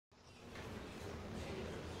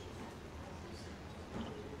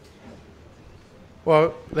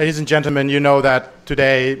Well, ladies and gentlemen, you know that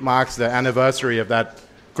today marks the anniversary of that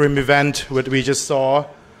grim event which we just saw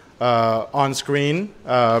on screen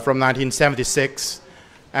from 1976.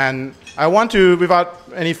 And I want to, without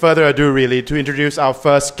any further ado really, to introduce our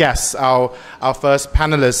first guest, our first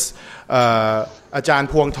panelist, Ajahn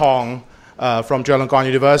Phuong Thong from Chulalongkorn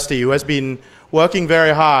University, who has been working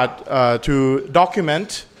very hard to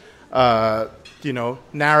document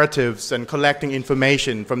narratives and collecting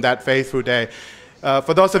information from that fateful day.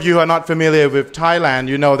 For those of you who are not familiar with Thailand,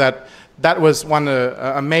 you know that that was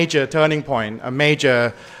a major turning point, a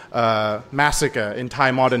major massacre in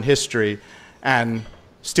Thai modern history. And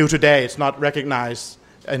still today, it's not recognized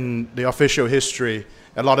in the official history.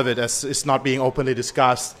 A lot of it is not being openly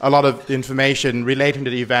discussed. A lot of the information relating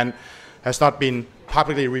to the event has not been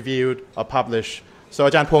publicly reviewed or published. So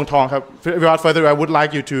Ajahn Phuong Thong, without further ado, I would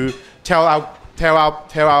like you to tell our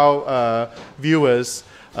viewers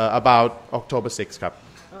about October 6th.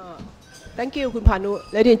 Thank you, Khun Panu,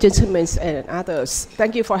 ladies and gentlemen and others.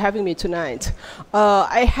 Thank you for having me tonight.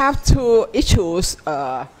 I have two issues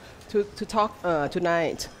to talk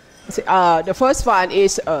tonight. The first one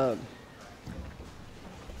is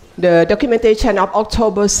the documentation of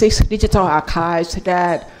October 6th digital archives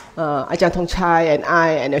that Ajahn Thongchai and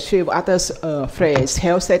I and a few others friends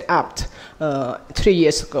helped set up 3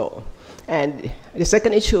 years ago. And the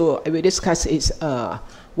second issue I will discuss is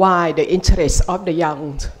why the interest of the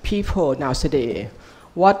young people nowadays,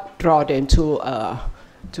 what draw them to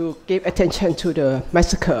give attention to the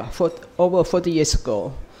massacre for over 40 years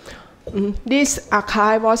ago. This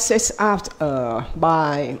archive was set up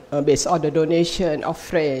based on the donation of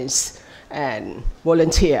friends and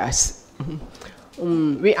volunteers.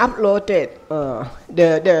 We uploaded,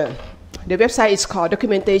 the website is called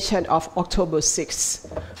Documentation of October 6th.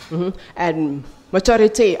 And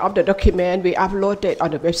majority of the document we uploaded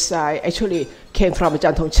on the website actually came from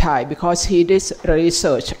Ajahn Thongchai because he did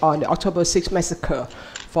research on the October 6th massacre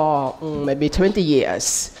for maybe 20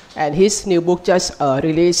 years. And his new book just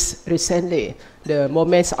released recently, The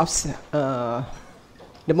Moment of Silence, The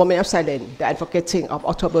Unforgetting of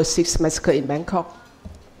October 6th Massacre in Bangkok.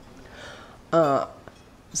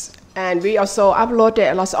 And we also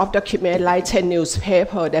uploaded a lot of documents like 10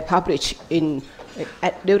 newspapers that published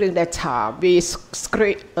during that time. We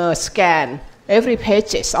scan every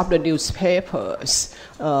pages of the newspapers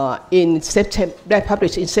in September, that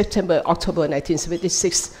published in September, October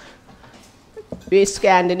 1976. We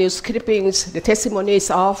scanned the news clippings, the testimonies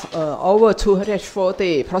of over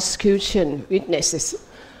 240 prosecution witnesses,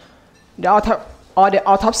 the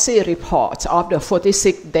autopsy reports of the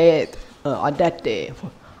 46 dead on that day.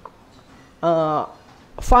 5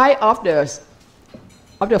 of the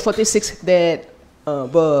 46 dead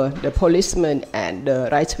were the policemen and the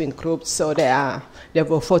right-wing groups, so there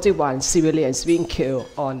were 41 civilians being killed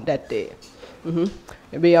on that day.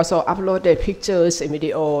 We also uploaded pictures and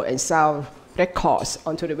video and sound records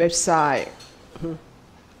onto the website.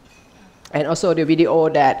 And also the video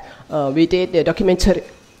that we did, the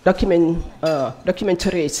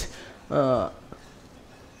documentaries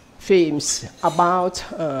films about,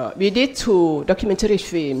 we did 2 documentary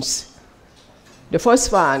films. The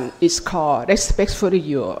first one is called Respectfully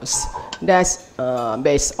Yours. That's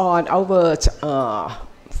based on our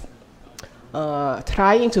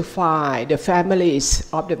trying to find the families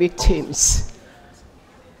of the victims.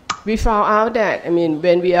 We found out that,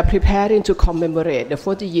 when we are preparing to commemorate the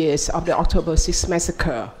 40 years of the October 6th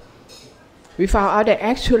massacre, we found out that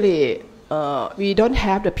actually we don't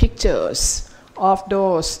have the pictures of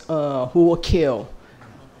those who were killed.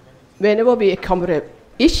 Whenever we commemorate,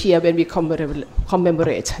 each year when we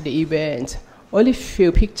commemorate the event, only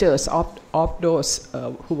few pictures of those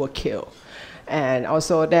who were killed. And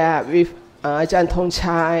also that with Ajahn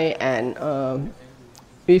Thongchai, and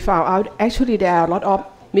we found out actually there are a lot of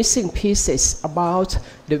missing pieces about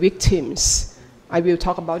the victims. I will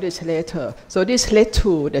talk about this later. So this led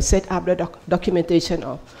to the set up the documentation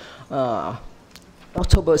of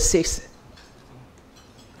October 6th.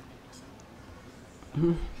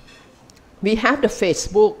 We have the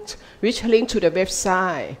Facebook, which linked to the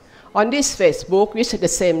website. On this Facebook, which is the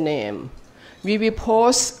same name, we will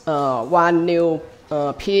post one new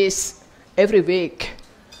piece every week.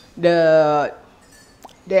 The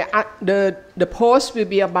post will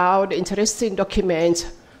be about interesting documents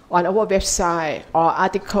on our website or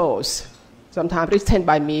articles, sometimes written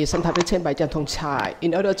by me, sometimes written by Ajahn Thongchai,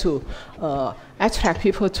 in order to attract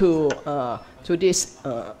people to this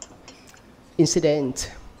incident.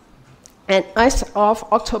 And as of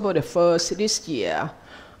October the 1st this year,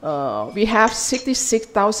 we have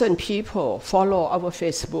 66,000 people follow our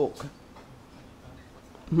Facebook.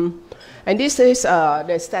 And this is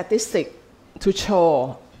the statistic to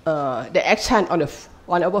show the action on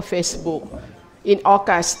our Facebook in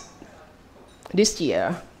August this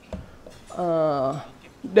year.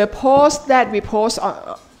 The post that we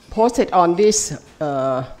posted on this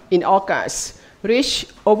in August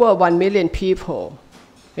reached over 1 million people.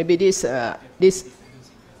 Maybe this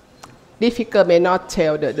figure may not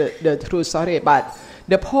tell the true story, but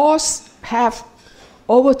the posts have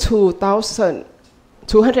over 200,000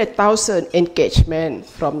 engagement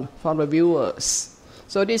from the viewers.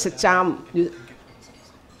 So this is a jump,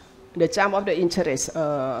 the jump of the interest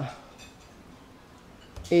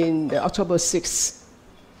in the October 6th.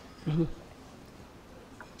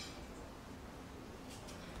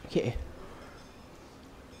 Okay.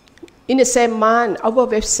 In the same month, our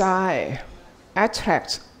website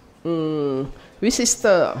attracts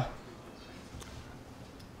visitors.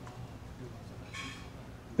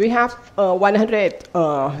 We have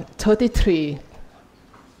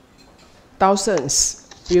 133,000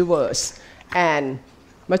 viewers, and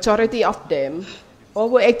majority of them,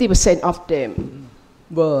 over 80% of them,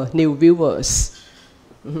 were new viewers,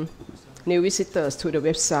 new visitors to the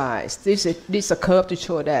website. This is a curve to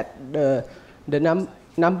show that the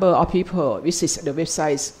number of people visit the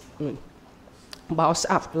website bounce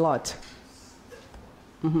up a lot.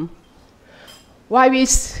 Why we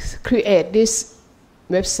create this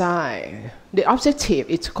website? The objective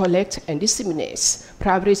is to collect and disseminate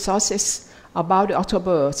private resources about the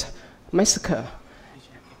October massacre.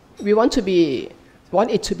 We want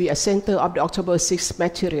it to be a center of the October 6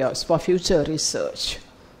 materials for future research.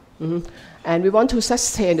 And we want to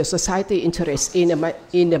sustain the society interest in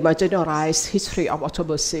the marginalized history of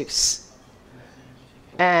October 6.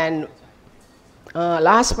 And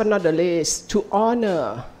last but not the least, to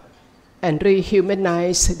honor and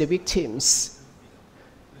rehumanize the victims.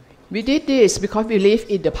 We did this because we believe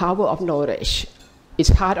in the power of knowledge. It's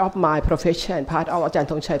part of my profession, part of Ajahn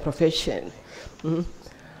Thongchai's profession.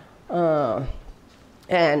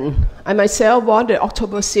 And I myself want the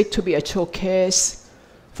October 6 to be a showcase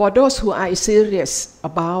for those who are serious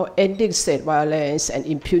about ending state violence and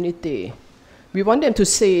impunity. We want them to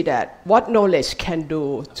see that what knowledge can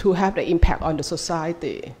do to have the impact on the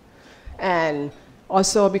society. And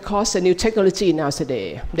also because the new technology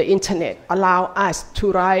nowadays, the internet, allow us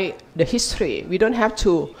to write the history. We don't have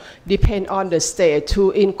to depend on the state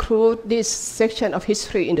to include this section of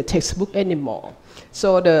history in the textbook anymore.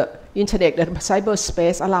 So the internet, the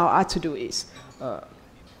cyberspace allow us to do it.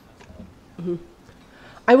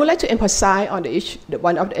 I would like to emphasize on the issue,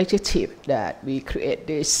 one of the adjectives that we create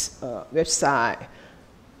this website.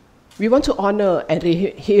 We want to honor and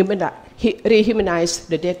rehumanize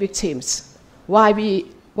the dead victims. Why we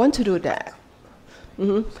want to do that?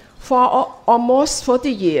 For almost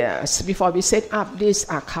 40 years before we set up these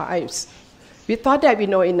archives, we thought that we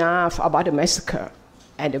know enough about the massacre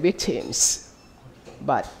and the victims.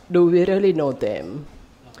 But do we really know them?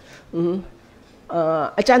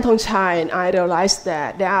 Ajahn Thongchai and I realized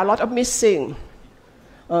that there are a lot of missing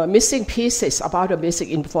pieces about the basic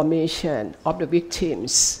information of the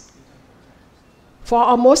victims. For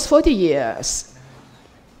almost 40 years,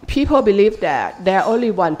 people believe that there are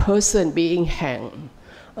only one person being hanged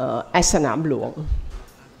at Sanam Luang.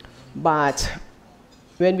 But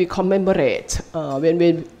when we commemorate, when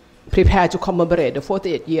we prepare to commemorate the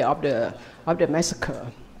 40th year of the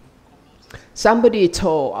massacre, somebody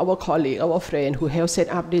told our colleague, our friend who helped set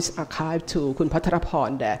up this archive to Kun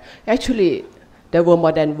Pataraporn that actually there were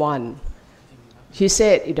more than one. He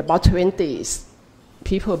said in about 20s,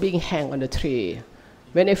 people being hanged on the tree.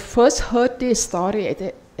 When I first heard this story,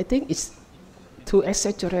 I think it's too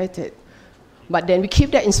exaggerated. But then we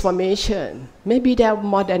keep that information. Maybe there are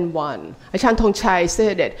more than one. Ajahn Thongchai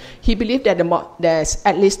said that he believed that there's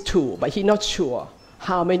at least two, but he's not sure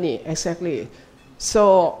how many exactly.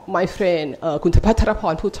 So my friend Kun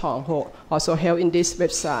Pataraporn Putong, who also helped in this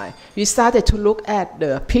website, we started to look at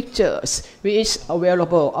the pictures which is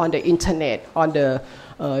available on the internet, on the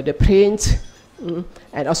print,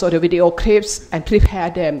 and also the video clips, and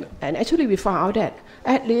prepare them. And actually we found out that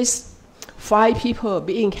at least 5 people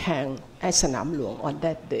being hanged at Sanam Luang on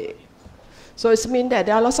that day. So it means that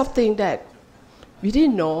there are lots of things that we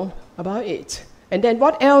didn't know about it. And then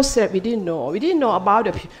what else that we didn't know? We didn't know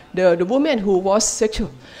about the woman who was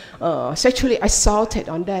sexually assaulted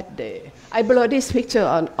on that day. I blur this picture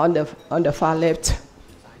on the far left,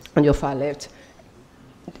 on your far left.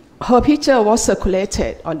 Her picture was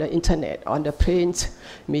circulated on the internet, on the print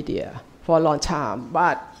media for a long time,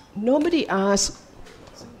 but nobody asked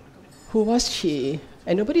who was she,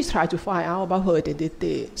 and nobody tried to find out about her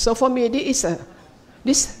identity. So for me, this is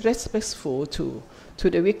disrespectful to to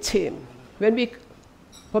the victim.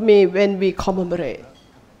 For me, when we commemorate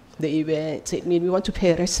the event, it means we want to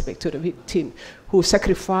pay respect to the victim who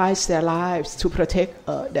sacrificed their lives to protect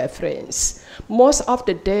their friends. Most of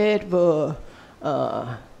the dead were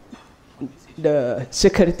the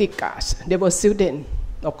security guards. They were students,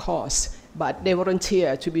 of course, but they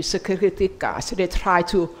volunteered to be security guards. They tried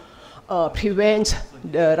to prevent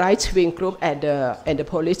the right-wing group and the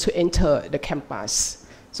police to enter the campus.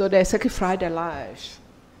 So they sacrificed their lives.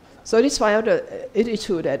 So this is one of the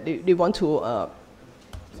issue that they want to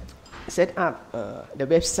set up the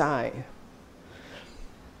website.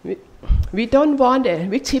 We don't want the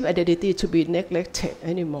victim identity to be neglected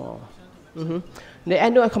anymore. The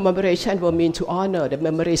annual commemoration will mean to honor the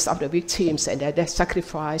memories of the victims and their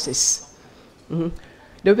sacrifices.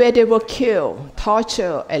 The way they were killed,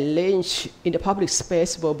 tortured, and lynched in the public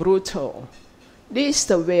space were brutal. This is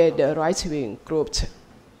the way the right-wing groups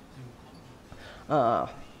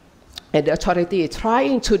and the authority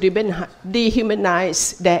trying to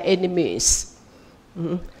dehumanize their enemies.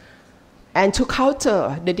 And to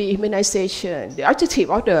counter the dehumanization, the objective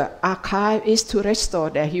of the archive is to restore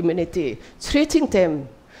their humanity, treating them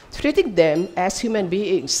as human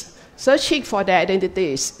beings, searching for their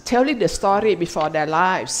identities, telling the story before their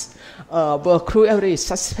lives were cruelly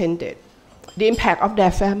suspended. The impact of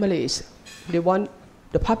their families, they want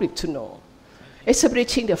the public to know.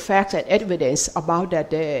 Establishing the facts and evidence about their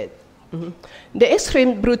death. The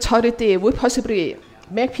extreme brutality would possibly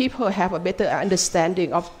make people have a better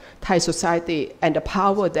understanding of Thai society and the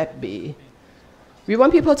power that be. We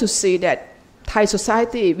want people to see that Thai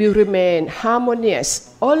society will remain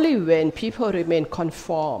harmonious only when people remain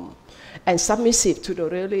conform and submissive to the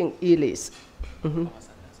ruling elites.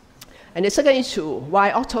 And the second issue,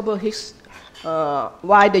 why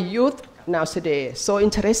why the youth nowadays so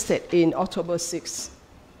interested in October 6th.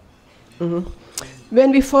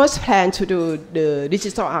 When we first planned to do the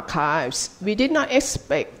digital archives, we did not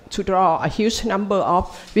expect to draw a huge number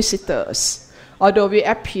of visitors, although we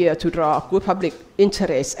appear to draw good public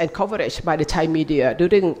interest and coverage by the Thai media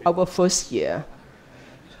during our first year.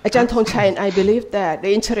 Ajahn Thongchai and I believe that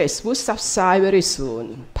the interest would subside very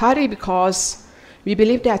soon, partly because we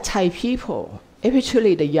believe that Thai people,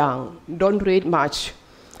 especially the young, don't read much.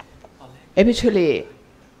 Especially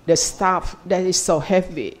the stuff that is so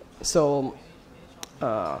heavy, so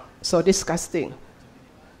disgusting.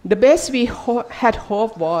 The best we had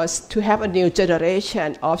hoped was to have a new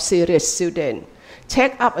generation of serious students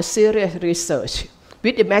take up a serious research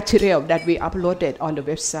with the material that we uploaded on the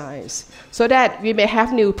websites, so that we may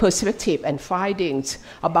have new perspective and findings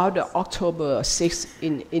about the October 6th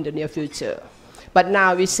in the near future. But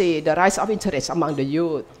now we see the rise of interest among the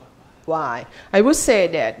youth. Why? I would say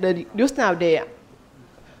that the youth nowadays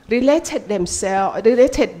related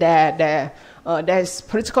their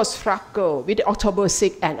political struggle with the October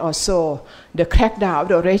 6th and also the crackdown of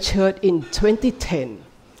the repression in 2010.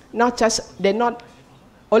 They not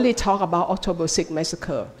only talk about October 6th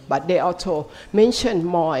massacre, but they also mention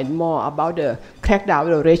more and more about the crackdown of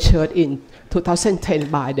the repression in 2010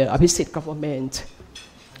 by the opposite government.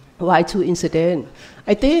 Why two incidents?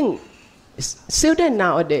 I think students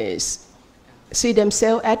nowadays see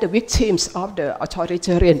themselves as the victims of the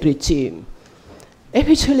authoritarian regime.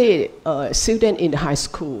 Especially students in the high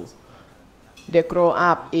school, they grow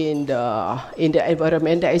up in the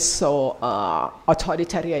environment that is so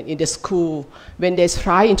authoritarian in the school. When they're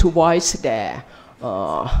trying to voice their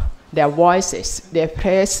voices, they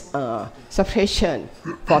face suppression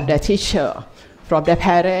from their teacher, from their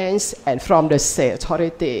parents, and from the state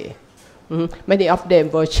authority. Many of them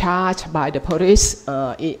were charged by the police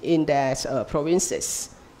in their provinces.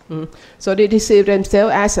 So they see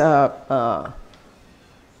themselves as a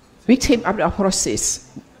victim of the process,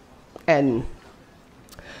 and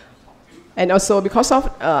also because of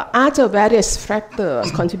other various factors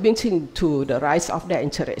contributing to the rise of their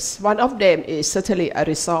interests. One of them is certainly a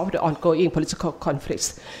result of the ongoing political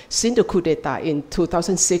conflicts since the coup d'etat in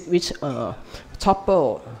 2006, which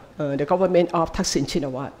toppled the government of Thaksin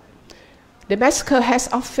Shinawatra. The massacre has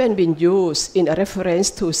often been used in a reference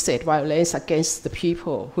to state violence against the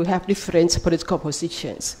people who have different political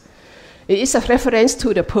positions. It is a reference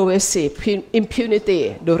to the pervasive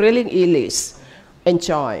impunity the ruling elites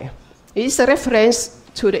enjoy. It is a reference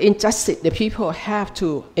to the injustice the people have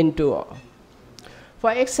to endure.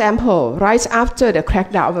 For example, right after the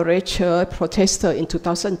crackdown of Red Shirt protesters in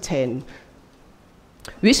 2010,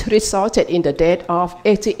 which resulted in the death of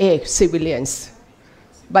 88 civilians,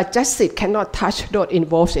 but justice cannot touch those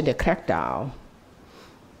involved in the crackdown.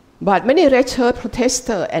 But many Red Shirt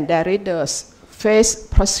protesters and their leaders face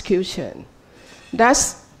prosecution.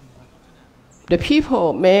 Thus, the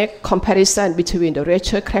people make comparison between the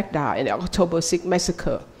racial crackdown and the October 6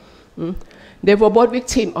 massacre. They were both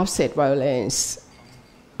victims of state violence.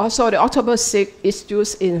 Also, the October 6 is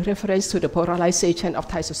used in reference to the polarization of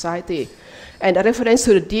Thai society and a reference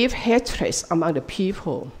to the deep hatred among the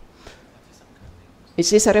people.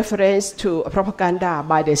 It is a reference to propaganda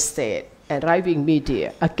by the state and right-wing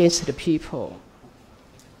media against the people.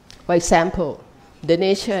 For example, the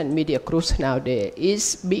nation media groups nowadays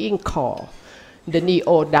is being called the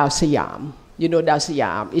Neo-Dao Siam. You know, Dao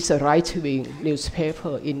Siam is a right-wing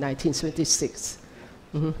newspaper in 1976.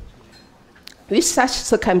 With such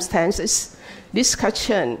circumstances,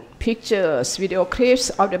 discussion, pictures, video clips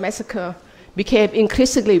of the massacre became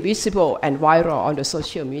increasingly visible and viral on the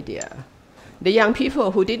social media. The young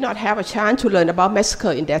people who did not have a chance to learn about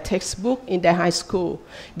massacre in their textbook in their high school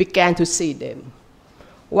began to see them.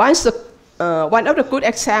 One of the good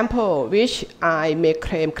examples, which I may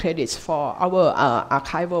claim credits for our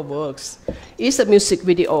archival works, is a music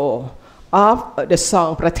video of the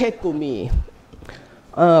song Pratet Gumi.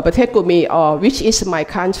 Pratet Gumi, which is my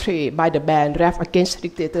country, by the band Rap Against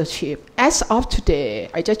Dictatorship. As of today,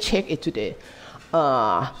 I just checked it today,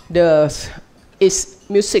 its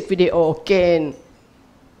music video gained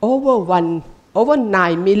over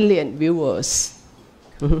 9 million viewers.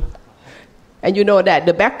 And you know that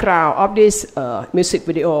the background of this music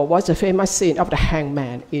video was the famous scene of the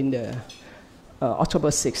hangman in the October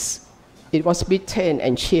 6th. It was beaten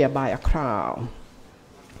and cheered by a crowd.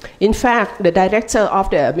 In fact, the director of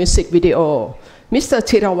the music video, Mr.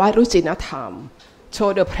 Thirawat Rujinatham,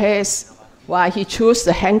 told the press why he chose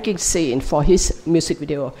the hanging scene for his music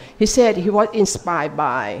video. He said he was inspired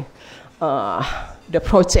by the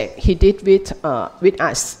project he did with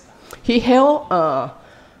us. He helped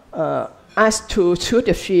us to shoot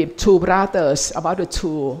the film Two Brothers about the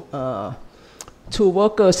two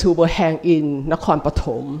workers who were hanged in Nakhon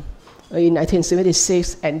Pathom in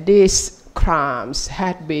 1976, and these crimes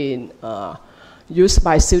had been used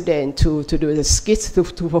by students to do the skits, to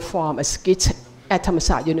perform a skit at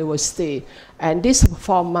Thammasat University. And this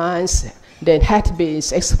performance then had been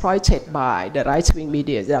exploited by the right-wing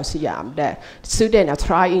media, Dao Siam, that students are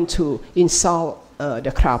trying to insult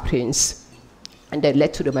the crown prince, and that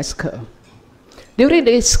led to the massacre. During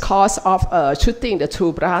this course of shooting the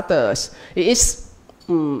two brothers, it is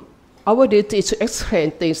our duty to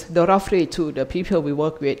explain things thoroughly to the people we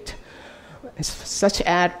work with, such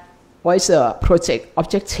as what is the project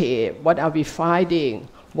objective, what are we finding,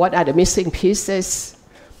 what are the missing pieces.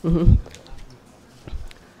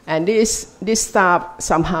 And this stuff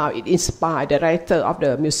somehow it inspired the writer of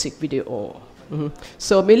the music video.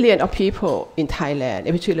 So millions of people in Thailand,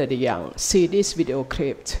 especially the young, see this video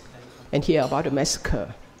clip and hear about the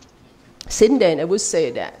massacre. Since then, I would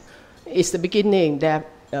say that it's the beginning that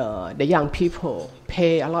the young people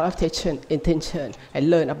pay a lot of attention and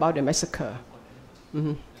learn about the massacre.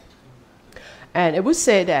 And I would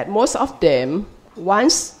say that most of them,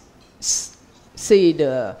 once see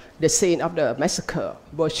the scene of the massacre,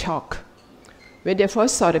 were shocked. When they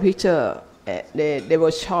first saw the picture, they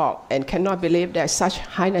were shocked and cannot believe that such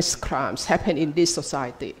heinous crimes happen in this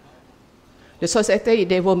society. The society,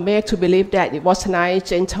 they were made to believe that it was nice,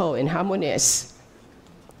 gentle, and harmonious.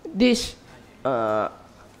 This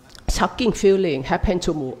shocking feeling happened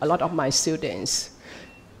to a lot of my students.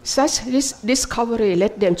 This discovery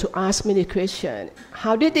led them to ask many questions.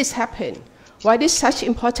 How did this happen? Why did such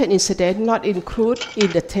important incident not included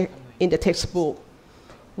in the textbook?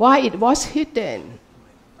 Why it was hidden?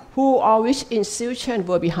 Who or which institution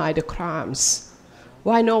were behind the crimes?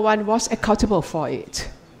 Why no one was accountable for it?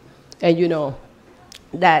 And you know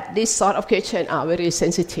that these sort of questions are very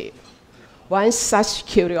sensitive. Once such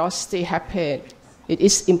curiosity happens, it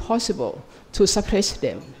is impossible to suppress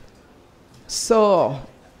them. So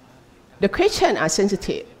the questions are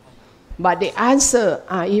sensitive, but the answers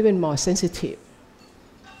are even more sensitive.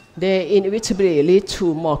 They inevitably lead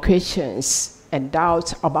to more questions and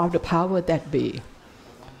doubts about the power that be.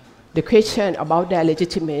 The question about their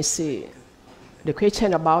legitimacy, the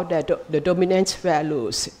question about the dominant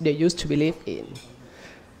values they used to believe in.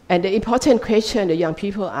 And the important question the young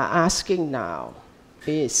people are asking now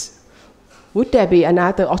is, would there be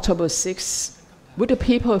another October 6th? Would the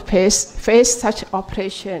people face such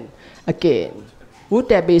oppression again? Would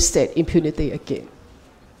there be state impunity again?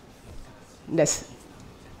 That's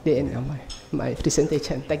the end of my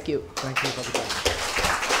presentation. Thank you. Thank you, Dr.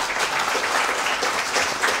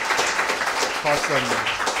 Awesome.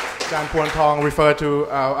 Ajahn Puan Thong referred to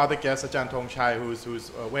our other guest, Ajahn Thong Chai, who's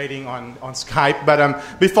waiting on Skype. But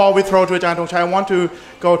before we throw to Ajahn Thong Chai, I want to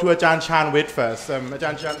go to Ajahn Chan Wit first.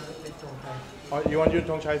 Ajahn Chan, you want Ajahn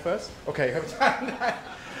Thong Chai first? Okay.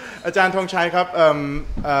 Ajahn Thong Chai,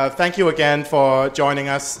 thank you again for joining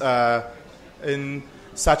us in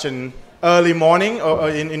such an early morning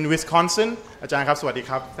in Wisconsin. Ajahn Krab, Sawadee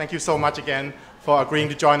Krab. Thank you so much again for agreeing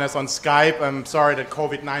to join us on Skype. I'm sorry that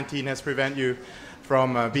COVID-19 has prevented you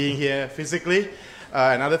from being here physically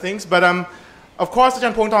and other things. But of course,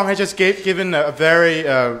 Ajahn Puan Thong has just given a very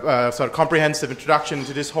sort of comprehensive introduction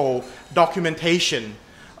to this whole documentation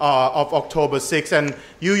of October 6th. And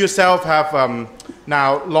you yourself have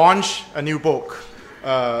now launched a new book,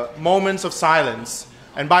 Moments of Silence.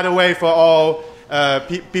 And by the way, for all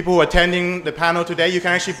people who are attending the panel today, you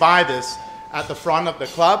can actually buy this at the front of the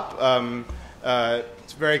club.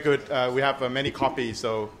 It's very good. We have many copies,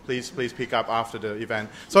 so please pick up after the event.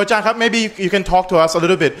 So Ajahn Krab, maybe you can talk to us a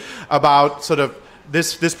little bit about sort of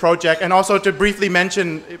this project, and also to briefly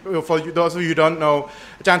mention, for those of you who don't know,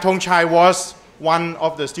 Ajahn Thong Chai was one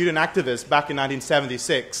of the student activists back in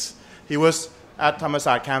 1976. He was at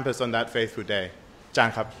Thammasat campus on that fateful day.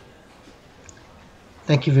 Ajahn Krab.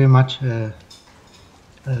 Thank you very much, Kun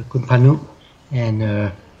Panu,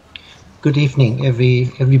 and good evening,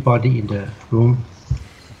 everybody in the room.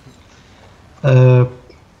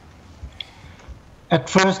 At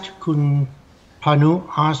first, Kun Panu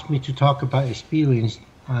asked me to talk about experience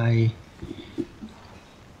I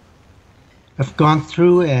have gone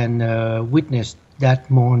through and witnessed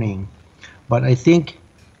that morning. But I think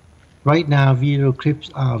right now video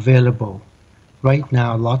clips are available. Right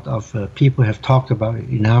now, a lot of people have talked about it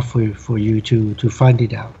enough for you to find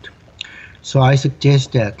it out. So I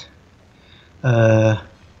suggest that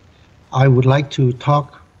I would like to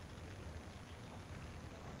talk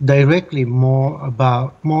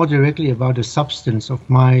more directly about the substance of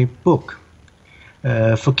my book.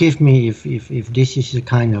 Forgive me if this is a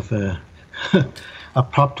kind of a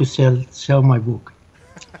prop to sell my book.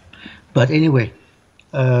 But anyway,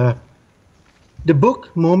 the book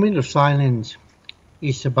Moment of Silence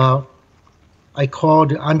is about, I call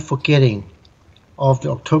the unforgetting of the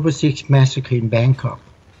October 6th massacre in Bangkok.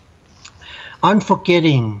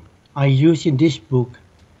 Unforgetting, I use in this book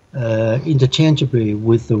interchangeably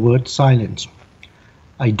with the word silence.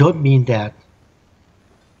 I don't mean that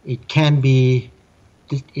it can be,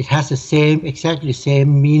 it has exactly the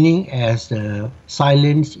same meaning as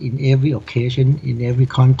silence in every occasion, in every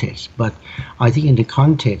context. But I think in the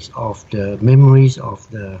context of the memories of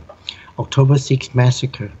the October 6th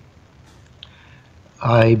massacre,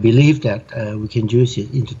 I believe that we can use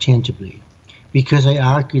it interchangeably. Because I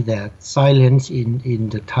argue that silence in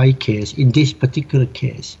the Thai case, in this particular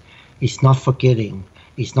case, is not forgetting,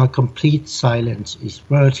 it's not complete silence, it's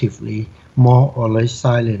relatively more or less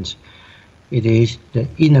silence. It is the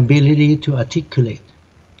inability to articulate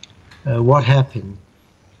what happened,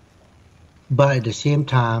 but at the same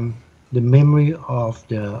time, the memory of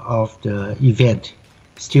the event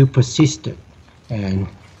still persisted and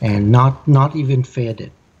not even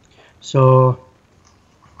faded. So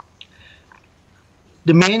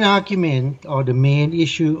the main argument or the main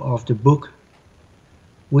issue of the book,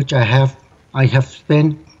 which I have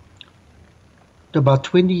spent about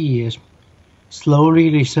 20 years slowly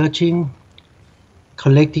researching,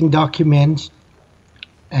 collecting documents,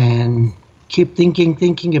 and keep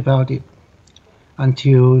thinking about it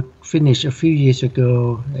until finish a few years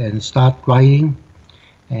ago and start writing,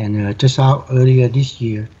 and just out earlier this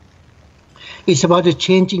year. It's about the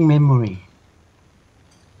changing memory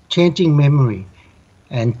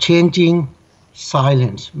and changing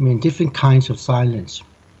silence, I mean different kinds of silence.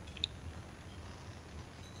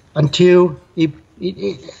 Until the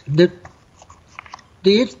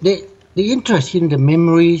interest in the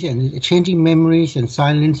memories and the changing memories and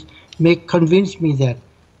silence convince me that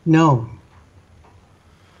no,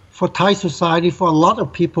 for Thai society, for a lot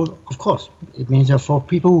of people, of course, it means that for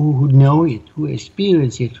people who know it, who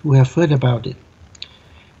experience it, who have heard about it,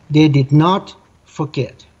 they did not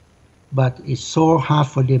forget, but it's so hard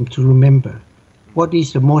for them to remember. What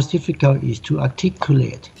is the most difficult is to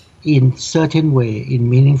articulate in certain way, in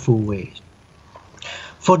meaningful ways.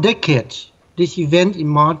 For decades, this event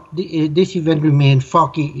remained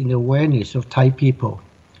foggy in the awareness of Thai people.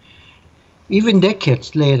 Even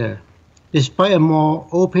decades later, despite a more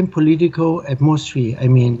open political atmosphere, I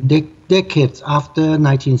mean decades after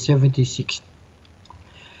 1976,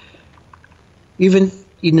 even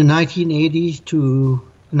in the 1980s to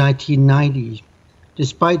 1990s,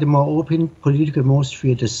 despite the more open political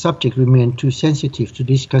atmosphere, the subject remained too sensitive to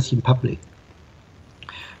discuss in public.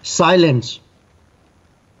 Silence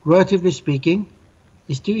relatively speaking,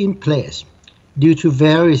 is still in place due to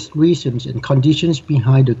various reasons and conditions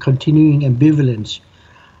behind the continuing ambivalence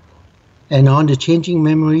and on the changing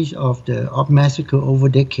memories of massacre over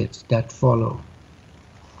decades that follow.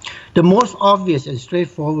 The most obvious and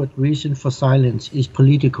straightforward reason for silence is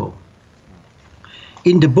political.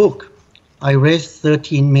 In the book, I raised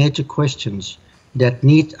 13 major questions that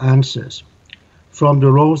need answers, from the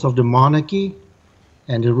roles of the monarchy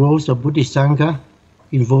and the roles of Buddhist Sangha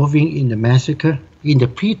involving in the massacre, in the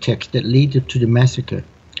pretext that led to the massacre,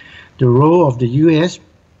 the role of the US,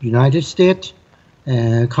 United States,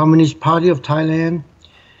 Communist Party of Thailand.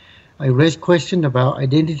 I raised questions about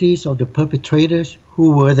identities of the perpetrators,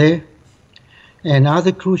 who were there, and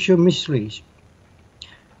other crucial mysteries.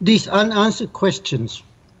 These unanswered questions,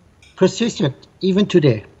 persistent even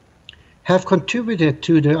today, have contributed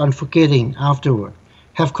to the unforgetting afterward,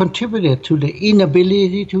 have contributed to the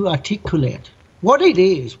inability to articulate what it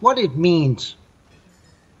is, what it means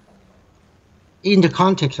in the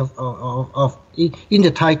context in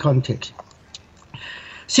the Thai context.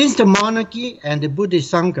 Since the monarchy and the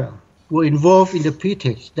Buddhist Sangha were involved in the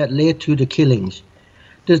pretext that led to the killings,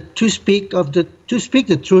 to speak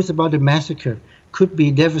the truth about the massacre could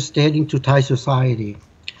be devastating to Thai society.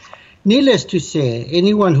 Needless to say,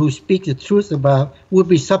 anyone who speaks the truth about would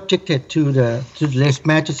be subjected to the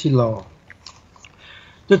lèse-majesty law.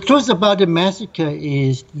 The truth about the massacre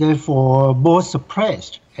is therefore both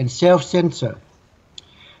suppressed and self-censored.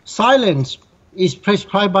 Silence is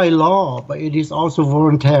prescribed by law, but it is also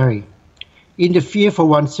voluntary, in the fear for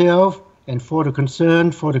oneself and for the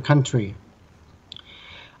concern for the country.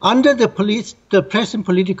 Under the present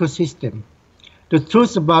political system, the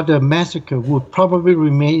truth about the massacre would probably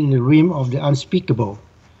remain in the realm of the unspeakable.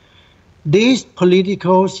 This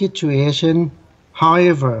political situation,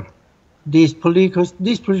 however, this political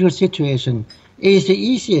situation is the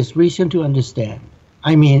easiest reason to understand.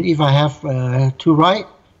 I mean, if I have to write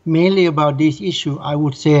mainly about this issue, I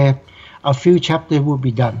would say a few chapters would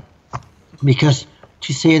be done. Because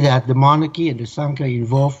to say that the monarchy and the Sangha are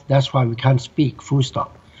involved, that's why we can't speak, full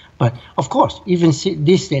stop. But of course, even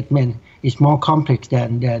this statement is more complex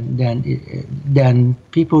than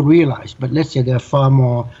people realize. But let's say there are far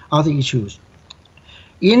more other issues.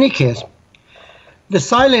 In any case, the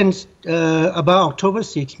silence about October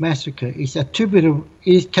 6 massacre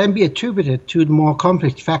can be attributed to more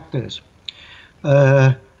complex factors.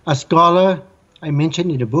 A scholar I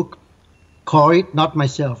mentioned in the book called it, not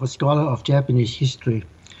myself, a scholar of Japanese history,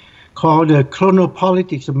 called the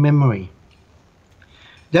chronopolitics of memory.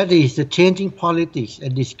 That is, the changing politics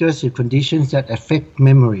and discursive conditions that affect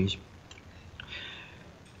memories.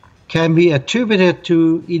 Can be attributed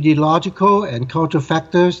to ideological and cultural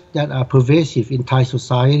factors that are pervasive in Thai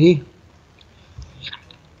society.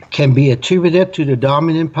 Can be attributed to the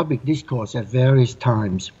dominant public discourse at various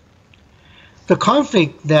times. The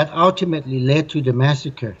conflict that ultimately led to the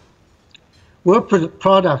massacre were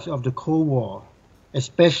products of the Cold War,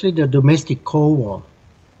 especially the domestic Cold War,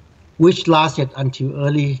 which lasted until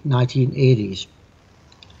early 1980s.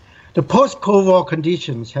 The post-Cold War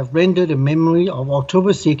conditions have rendered the memory of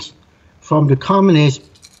October 6 from the communist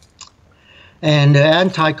and the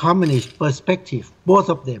anti-communist perspective, both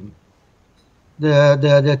of them.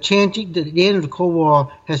 The changing, the end of the Cold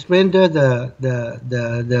War has rendered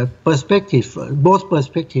the perspective, both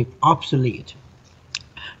perspectives, obsolete.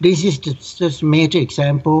 This is just a major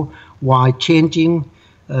example why changing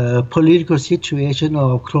political situation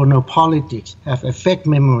or chronopolitics have affected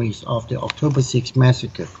memories of the October 6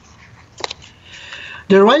 massacre.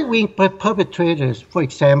 The right-wing perpetrators, for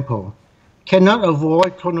example, cannot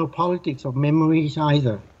avoid chronopolitics of memories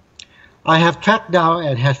either. I have tracked down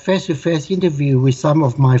and had face-to-face interview with some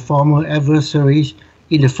of my former adversaries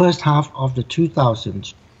in the first half of the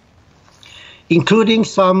 2000s, including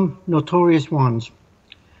some notorious ones.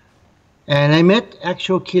 And I met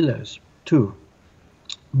actual killers too,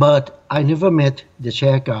 but I never met the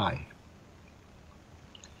chair guy.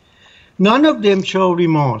 None of them showed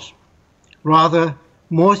remorse. Rather,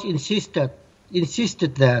 most insisted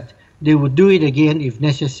that they would do it again if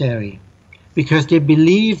necessary, because they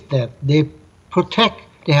believe that they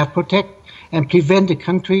have protect and prevent the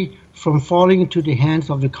country from falling into the hands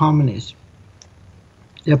of the communists.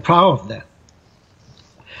 They're proud of that.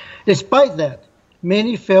 Despite that,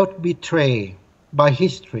 many felt betrayed by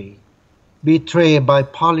history, betrayed by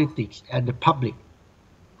politics and the public,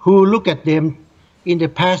 who look at them in the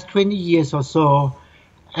past 20 years or so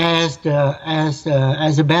as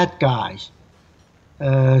the bad guys.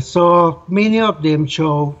 So many of them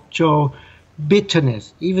show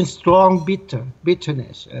bitterness, even strong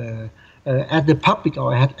bitterness at the public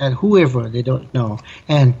or at whoever they don't know.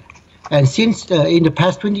 And since in the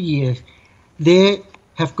past 20 years, they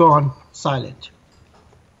have gone silent.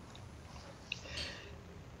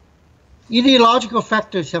 Ideological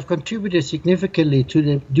factors have contributed significantly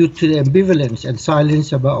due to the ambivalence and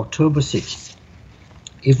silence about October 6th.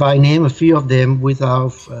 If I name a few of them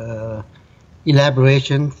without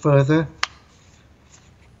elaboration further,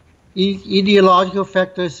 ideological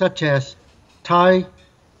factors such as Thai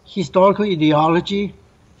historical ideology,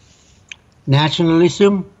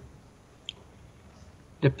 nationalism,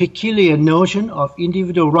 the peculiar notion of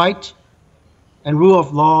individual right and rule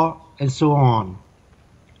of law, and so on.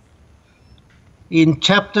 In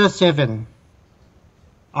chapter 7,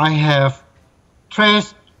 I have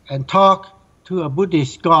traced and talked to a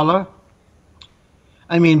Buddhist scholar.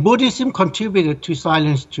 I mean, Buddhism contributed to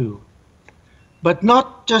silence too, but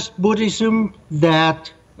not just Buddhism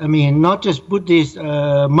not just Buddhist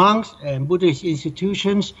monks and Buddhist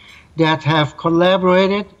institutions that have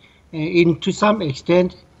collaborated to some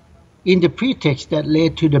extent in the pretext that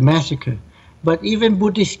led to the massacre, but even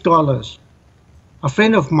Buddhist scholars. A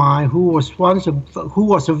friend of mine who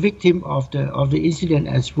was a victim of the incident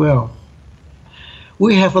as well.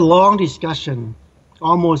 We have a long discussion,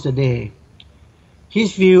 almost a day.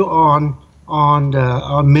 His view on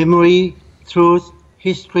memory, truth,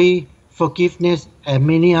 history, forgiveness, and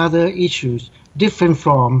many other issues, different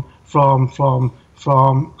from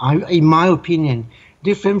in my opinion,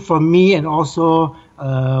 different from me, and also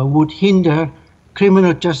would hinder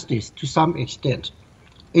criminal justice to some extent,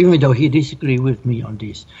 even though he disagreed with me on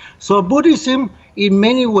this. So Buddhism, in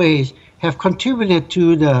many ways, have contributed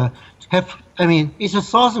to it's a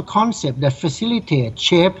source of concept that facilitate,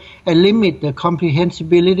 shape, and limit the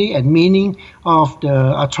comprehensibility and meaning of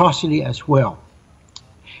the atrocity as well.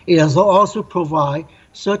 It also provide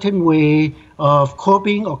certain way of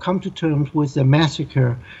coping or come to terms with the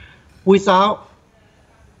massacre without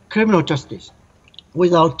criminal justice,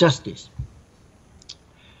 without justice.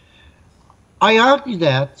 I argue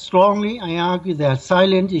that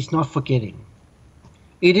silence is not forgetting.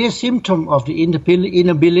 It is a symptom of the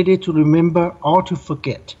inability to remember or to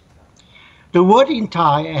forget. The word in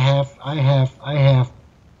Thai I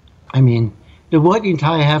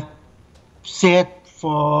have said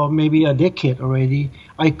for maybe a decade already.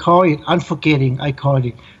 I call it unforgetting. I call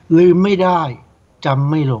it ลืมไม่ได้จำ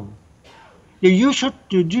ไม่ลง. The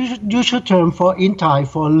usual term for in Thai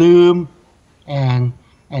for ลืม and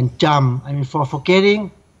จำ, for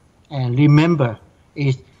forgetting and remember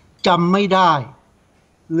is จำไม่ได้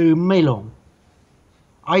ลืมไม่ลง.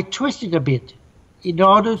 I twist it a bit in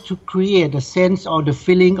order to create a sense or the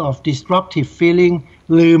feeling of disruptive feeling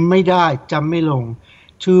ลืมไม่ได้จำไม่ลง,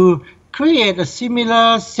 to create a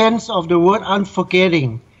similar sense of the word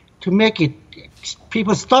unforgetting, to make it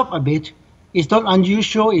people stop a bit. It's not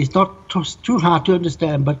unusual, it's not too hard to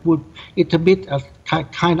understand, but it's a bit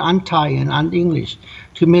kind of un-Thai and un-English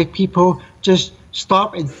to make people just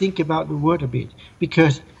stop and think about the word a bit.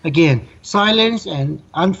 Because again, silence and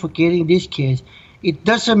unforgetting in this case, it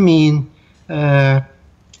doesn't mean, it's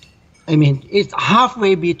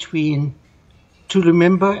halfway between to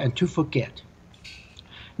remember and to forget.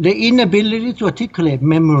 The inability to articulate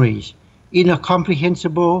memories in a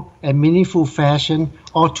comprehensible and meaningful fashion,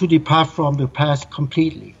 or to depart from the past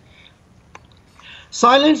completely.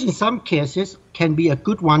 Silence in some cases can be a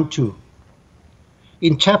good one too.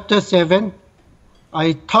 In chapter 7,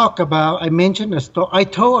 I told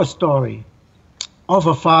a story of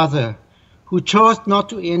a father who chose not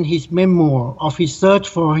to end his memoir of his search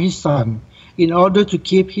for his son in order to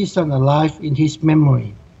keep his son alive in his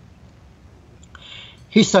memory.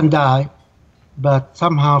 His son died, but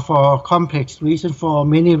somehow for complex reasons, for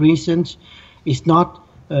many reasons, it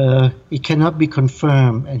cannot be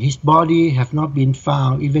confirmed, and his body have not been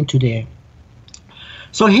found even today.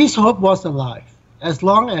 So his hope was alive, as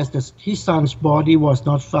long as his son's body was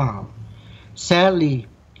not found. Sadly,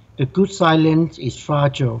 the good silence is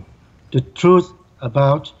fragile. The truth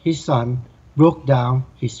about his son broke down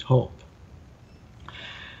his hope.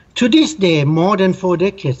 To this day, more than 4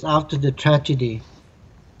 decades after the tragedy,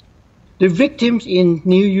 the victims in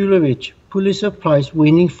New Ulrich Pulitzer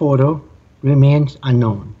Prize-winning photo remains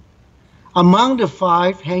unknown. Among the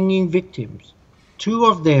 5 hanging victims, 2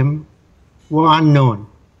 of them were unknown.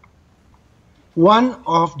 One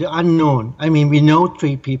of the unknown, we know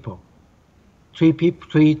 3 people, 3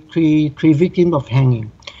 victims of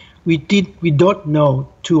hanging. We don't know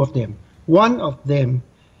 2 of them. One of them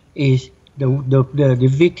is the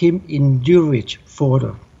victim in Ulrich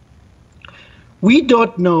photo. We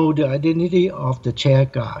don't know the identity of the chair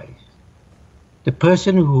guy, the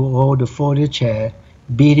person who held the photo chair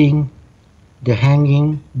beating the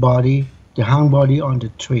hanging body, the hung body on the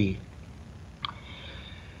tree.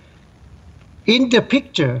 In the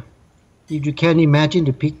picture, if you can imagine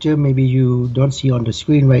the picture, maybe you don't see on the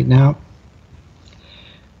screen right now.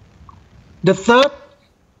 The third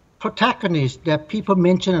protagonist that people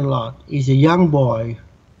mention a lot is a young boy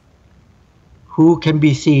who can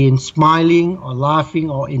be seen smiling or laughing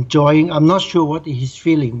or enjoying. I'm not sure what he's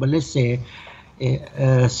feeling, but let's say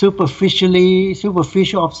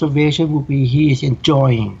superficial observation would be he is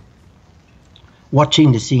enjoying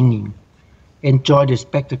watching the singing, enjoy the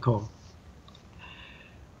spectacle.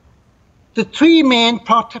 The three main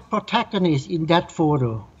protagonists in that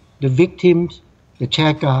photo, the victims, the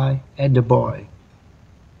chair guy, and the boy,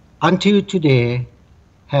 until today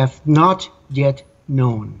have not yet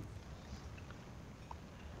known.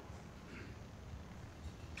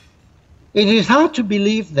 It is hard to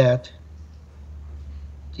believe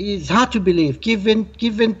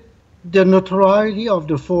given the notoriety of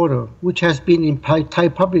the photo, which has been in Thai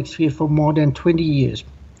public sphere for more than 20 years,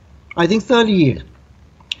 I think 30 years.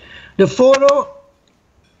 This photo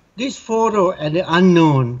and the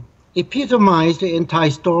unknown epitomize the entire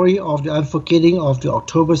story of the unforgetting of the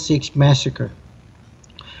October 6th massacre.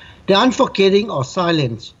 The unforgetting or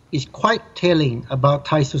silence is quite telling about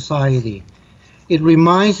Thai society. It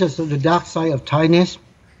reminds us of the dark side of Thainess.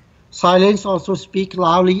 Silence also speaks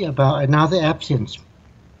loudly about another absence,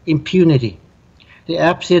 impunity, the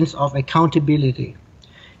absence of accountability.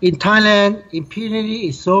 In Thailand, impunity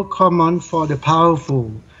is so common for the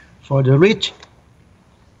powerful, for the rich,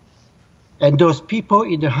 and those people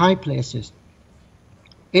in the high places.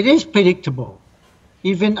 It is predictable,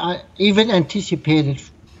 even anticipated.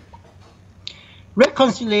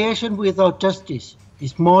 Reconciliation without justice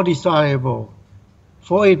is more desirable,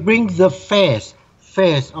 for it brings the phase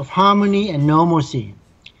of harmony and normalcy,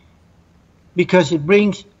 because it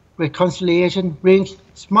brings reconciliation, brings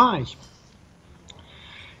smiles.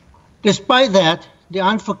 Despite that, the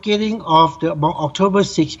unforgetting of the October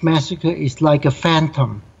 6th massacre is like a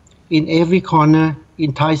phantom in every corner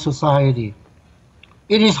in Thai society.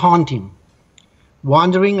 It is haunting,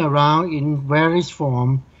 wandering around in various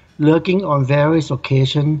forms, lurking on various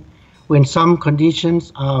occasions. When some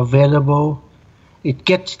conditions are available, it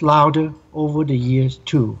gets louder over the years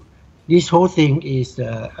too. This whole thing is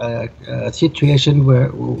a situation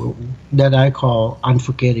that I call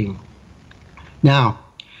unforgetting. Now,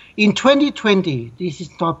 in 2020, this is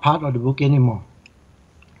not part of the book anymore.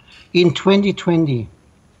 In 2020,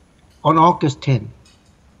 on August 10,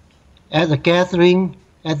 at the gathering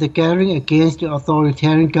against the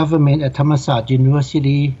authoritarian government at Thammasat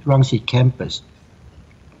University, Rangsit campus,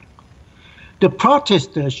 the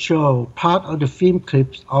protesters show part of the film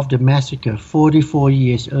clips of the massacre 44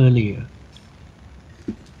 years earlier.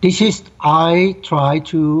 I try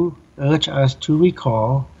to urge us to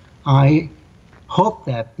recall. I hope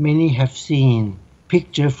that many have seen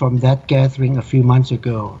pictures from that gathering a few months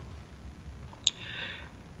ago.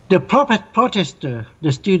 The protesters,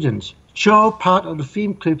 the students, show part of the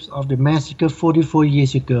film clips of the massacre 44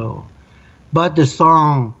 years ago, but the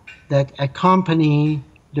song that accompanied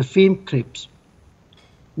the film clips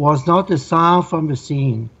was not the sound from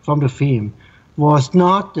the film, was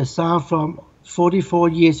not the sound from 44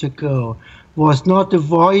 years ago, was not the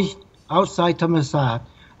voice outside Thammasat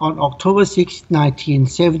on October 6,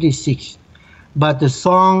 1976, but the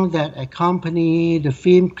song that accompanied the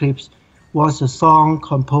film clips was a song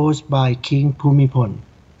composed by King Bhumibol.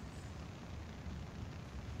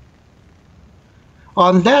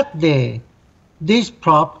 On that day, this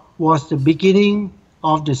prop was the beginning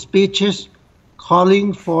of the speeches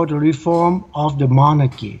calling for the reform of the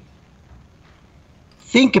monarchy.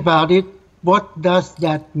 Think about it. What does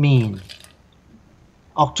that mean?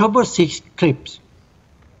 October 6 clips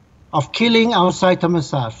of killing outside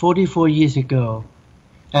Thammasat 44 years ago,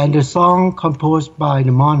 and the song composed by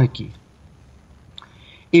the monarchy.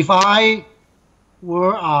 If I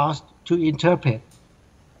were asked to interpret,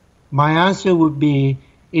 my answer would be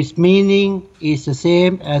its meaning is the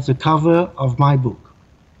same as the cover of my book.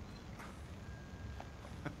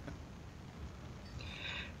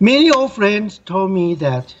 Many old friends told me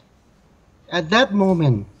that at that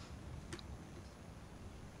moment,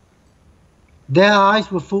 their eyes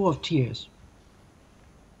were full of tears.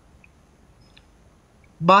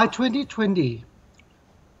 By 2020,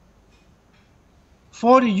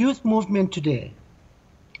 for the youth movement today,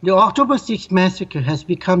 the October 6th massacre has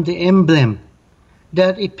become the emblem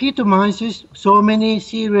that epitomizes so many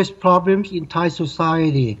serious problems in Thai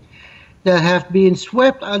society that have been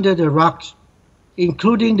swept under the rug,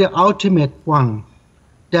 including the ultimate one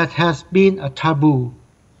that has been a taboo.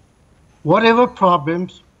 Whatever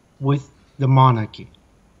problems with the monarchy.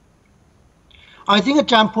 I think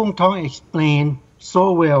Ajahn Phung Thong explained so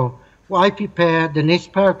well. I prepared the next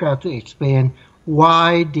paragraph to explain why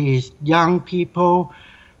these young people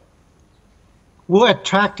were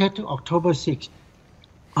attracted to October 6th.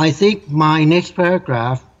 I think my next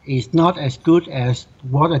paragraph is not as good as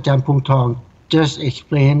what Ajahn Phung Thong just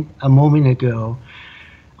explained a moment ago.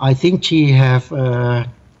 I think she have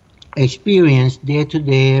experience day to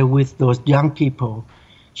day with those young people.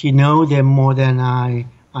 She knows them more than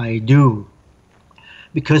I do.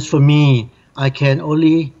 Because for me, I can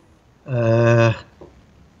only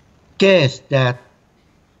guess that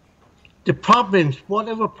the problems,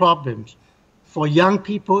 whatever problems, for young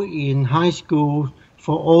people in high school,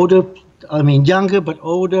 for older, younger but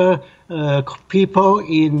older people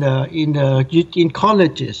in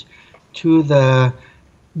colleges, to the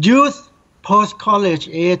youth post-college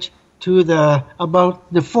age, to the about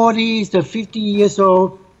the 40s, the 50 years old.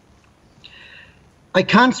 I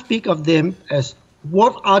can't speak of them as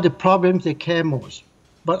what are the problems they care most,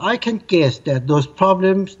 but I can guess that those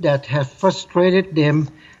problems that have frustrated them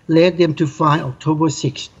led them to find October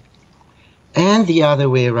 6th, and the other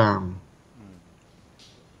way around.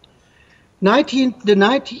 In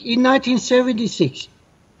 1976,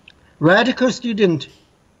 radical students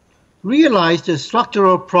realized the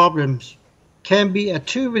structural problems can be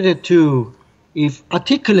attributed to, if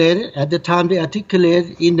articulated, at the time they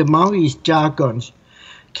articulated in the Maoist jargons,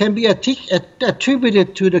 can be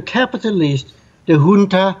attributed to the capitalists, the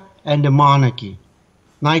junta, and the monarchy.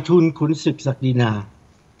 นายทุนขุนศึกศักดินา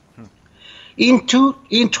In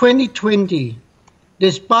 2020,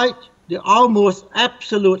 despite the almost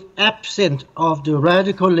absolute absence of the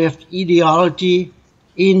radical left ideology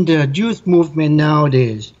in the youth movement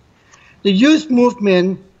nowadays, the youth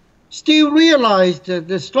movement still realized that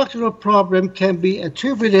the structural problem can be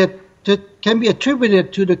attributed to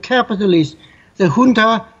the capitalists, the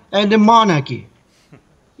junta, and the monarchy.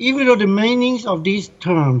 Even though the meanings of these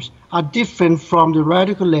terms are different from the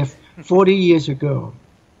radical left 40 years ago.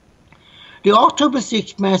 The October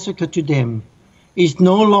 6th massacre to them is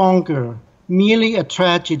no longer merely a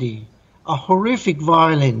tragedy, a horrific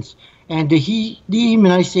violence, and the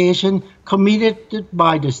dehumanization committed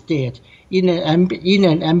by the state in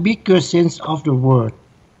an ambiguous sense of the word.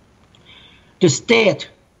 The state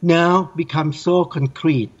now becomes so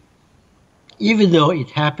concrete, even though it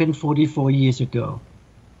happened 44 years ago.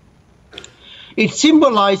 It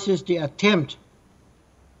symbolizes the attempt,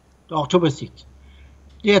 October 6th,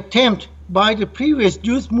 the attempt by the previous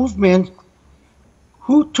youth movement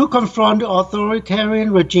to confront the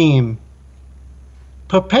authoritarian regime,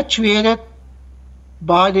 perpetuated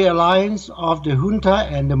by the alliance of the junta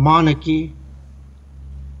and the monarchy,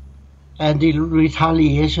 and the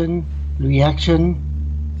reaction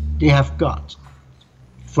they have got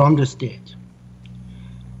from the state.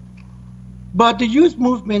 But the youth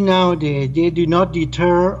movement nowadays, they do not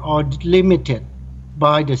deter or limited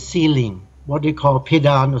by the ceiling, what they call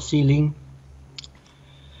pedan or ceiling.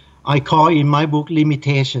 I call in my book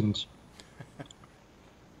limitations.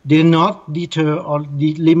 They're not deterred or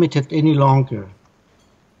limited any longer.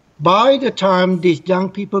 By the time these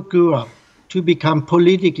young people grew up to become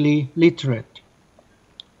politically literate,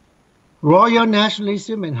 royal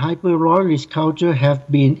nationalism and hyper-royalist culture have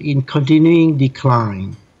been in continuing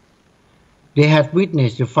decline. They had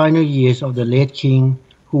witnessed the final years of the late king,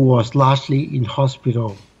 who was largely in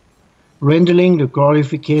hospital, rendering the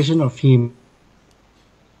glorification of him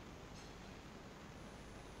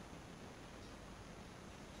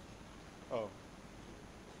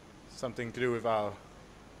something to do with our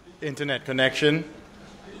internet connection.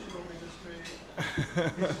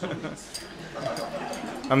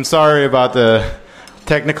 I'm sorry about the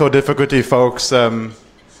technical difficulty, folks. I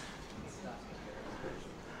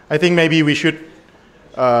think maybe we should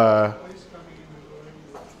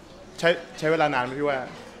ใช้เวลานานไหมพี่ว่า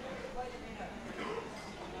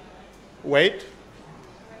wait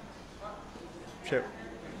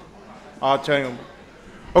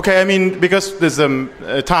okay, I mean, because there's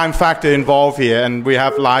a time factor involved here, and we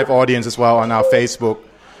have live audience as well on our Facebook.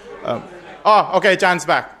 Okay, Jan's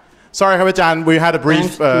back. Sorry, Jan, we had a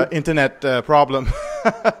brief internet problem.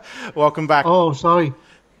 Welcome back. Oh, sorry.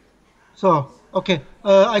 So, okay,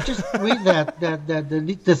 I just read that the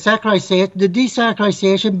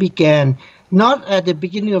desacralization began not at the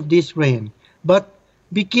beginning of this reign, but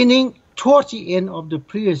beginning towards the end of the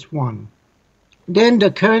previous one. Then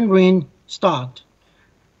the current reign started.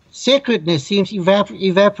 Sacredness seems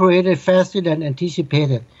evaporated faster than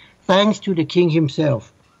anticipated, thanks to the king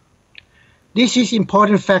himself. This is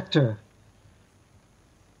important factor.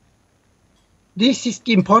 This is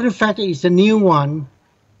the important factor is a new one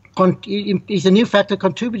is a new factor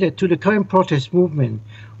contributed to the current protest movement,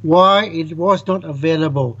 why it was not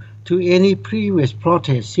available to any previous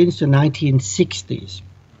protest since the 1960s.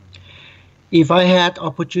 If I had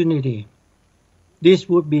opportunity, this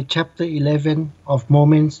would be chapter 11 of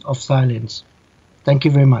Moments of Silence. Thank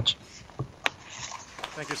you very much.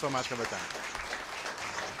 Thank you so much, Kabatan.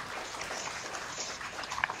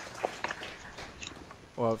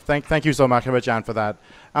 Well, thank you so much, Kabatan, for that.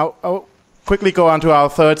 I'll quickly go on to our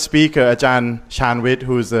third speaker, Ajahn Chanwit,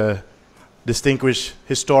 who's a distinguished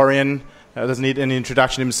historian. Doesn't need any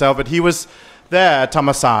introduction himself, but he was there at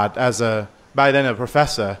Thammasat as by then a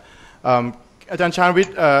professor. Ajahn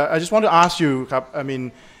Chanwit, I just want to ask you, I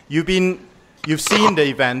mean, you've seen the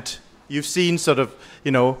event, you've seen sort of,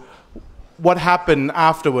 what happened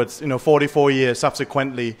afterwards, 44 years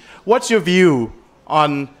subsequently. What's your view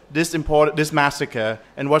on this massacre,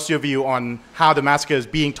 and what's your view on how the massacre is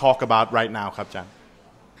being talked about right now, Ajahn?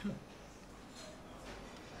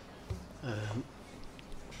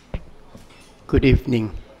 Good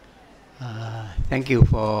evening. Thank you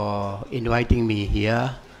for inviting me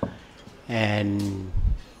here. And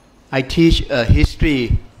I teach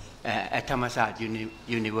history at Thammasat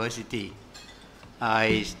University.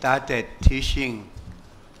 I started teaching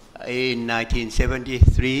in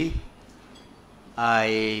 1973.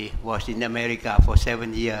 I was in America for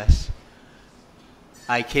 7 years.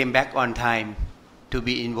 I came back on time to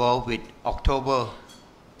be involved with October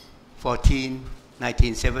 14,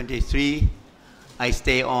 1973. I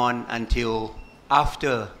stay on until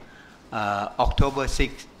after October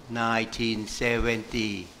 6,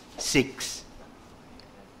 1976.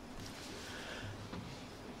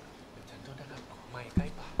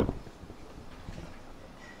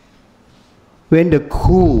 When the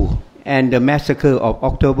coup and the massacre of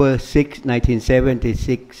October 6,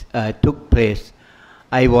 1976 took place,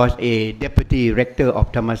 I was a deputy rector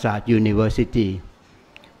of Thammasat University.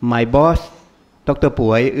 My boss, Dr.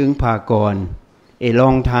 Puay Eung Phakon, a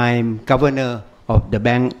long-time governor of the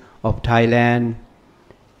Bank of Thailand,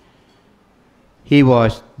 he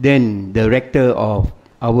was then the rector of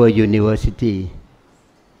our university.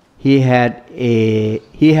 He had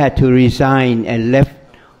to resign and left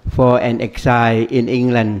for an exile in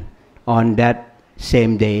England on that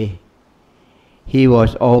same day. He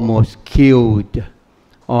was almost killed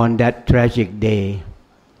on that tragic day.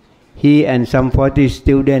 He and some 40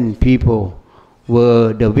 student people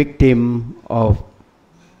were the victim of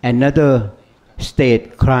another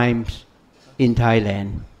state crimes in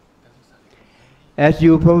Thailand. As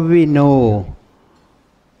you probably know,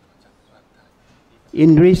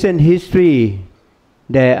 in recent history,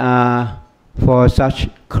 there are 4 such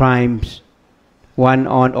crimes. One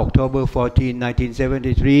on October 14,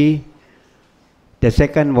 1973. The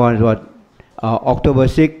second one was October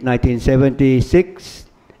 6, 1976.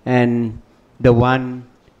 And the one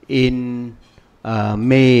in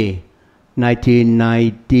May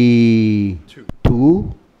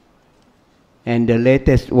 1992. And the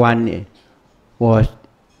latest one was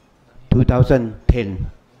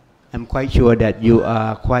 2010. I'm quite sure that you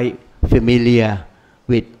are quite familiar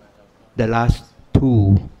with the last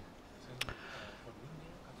 2.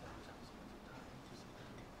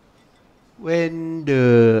 When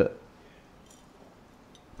the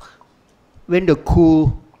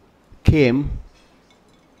coup came,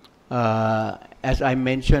 as I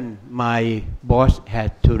mentioned, my boss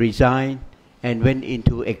had to resign and went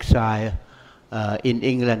into exile in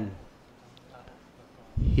England.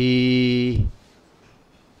 He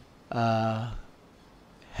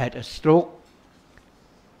had a stroke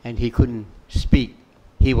and he couldn't speak.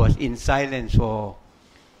 He was in silence for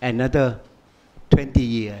another 20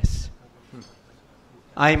 years.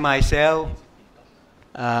 I myself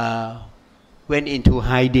went into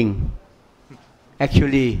hiding.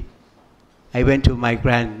 Actually, I went to my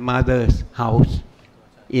grandmother's house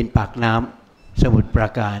in Pak Nam, Samut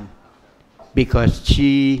Prakan, because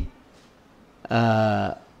she's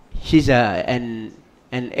an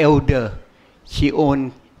elder. She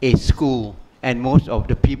owned a school, and most of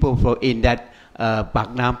the people in that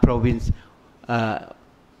Pak Nam province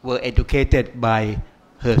were educated by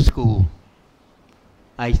her school.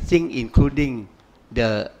 I think including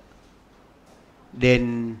the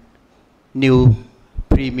then new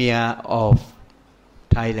Premier of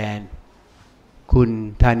Thailand,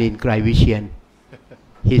 Kun Thanin Kraivishian.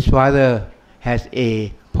 His father has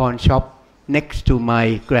a pawn shop next to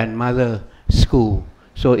my grandmother's school,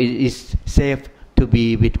 so it is safe to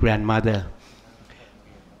be with grandmother.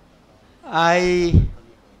 I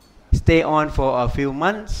stay on for a few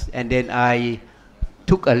months and then I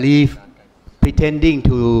took a leave pretending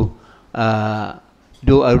to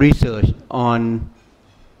do a research on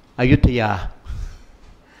Ayutthaya.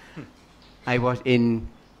 I was in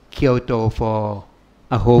Kyoto for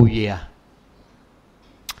a whole year.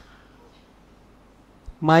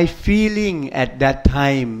 My feeling at that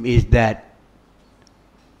time is that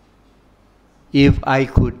if I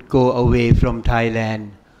could go away from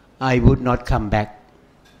Thailand, I would not come back.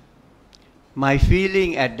 My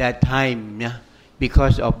feeling at that time, yeah,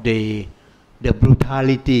 because of the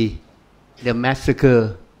brutality, the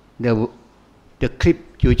massacre, the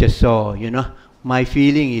clip you just saw, you know, my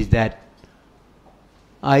feeling is that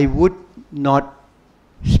I would not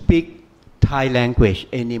speak Thai language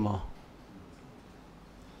anymore.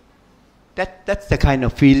 That's the kind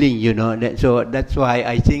of feeling, you know. So that's why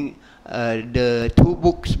I think the two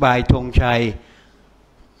books by Thongchai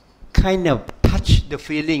kind of touch the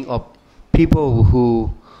feeling of people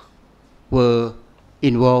who were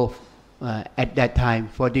involved at that time,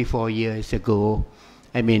 44 years ago.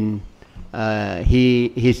 I mean,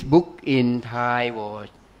 his book in Thai was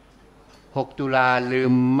 6 ตุลาลื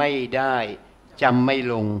มไม่ได้จำไม่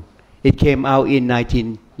ลง It came out in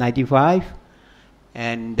 1995,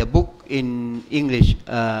 and the book in English,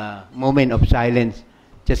 Moment of Silence,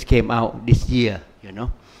 just came out this year, you know.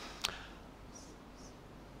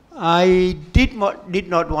 I did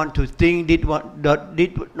not want to think, did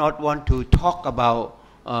not want to talk about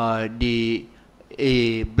the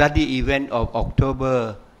bloody event of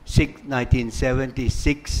October 6,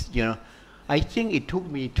 1976, you know. I think it took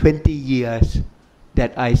me 20 years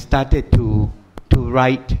that I started to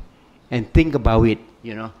write and think about it,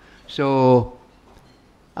 you know. So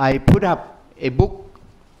I put up a book,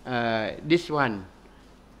 this one,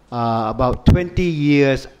 about 20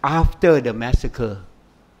 years after the massacre.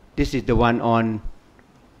 This is the one on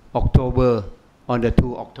October, on the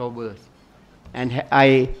 2 Octobers. And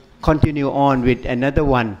I continue on with another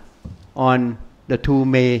one on the 2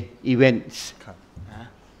 May events.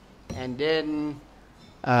 And then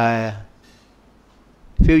a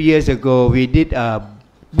few years ago, we did a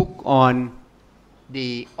book on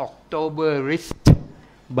the Octoberist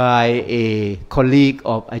by a colleague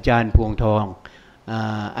of Ajahn Phuong Thong,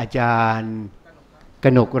 Ajahn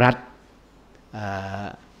Kanok Rat,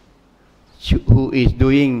 who is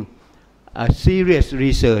doing a serious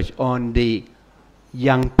research on the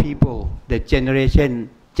young people, the generation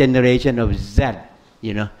of Z,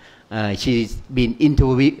 you know. She's been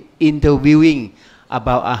interviewing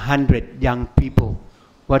about 100 young people.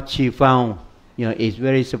 What she found, you know, is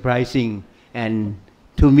very surprising, and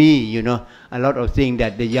to me, you know, a lot of things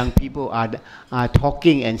that the young people are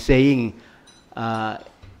talking and saying are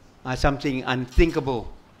something unthinkable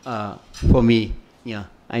for me. You know,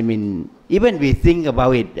 I mean, even we think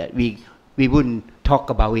about it, we wouldn't talk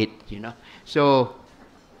about it, you know. So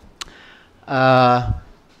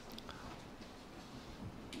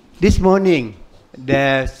this morning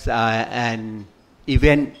there's an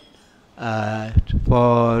event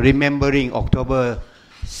for remembering October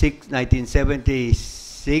 6,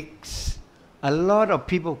 1976. A lot of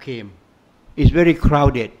people came. It's very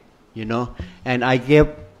crowded, you know. And I gave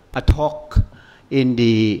a talk in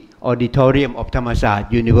the auditorium of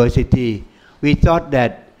Thammasat University. We thought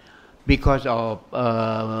that because of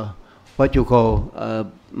what you call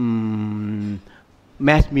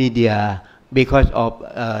mass media, because of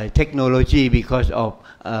technology, because of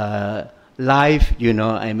live, you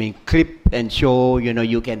know, I mean, clip and show, you know,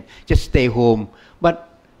 you can just stay home. But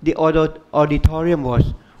the auditorium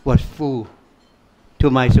was full, to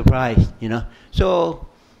my surprise, you know. So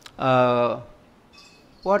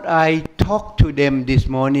what I talked to them this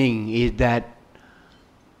morning is that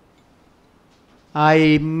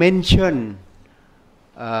I mentioned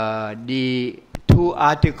the 2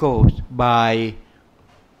 articles by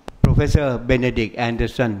Professor Benedict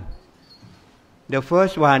Anderson. The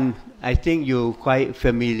first one, I think you're quite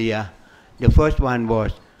familiar. The first one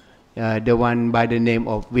was the one by the name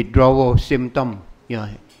of Withdrawal Symptom, you know,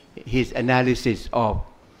 his analysis of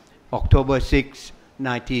October 6,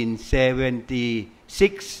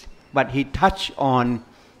 1976, but he touched on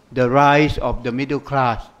the rise of the middle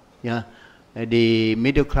class, yeah, the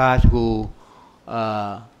middle class who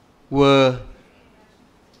were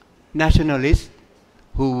nationalists,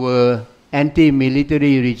 who were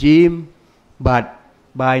anti-military regime, but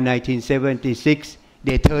by 1976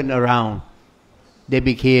 they turned around. They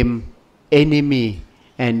became enemy,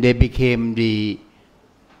 and they became they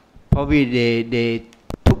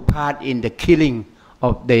took part in the killing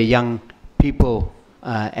of the young people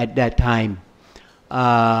at that time.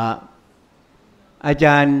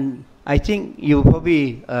 Ajahn, I think you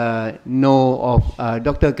probably know of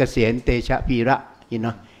Dr. Kasien Techa Pira, you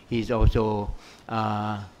know, he's also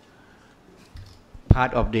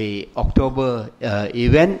part of the October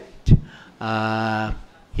event.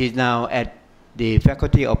 He's now at the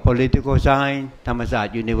Faculty of Political Science,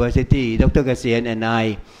 Thammasat University. Dr. Kasien and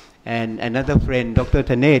I, and another friend, Dr.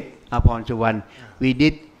 Thanet Apornsuwan, we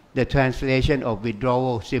did the translation of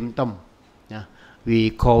withdrawal symptom.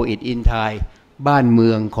 We call it in Thai, บ้านเมื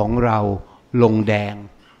องของเราลงแดง.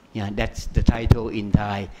 That's the title in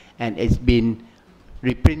Thai, and it's been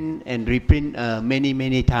reprint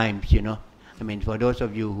many times. I mean, for those of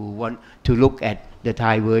you who want to look at the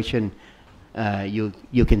Thai version,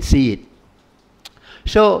 you can see it.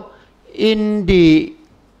 So, in the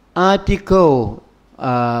article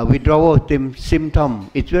withdrawal symptom,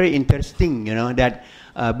 it's very interesting, that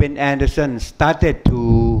Ben Anderson started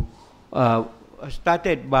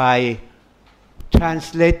by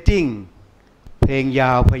translating เพลงย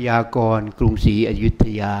าวพยากรณ์กรุงศรีอยุธ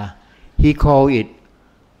ยา He called it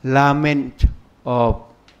Lament of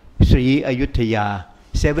Sri Ayutthaya,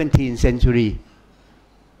 17th century.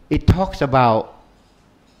 It talks about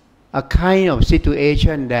a kind of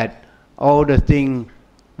situation that all the things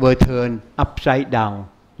were turned upside down.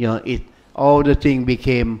 All the things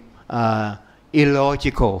became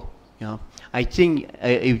illogical. I think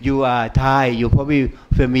if you are Thai, you're probably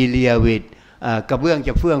familiar with กระเบื้องจ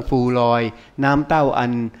ะเฟื่องฟูลอยน้ำเต้าอั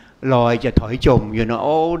นลอยจะถอยจม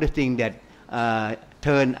all the things that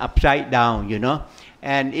turn upside down.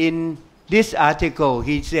 And in this article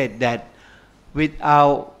he said that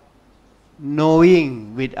without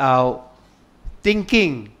knowing, without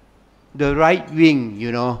thinking, the right wing,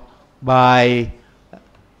 by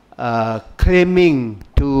claiming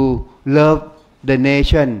to love the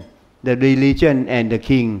nation, the religion, and the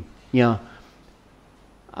king,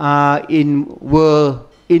 were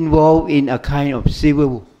involved in a kind of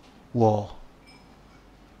civil war.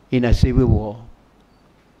 In a civil war.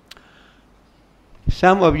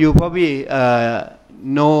 Some of you probably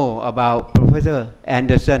know about Professor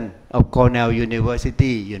Anderson of Cornell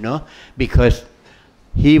University, because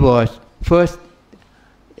he was first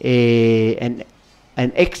an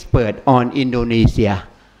expert on Indonesia,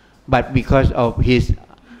 but because of his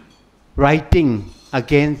writing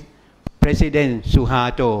against President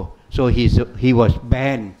Suharto, so he was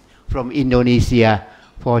banned from Indonesia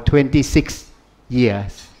for 26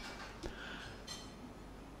 years.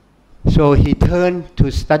 So he turned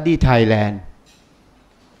to study Thailand.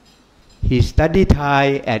 He studied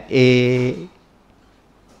Thai at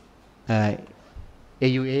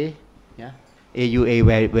AUA,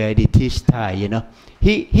 AUA where they teach Thai.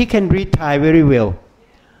 He can read Thai very well,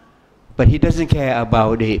 but he doesn't care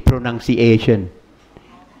about the pronunciation.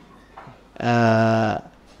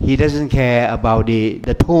 He doesn't care about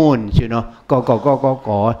the tones,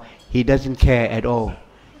 go. He doesn't care at all,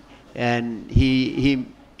 and he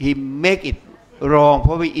make it wrong,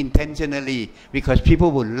 probably intentionally, because people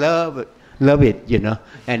would love it,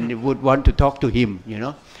 and would want to talk to him,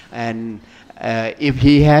 and if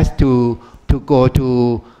he has to go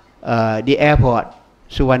to the airport,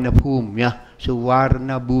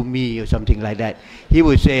 Suvarnabhumi or something like that, he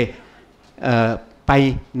would say ไป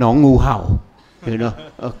หนองงูเห่า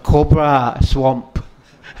cobra swamp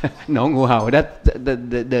หนองงูเห่า that's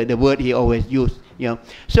the word he always used.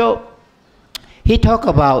 So he talked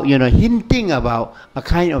about, hinting about a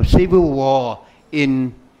kind of civil war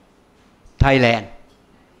in Thailand.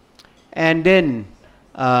 And then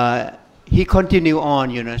he continued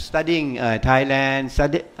on, studying Thailand,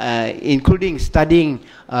 including studying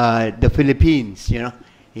the Philippines.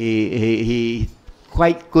 He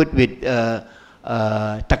quite good with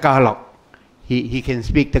Tagalog. He can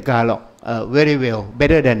speak Tagalog very well,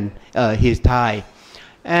 better than his Thai.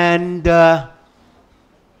 And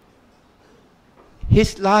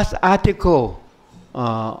his last article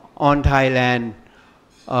on Thailand,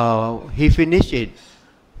 he finished it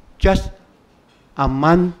just a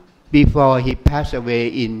month before he passed away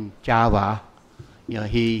in Java.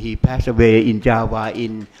 He passed away in Java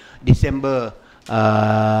in December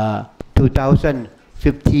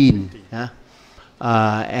 2015.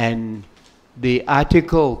 And the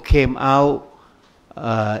article came out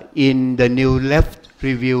in the New Left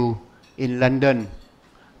Review in London.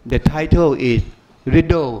 The title is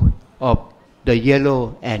Riddle of the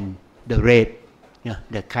Yellow and the Red.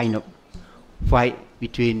 The kind of fight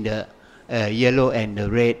between the yellow and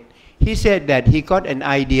the red. He said that he got an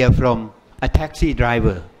idea from a taxi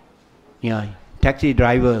driver. Taxi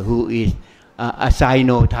driver who is a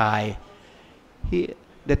Sino-Thai.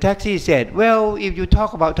 The taxi said, well, if you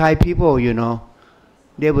talk about Thai people,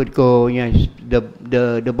 they would go,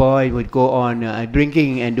 the boy would go on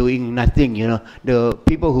drinking and doing nothing, the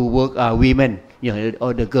people who work are women,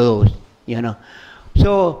 or the girls,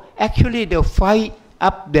 So actually the fight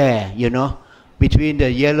up there, you know, between the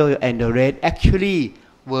yellow and the red, actually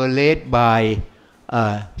were led by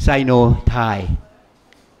Sino-Thai.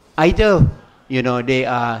 Either, you know, they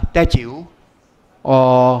are Tajiu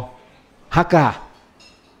or Hakka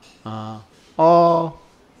or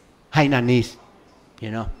Hainanese,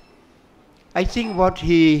 you know. I think what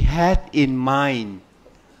he had in mind,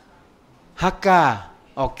 Hakka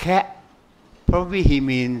or cat, probably he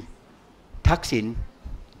means Thaksin.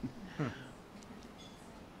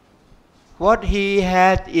 What he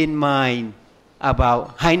had in mind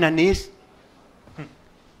about Hainanese,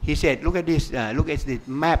 he said, look at this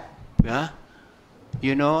map.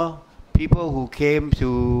 You know, people who came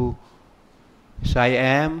to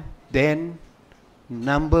Siam, then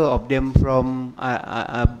number of them from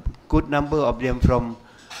a good number of them from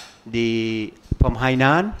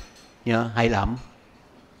Hainan, you know, Hai Lam.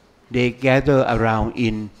 They gather around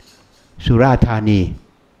in Surat Thani.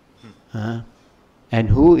 And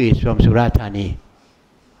who is from Surat Thani?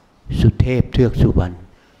 Suthep Thước Suban.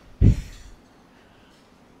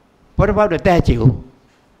 What about the Tajiu?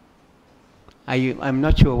 I'm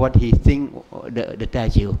not sure what he think the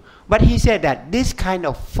Tajiu. But he said that this kind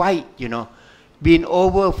of fight, you know, been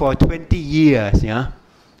over for 20 years, yeah,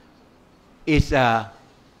 is Sam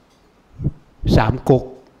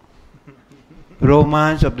Kok,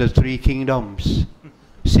 Romance of the Three Kingdoms,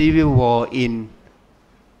 Civil War in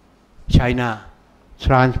China,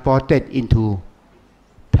 transported into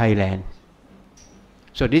Thailand.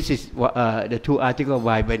 So this is the two articles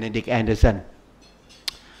by Benedict Anderson.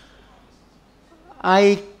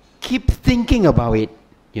 I keep thinking about it,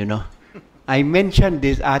 you know. I mentioned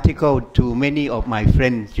this article to many of my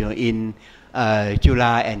friends, you know, in Juฬ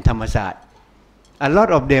าand Thammasat. A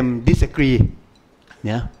lot of them disagree,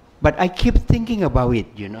 yeah. But I keep thinking about it,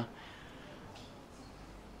 you know.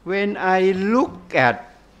 When I look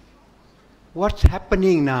at what's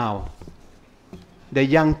happening now, the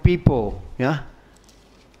young people, yeah,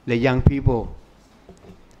 the young people,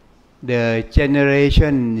 the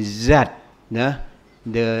generation Z, yeah,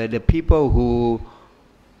 the people who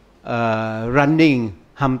running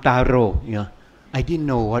Hamtaro, you know, I didn't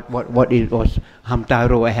know what it was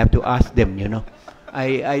Hamtaro. I have to ask them, you know.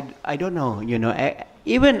 I don't know, you know.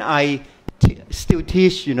 Even I still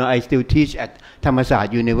teach, you know. I still teach at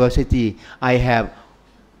Thammasat University. I have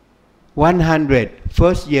 100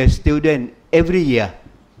 first-year students every year,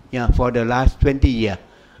 yeah, for the last 20 years.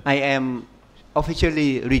 I am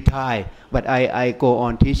officially retired, but I go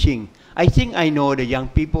on teaching. I think I know the young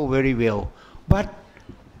people very well. But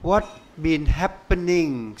what been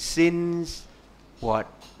happening since the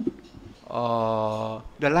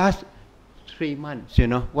last 3 months, you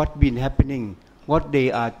know, what been happening, what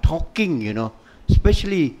they are talking, you know,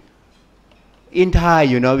 especially in Thai,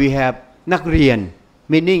 you know, we have นักเรียน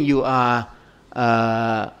meaning you are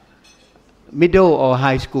middle or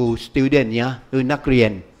high school student, yeah, คือนักเรีย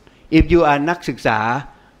น. If you are นักศึกษา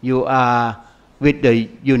you are with the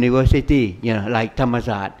university, you know, like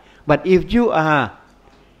Thammasat. But if you are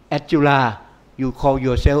at Juฬา, you call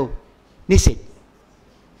yourself นิสิต.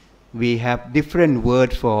 We have different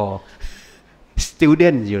words for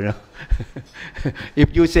students, you know.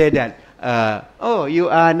 If you say that, oh, you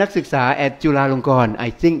are นักศึกษา at จุฬาลงกรณ์ I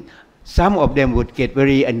think some of them would get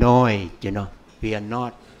very annoyed, you know. We are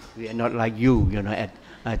not like you, you know, at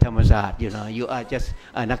Thammasat, you know. You are just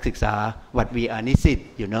นักศึกษา but we are นิสิต,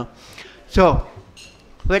 you know. So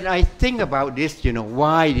when I think about this, you know,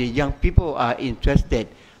 why the young people are interested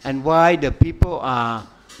and why the people are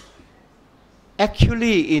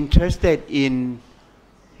actually interested in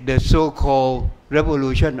the so-called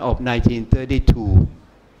revolution of 1932,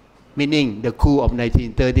 meaning the coup of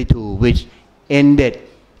 1932, which ended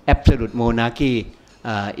absolute monarchy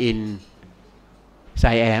in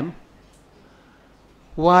Siam.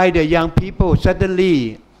 Why the young people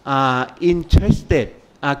suddenly are interested,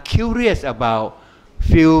 are curious about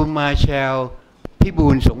Field Marshal พิบู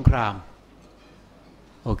ลสงคราม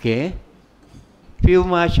Okay, Field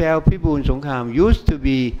Marshal พิบูลสงคราม used to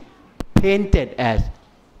be painted as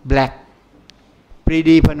black.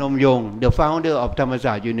 Pridi Phanomyong, the founder of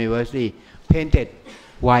Thammasat University, painted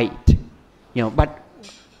white. You know, but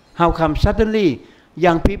how come suddenly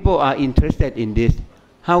young people are interested in this?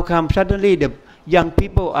 How come suddenly the young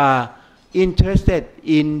people are interested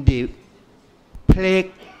in the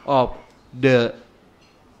plague of the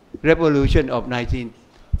revolution of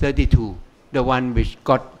 1932, the one which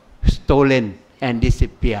got stolen and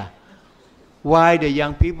disappeared? Why the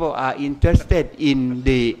young people are interested in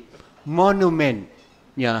the monument,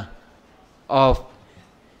 yeah, of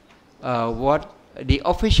what the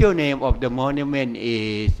official name of the monument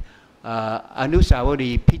is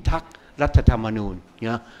Anusawari Pitak รัฐธรรมนูญ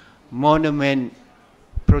monument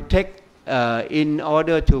protect in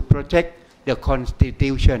order to protect the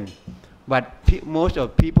constitution but most of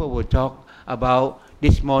people will talk about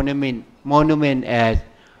this monument as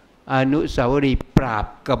อนุสาวรีย์ปราบ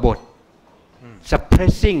กบฏ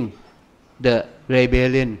suppressing the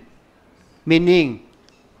rebellion meaning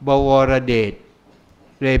บวรเดช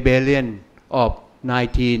rebellion of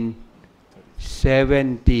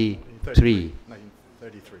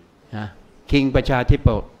 1933 King ประชาธิป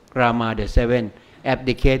ก Rama the Seventh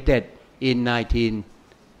abdicated in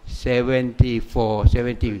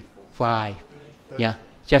 1974-75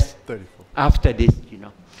 just after this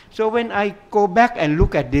so when I go back and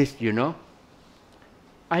look at this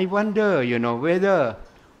I wonder whether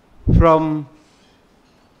from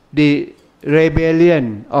the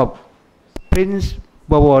rebellion of Prince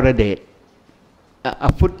Bawaradet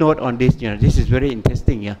a footnote on this this is very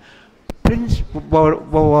interesting Prince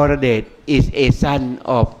Bawaradet is a son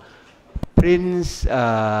of Prince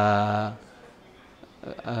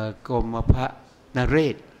Gomapha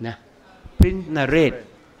Nared Prince Nared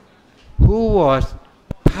who was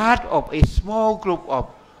part of a small group of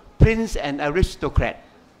prince and aristocrat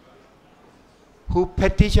who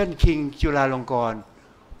petitioned King Chulalongkorn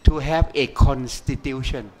to have a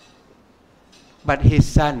constitution but his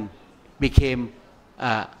son became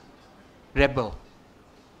a rebel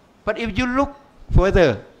but if you look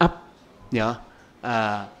further up the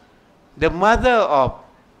mother of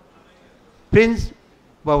Prince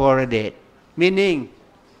Bawaradet meaning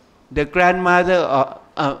the grandmother of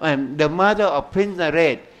the mother of Prince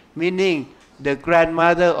Nared meaning the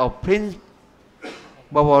grandmother of Prince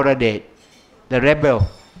Bawaradet the rebel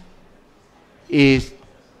is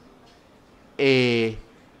a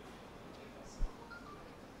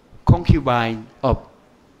concubine of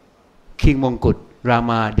King Mongkut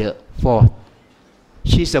Rama the Fourth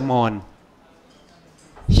she's a Mon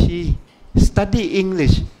she studied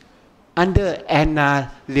English under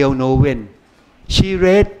Anna Leonowen she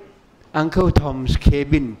read Uncle Tom's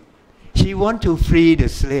Cabin she want to free the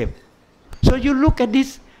slave so you look at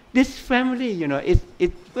this family it's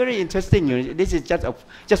very interesting this is just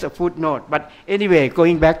a footnote but anyway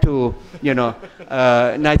going back to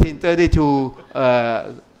 1932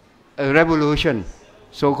 revolution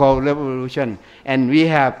so-called revolution and we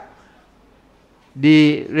have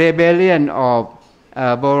the rebellion of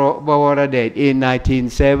Bawaradet in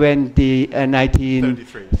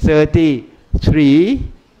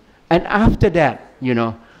 1933 and after that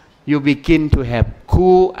you begin to have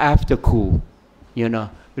coup after coup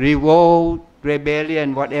revolt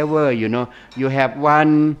rebellion whatever you have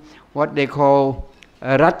one what they call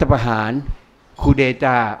รัฐประหาร coup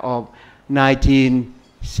d'etat of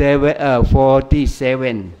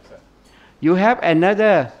 1947 you have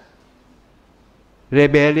another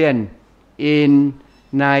rebellion in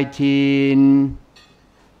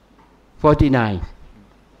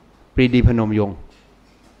 1949 ปรีดีพนมยงค์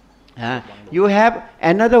you have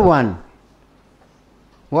another one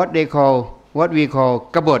what we call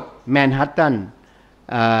กบฏ Manhattan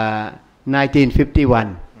 1951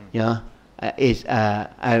 is a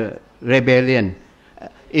rebellion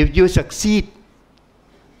if you succeed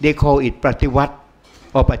they call it ปฏิวัติ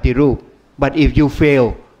or ปฏิรูป but if you fail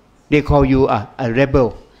they call you a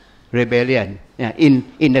rebellion in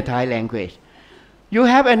the Thai language you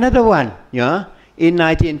have another one in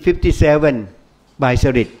 1957 by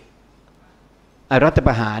Sarit a รัฐป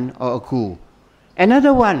ระหาร or a coup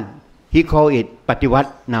another one he called it ปฏิวัติ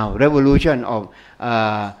now revolution of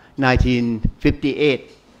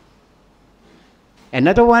 1958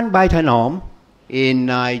 another one by Thanom in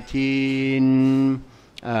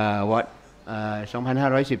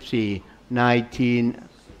 2514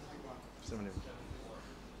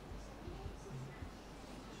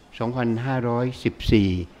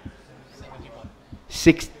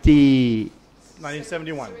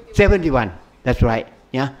 1971 that's right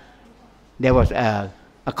there was a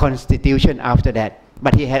constitution after that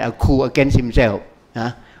but he had a coup against himself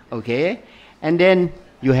okay and then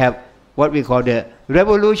you have what we call the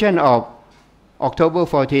revolution of October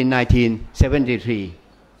 14 1973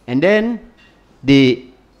 and then the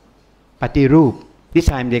ปฏิรูป this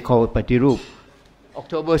time they call it ปฏิรูป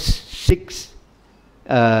October 6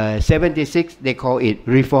 76 they call it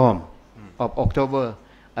reform of October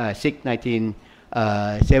 6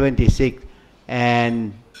 1976 and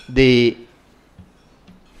the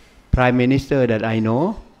prime minister that I know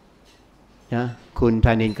คุณธ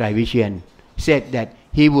นินทร์ ไกรวิเชียร said that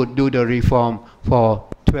he would do the reform for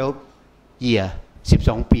 12 years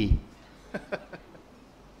 12 ปี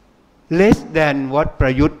less than what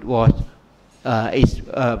Prayut was is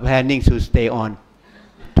planning to stay on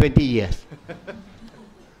 20 years.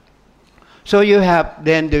 So you have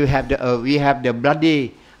we have the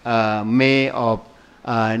bloody May of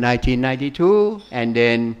 1992, and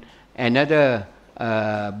then another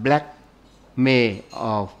black May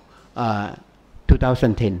of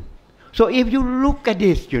 2010. So if you look at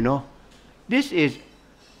this, this is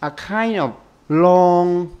a kind of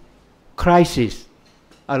long crisis,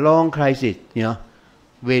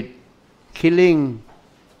 with killing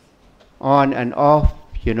on and off,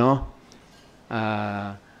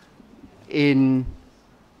 in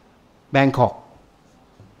Bangkok,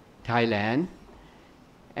 Thailand.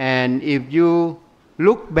 And if you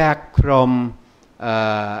look back from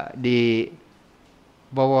the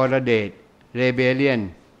Bangladesh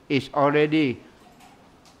rebellion, it's already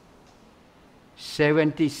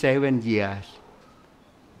 77 years.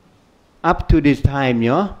 Up to this time,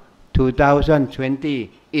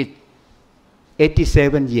 2020, it's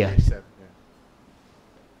 87 years.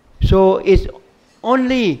 So it's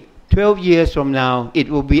only 12 years from now, it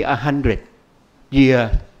will be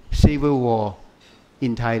 100-year civil war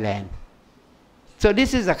in Thailand. So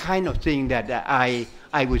this is a kind of thing that I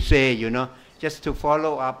would say, just to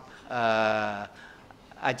follow up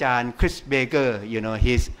Ajahn Chris Baker,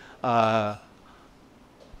 his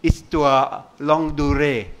Histoire longue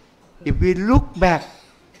durée. If we look back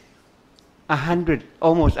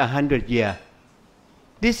almost 100 years,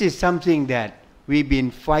 this is something that we've been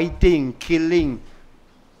fighting, killing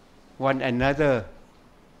one another,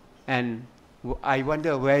 and I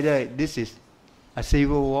wonder whether this is a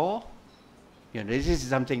civil war. This is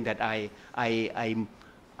something that I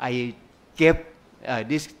gave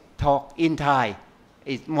this talk in Thai.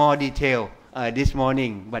 It's more detail this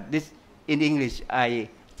morning, but this in English, I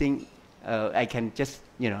think I can just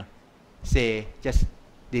say just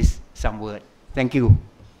this some word. Thank you.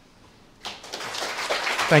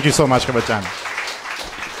 Thank you so much, Ajahn.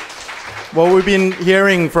 Well, we've been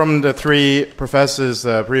hearing from the three professors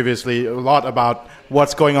previously a lot about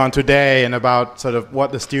what's going on today and about sort of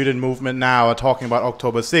what the student movement now are talking about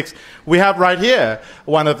October 6th. We have right here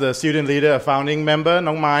one of the student leader, a founding member,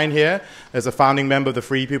 Nong Main here, as a founding member of the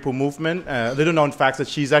Free People Movement. Little known fact that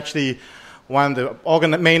she's actually one of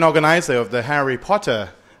the main organizer of the Harry Potter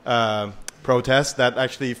protest that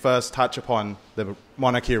actually first touched upon the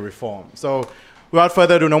monarchy reform. So without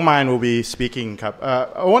further ado, Nong Main will be speaking.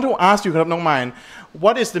 I want to ask you, Nong Main,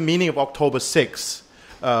 what is the meaning of October 6th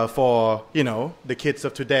for the kids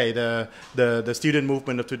of today, the student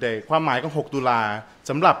movement of today? ความหมายของ6ตุลา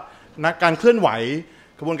สำหรับการเคลื่อนไหว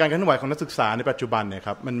กระบวนการเคลื่อนไหวของนักศึกษาในปัจจุบันเนี่ยค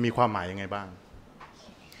รับมันมีความหมายยังไงบ้าง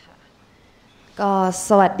ก็ส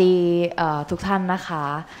วัสดีทุกท่านนะคะ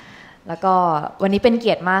แล้วก็วันนี้เป็นเ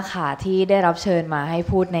กียรติมากค่ะที่ได้รับเชิญมาให้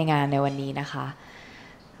พูดในงานในวันนี้นะคะ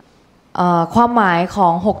ความหมายขอ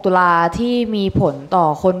ง6ตุลาที่มีผลต่อ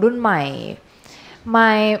คนรุ่นใหม่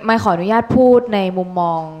ไม่ขออนุญาตพูดในมุมม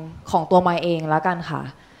องของตัวไม่เองแล้วกันค่ะ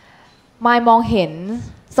ไม่มองเห็น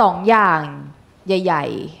2อย่างใหญ่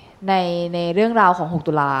ๆในเรื่องราวของ6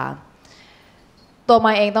ตุลาตัวไ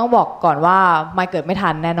ม่เองต้องบอกก่อนว่าไม่เกิดไม่ทั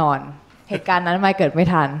นแน่นอนเหตุการณ์นั้นไม่เกิดไม่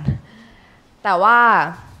ทันแต่ว่า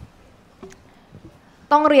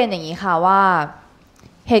ต้องเรียนอย่างนี้ค่ะว่า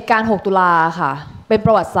เหตุการณ์6ตุลาค่ะเป็นป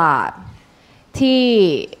ระวัติศาสตร์ที่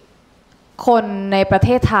คนในประเท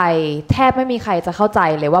ศไทยแทบไม่มีใครจะเข้าใจ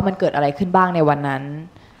เลยว่ามันเกิดอะไรขึ้นบ้างในวันนั้น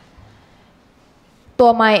ตัว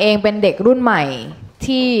ไมค์เองเป็นเด็กรุ่นใหม่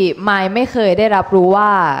ที่ไมค์ไม่เคยได้รับรู้ว่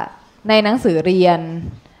าในหนังสือเรียน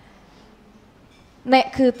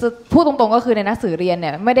คือจะพูดตรงๆก็คือในหนังสือเรียนเนี่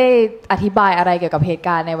ยไม่ได้อธิบายอะไรเกี่ยวกับเหตุก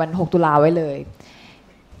ารณ์ในวัน6ตุลาไว้เลย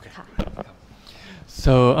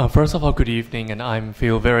So first of all, good evening, and I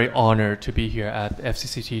feel very honored to be here at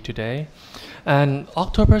FCCT today. And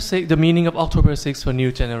October 6th, the meaning of October 6th for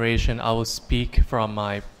new generation, I will speak from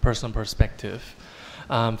my personal perspective.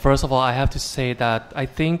 First of all, I have to say that I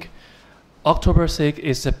think October 6th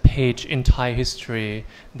is a page in Thai history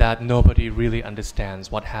that nobody really understands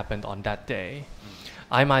what happened on that day.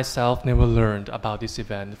 I myself never learned about this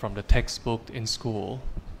event from the textbook in school.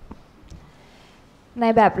 ใน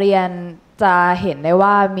แบบเรียนจะเห็นได้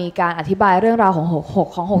ว่ามีการอธิบายเรื่องราวขอ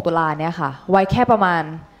ง6ตุลาเนี่ยค่ะไว้แค่ประมาณ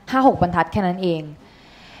 5-6 บรรทัดแค่นั้นเอง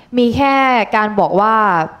มีแค่การบอกว่า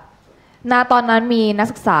ณตอนนั้นมีนัก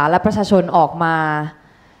ศึกษาและประชาชนออกมา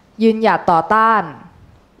ยืนหยัดต่อต้าน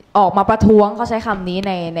ออกมาประท้วงเขาใช้คำนี้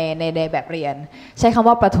ในแบบเรียนใช้คำ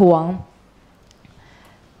ว่าประท้วง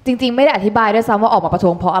จริงๆไม่ได้อธิบายด้วยซ้ำว่าออกมาประท้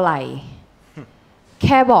วงเพราะอะไรแ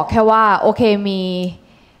ค่บอกแค่ว่าโอเคมี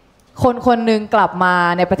คนหนึ่งกลับมา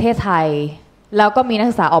ในประเทศไทยแล้วก็มีนัก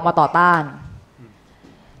ศึกษาออกมาต่อต้าน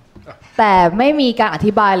แต่ไม่มีการอ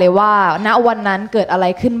ธิบายเลยว่าณวันนั้นเกิดอะไร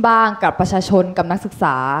ขึ้นบ้างกับประชาชนกับนักศึกษ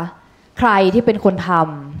าใครที่เป็นคนท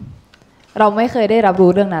ำเราไม่เคยได้รับรู้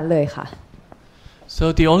เรื่องนั้นเลยค่ะ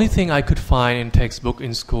So the only thing I could find in textbook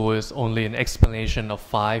in school is only an explanation of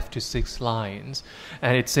 5 to 6 lines,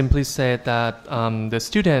 and it simply said that the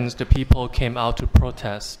students, the people came out to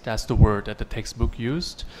protest. That's the word that the textbook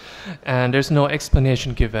used, and there's no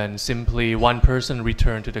explanation given. Simply one person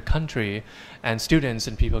returned to the country, and students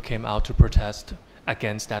and people came out to protest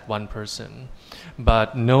against that one person, but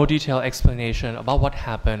no detailed explanation about what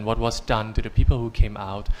happened, what was done to the people who came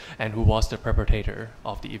out, and who was the perpetrator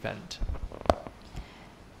of the event.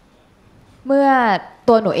 เมื่อ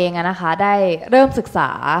ตัวหนูเองนะคะได้เริ่มศึกษา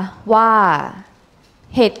ว่า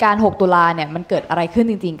เหตุการณ์6ตุลาเนี่ยมันเกิดอะไรขึ้น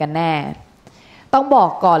จริงๆกันแน่ต้องบอก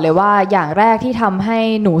ก่อนเลยว่าอย่างแรกที่ทำให้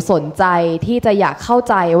หนูสนใจที่จะอยากเข้า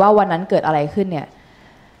ใจว่าวันนั้นเกิดอะไรขึ้นเนี่ย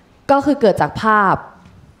ก็คือเกิดจากภาพ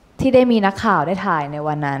ที่ได้มีนักข่าวได้ถ่ายใน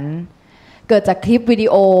วันนั้นเกิดจากคลิปวิดี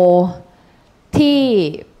โอที่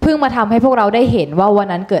เพิ่งมาทำให้พวกเราได้เห็นว่าวัน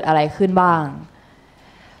นั้นเกิดอะไรขึ้นบ้าง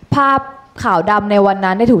ภาพขาวดำในวัน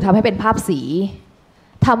นั้นได้ถูกทำให้เป็นภาพสี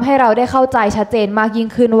ทำให้เราได้เข้าใจชัดเจนมากยิ่ง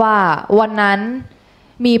ขึ้นว่าวันนั้น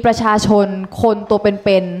มีประชาชนคนตัวเ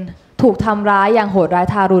ป็นๆถูกทำร้ายอย่างโหดร้าย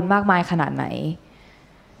ทารุณมากมายขนาดไหน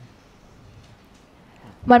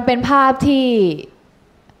มันเป็นภาพที่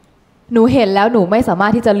หนูเห็นแล้วหนูไม่สามาร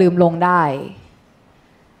ถที่จะลืมลงได้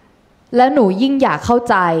และหนูยิ่งอยากเข้า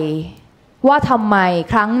ใจว่าทำไม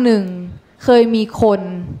ครั้งหนึ่งเคยมีคน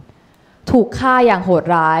ถูกฆ่าอย่างโหด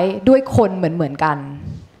ร้ายด้วยคนเหมือนกัน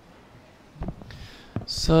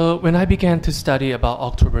So when I began to study about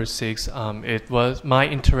October 6, my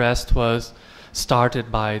interest was started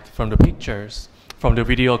from the pictures, from the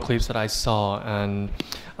video clips that I saw, and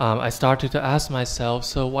I started to ask myself,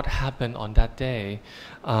 so what happened on that day?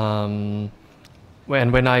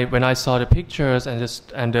 When I saw the pictures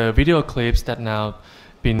and the video clips that now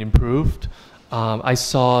been improved, I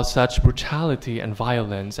saw such brutality and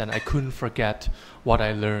violence, and I couldn't forget what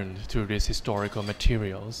I learned through these historical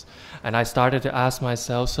materials. And I started to ask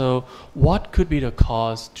myself, so what could be the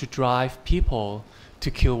cause to drive people to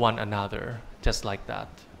kill one another just like that?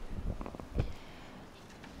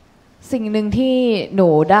 สิ่งหนึ่งที่หนู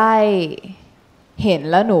ได้เห็น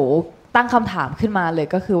แล้วหนูตั้งคำถามขึ้นมาเลย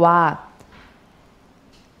ก็คือว่า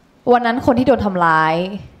วันนั้นคนที่โดนทำร้าย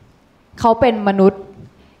เขาเป็นมนุษย์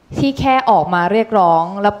ที่แค่ออกมาเรียกร้อง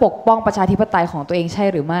และปกป้องประชาธิปไตยของตัวเองใช่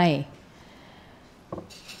หรือไม่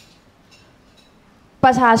ป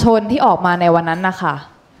ระชาชนที่ออกมาในวันนั้นนะคะ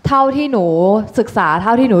เท่าที่หนูศึกษาเท่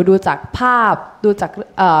าที่หนูดูจากภาพดูจาก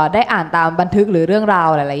ได้อ่านตามบันทึกหรือเรื่องราว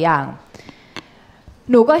หลายๆอย่าง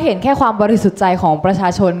หนูก็เห็นแค่ความบริสุทธิ์ใจของประชา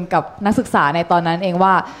ชนกับนักศึกษาในตอนนั้นเอง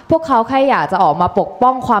ว่าพวกเขาแค่อยากจะออกมาปกป้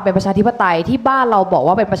องความเป็นประชาธิปไตยที่บ้านเราบอก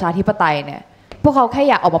ว่าเป็นประชาธิปไตยเนี่ยพวกเขาแค่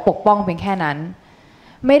อยากออกมาปกป้องเพียงแค่นั้น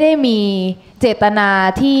ไม่ได้มีเจตนา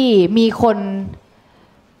ที่มีค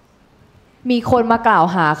นมากล่าว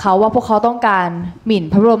หาเขาว่าพวกเขาต้องการหมิ่น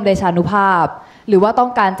พระบรมเดชานุภาพหรือว่าต้อ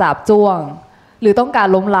งการจับจ้วงหรือต้องการ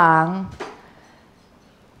ล้มล้าง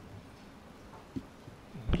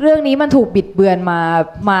เรื่องนี้มันถูกบิดเบือน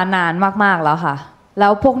มานานมากๆแล้วค่ะแล้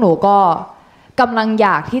วพวกหนูก็กำลังอย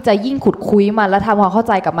ากที่จะยิ่งขุดคุยมันและทำความเข้า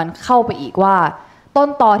ใจกับมันเข้าไปอีกว่าต้น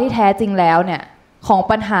ตอที่แท้จริงแล้วเนี่ยของ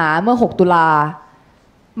ปัญหาเมื่อ6ตุลา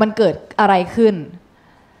มันเกิดอะไรขึ้น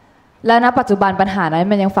และณปัจจุบันปัญหานั้น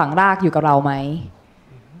มันยังฝังรากอยู่กับเราไหม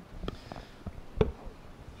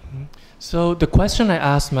So the question I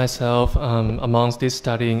asked myself amongst this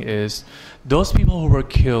studying is, those people who were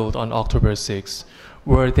killed on October 6,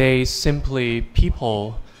 were they simply people,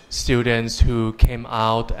 students who came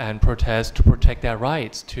out and protest to protect their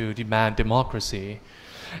rights, to demand democracy?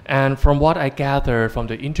 And from what I gathered from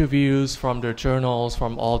the interviews, from the journals,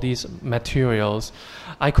 from all these materials,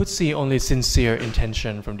 I could see only sincere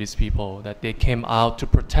intention from these people, that they came out to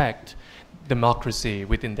protect democracy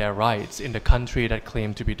within their rights in the country that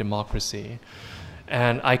claimed to be democracy.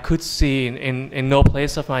 And I could see in no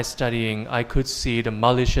place of my studying, I could see the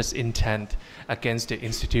malicious intent against the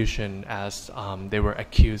institution as they were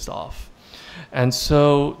accused of. And so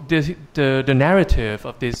the narrative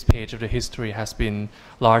of this page of the history has been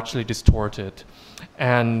largely distorted.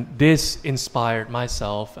 And this inspired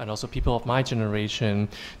myself and also people of my generation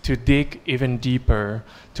to dig even deeper,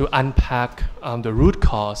 to unpack the root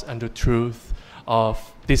cause and the truth of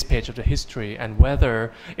this page of the history and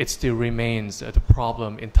whether it still remains the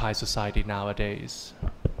problem in Thai society nowadays.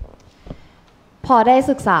 พอได้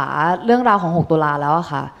ศึกษาเรื่องราวของ6ตุลาแล้ว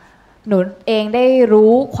ค่ะหนูเองได้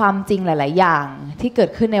รู้ความจริงหลายๆอย่างที่เกิด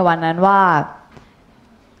ขึ้นในวันนั้นว่า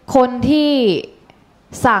คนที่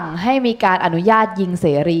สั่งให้มีการอนุญาตยิงเส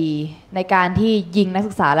รีในการที่ยิงนัก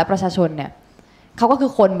ศึกษาและประชาชนเนี่ยเขาก็คื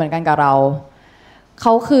อคนเหมือนกันกับเราเข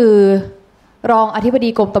าคือรองอธิบดี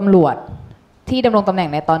กรมตำรวจที่ดำรงตำแหน่ง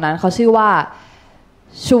ในตอนนั้นเขาชื่อว่า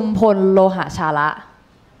ชุมพลโลหะชาละ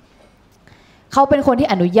เขาเป็นคนที่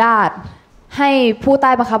อนุญาตให้ผู้ใ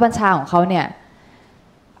ต้บังคับบัญชาของเขาเนี่ย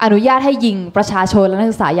อนุญาตให้ยิงประชาชนและนัก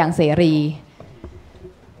ศึกษาอย่างเสรี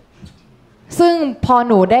ซึ่งพอ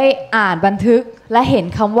หนูได้อ่านบันทึกและเห็น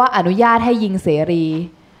คำว่าอนุญาตให้ยิงเสรี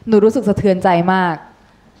หนูรู้สึกสะเทือนใจมาก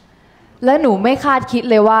และหนูไม่คาดคิด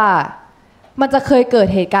เลยว่ามันจะเคยเกิด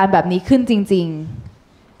เหตุการณ์แบบนี้ขึ้นจริง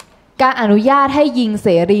ๆการอนุญาตให้ยิงเส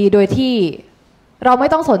รีโดยที่เราไม่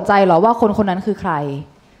ต้องสนใจหรอว่าคนคนนั้นคือใคร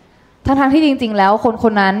ทั้งที่จริงๆแล้วคนค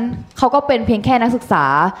นนั้นเขาก็เป็นเพียงแค่นักศึกษา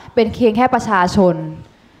เป็นเพียงแค่ประชาชน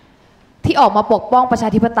ที่ออกมาปกป้องประชา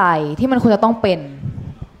ธิปไตยที่มันควรจะต้องเป็น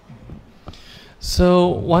So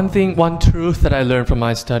one truth that I learned from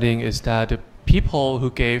my studying is that the people who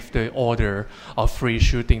gave the order of free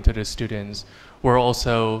shooting to the students were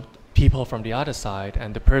also people from the other side, and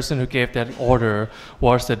the person who gave that order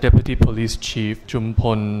was the Deputy Police Chief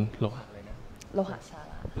Chumpon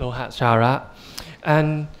Loha Chara.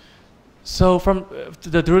 And so from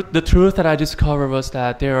the truth that I discovered was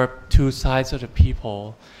that there are two sides of the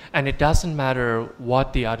people, and it doesn't matter what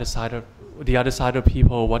the other side of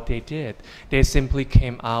people what they did. They simply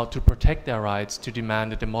came out to protect their rights, to demand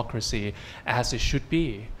the democracy as it should be.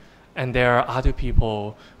 And there are other people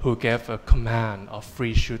who gave a command of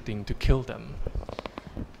free shooting to kill them.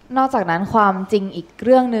 นอกจากนั้นความจริงอีกเ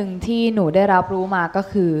รื่องหนึ่งที่หนูได้รับรู้มาก็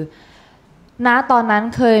คือณตอนนั้น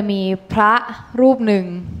เคยมีพระรูปหนึ่ง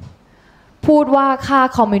พูดว่าฆ่า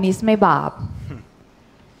คอมมิวนิสต์ไม่บาป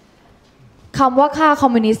คำว่าฆ่าคอม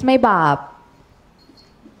มิวนิสต์ไม่บาป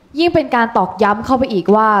ยิ่งเป็นการตอกย้ำเข้าไปอีก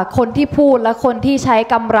ว่าคนที่พูดและคนที่ใช้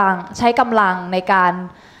กำลังในการ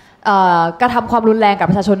กระทำความรุนแรงกับ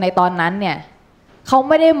ประชาชนในตอนนั้นเนี่ยเขา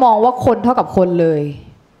ไม่ได้มองว่าคนเท่ากับคนเลย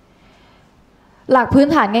หลักพื้น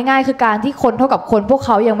ฐานง่ายๆคือการที่คนเท่ากับคนพวกเข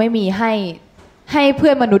ายังไม่มีให้เพื่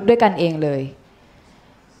อนมนุษย์ด้วยกันเองเลย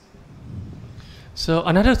So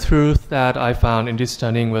another truth that I found in this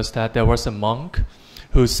studying was that there was a monk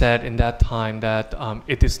who said in that time that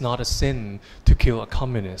it is not a sin to kill a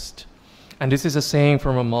communist. And this is a saying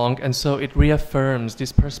from a monk, and so it reaffirms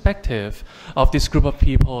this perspective of this group of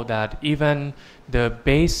people that even the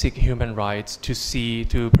basic human rights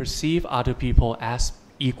to perceive other people as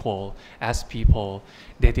equal, as people,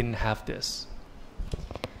 they didn't have this.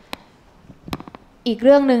 อีกเ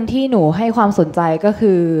รื่องหนึ่งที่หนูให้ความสนใจก็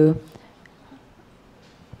คือ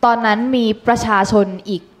ตอนนั้นมีประชาชน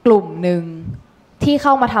อีกกลุ่มหนึ่งที่เข้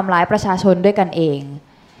ามาทำร้ายประชาชนด้วยกันเอง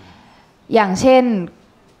อย่างเช่น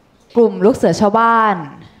กลุ่มลูกเสือชาวบ้าน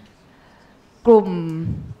กลุ่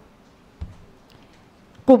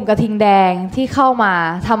มกระทิงแดงที่เข้ามา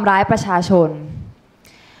ทำร้ายประชาชน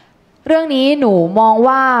เรื่องนี้หนูมอง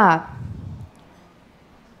ว่า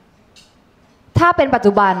ถ้าเป็นปัจ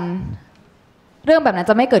จุบันเรื่องแบบนั้น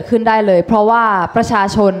จะไม่เกิดขึ้นได้เลยเพราะว่าประชา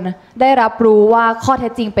ชนได้รับรู้ว่าข้อเท็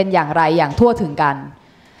จจริงเป็นอย่างไรอย่างทั่วถึงกัน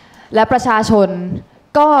และประชาชน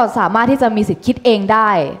ก็สามารถที่จะมีสิทธิ์คิดเองได้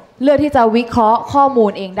เลือกที่จะวิเคราะห์ข้อมู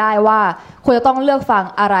ลเองได้ว่าควรจะต้องเลือกฟัง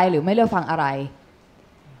อะไรหรือไม่เลือกฟังอะไร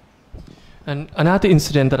And another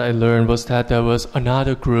incident that I learned was that there was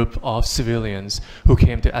another group of civilians who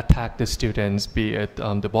came to attack the students, be it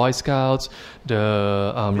the Boy Scouts, the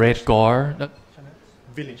Red Guard,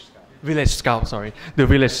 Village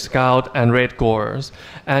Scout and Red Guards.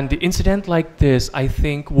 And the incident like this, I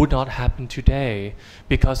think, would not happen today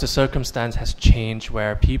because the circumstance has changed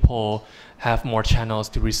where people have more channels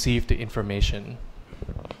to receive the information.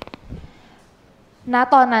 ณ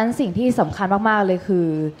ตอนนั้นสิ่งที่สำคัญมากๆเลยคือ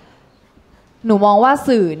หนูมองว่า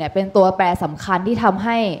สื่อเนี่ยเป็นตัวแปรสำคัญที่ทำใ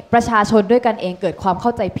ห้ประชาชนด้วยกันเองเกิดความเข้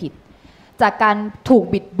าใจผิดจากการถูก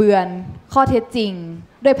บิดเบือนข้อเท็จจริง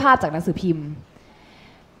ด้วยภาพจากหนังสือพิมพ์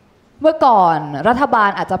เมื่อก่อนรัฐบาล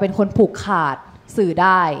อาจจะเป็นคนผูกขาดสื่อไ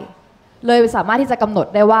ด้เลยสามารถที่จะกำหนด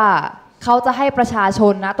ได้ว่าเขาจะให้ประชาช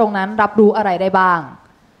นนะตรงนั้นรับรู้อะไรได้บ้าง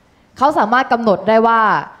เขาสามารถกำหนดได้ว่า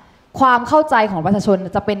ความเข้าใจของประชาชน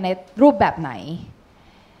จะเป็นในรูปแบบไหน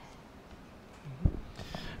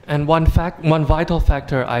And one vital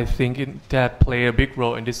factor I think that play a big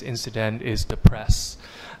role in this incident is the press.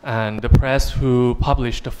 And the press who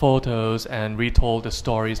published the photos and retold the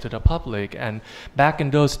stories to the public. And back in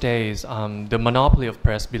those days, the monopoly of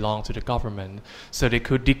press belonged to the government, so they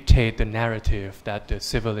could dictate the narrative that the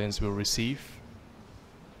civilians will receive.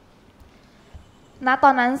 ณต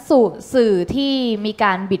อนนั้นสื่อที่มีก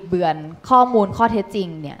ารบิดเบือนข้อมูลข้อเท็จจริง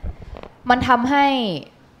เนี่ยมันทำให้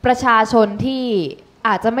ประชาชนที่ อ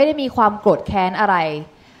าจจะไม่ได้มีความโกรธแค้นอะไร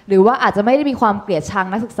หรือว่าอาจจะไม่ได้มีความเกลียดชัง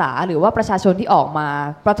นักศึกษาหรือว่าประชาชนที่ออกมา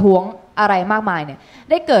ประท้วงอะไรมากมายเนี่ย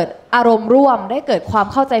ได้เกิดอารมณ์ร่วมได้เกิดความ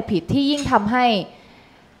เข้าใจผิดที่ยิ่งทำใ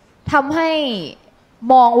ห้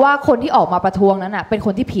มองว่าคนที่ออกมาประท้วงนั้นเป็นค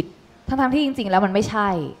นที่ผิดทั้งที่จริงๆแล้วมันไม่ใช่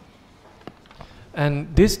And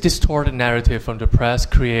this distorted narrative from the press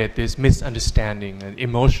create this misunderstanding, an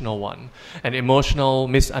emotional one, an emotional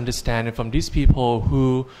misunderstanding from these people who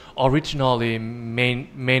originally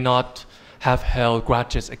may not have held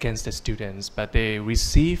grudges against the students, but they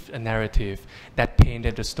received a narrative that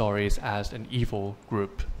painted the stories as an evil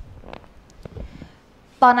group.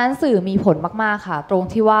 ตอนนั้นสื่อมีผลมากๆค่ะตรง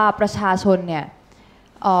ที่ว่าประชาชนเนี่ย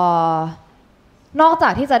นอกจา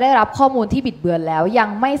กที่จะได้รับข้อมูลที่บิดเบือนแล้วยัง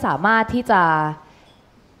ไม่สามารถที่จะ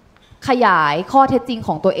ขยายข้อเท็จจริงข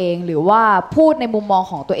องตัวเองหรือว่าพูดในมุมมอง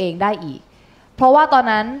ของตัวเองได้อีกเพราะว่าตอน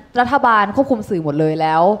นั้นรัฐบาลควบคุมสื่อหมดเลยแ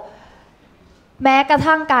ล้วแม้กระ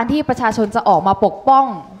ทั่งการที่ประชาชนจะออกมาปกป้อง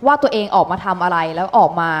ว่าตัวเองออกมาทำอะไรแล้วออ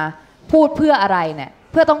กมาพูดเพื่ออะไรเนี่ย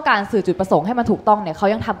เพื่อต้องการสื่อจุดประสงค์ให้มันถูกต้องเนี่ยเขา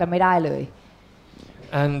ยังทำกันไม่ได้เลย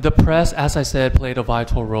And the press, as I said, played a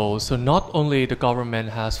vital role. So not only the government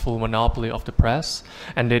has full monopoly of the press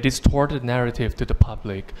and they distorted narrative to the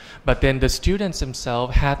public, but then the students themselves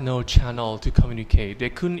had no channel to communicate.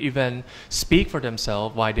 They couldn't even speak for themselves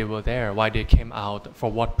why they were there, why they came out, for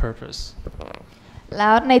what purpose. แล้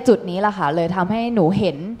วในจุดนี้ล่ะค่ะเลยทำให้หนูเ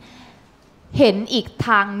ห็นอีกท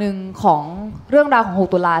างหนึ่งของเรื่องราวของ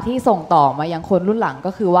6ตุลาที่ส่งต่อมายังคนรุ่นหลัง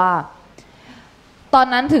ก็คือว่าตอน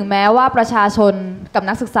นั้นถึงแม้ว่าประชาชนกับ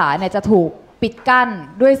นักศึกษาเนี่ยจะถูกปิดกั้น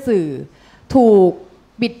ด้วยสื่อถูก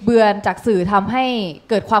บิดเบือนจากสื่อทำให้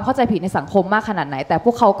เกิดความเข้าใจผิดในสังคมมากขนาดไหนแต่พ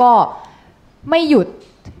วกเขาก็ไม่หยุด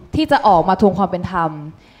ที่จะออกมาทวงความเป็นธรรม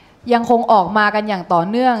ยังคงออกมากันอย่างต่อ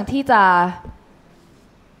เนื่องที่จะ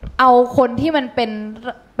เอาคนที่มันเ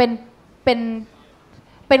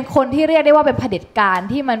ป็นคนที่เรียกได้ว่าเป็นเผด็จการ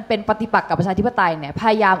ที่มันเป็นปฏิปักษ์กับประชาธิปไตยเนี่ยพ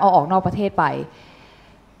ยายามเอาออกนอกประเทศไป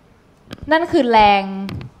นั่นคือแรง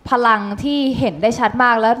พลังที่เห็นได้ชัดม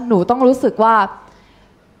ากแล้วหนูต้องรู้สึกว่า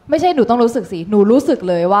ไม่ใช่หนูต้องรู้สึกสิหนูรู้สึก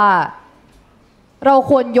เลยว่าเรา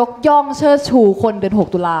ควรยกย่องเชิดชูคนเดือน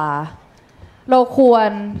6ตุลาเราควร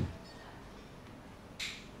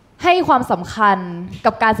ให้ความสำคัญ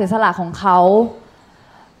กับการเสียสละของเขา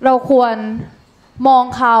เราควรมอง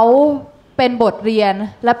เขาเป็นบทเรียน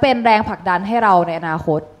และเป็นแรงผลักดันให้เราในอนาค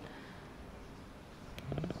ต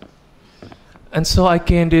And so I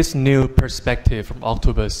gained this new perspective from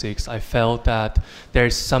October 6. I felt that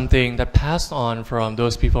there's something that passed on from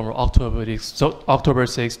those people from October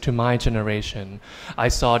 6 to my generation. I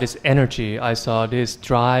saw this energy, I saw this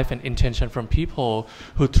drive and intention from people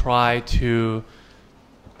who try to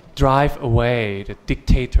drive away the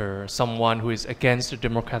dictator, someone who is against the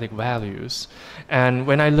democratic values. And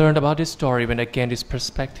when I learned about this story, when I gained this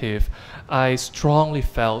perspective, I strongly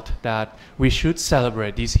felt that we should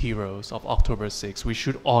celebrate these heroes of October 6. We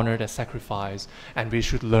should honor their sacrifice and we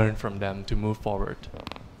should learn from them to move forward.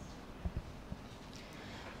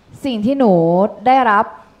 สิ่งที่หนูได้รับ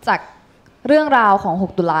จากเรื่องราวของ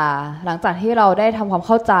6ตุลาหลังจากที่เราได้ทำความเ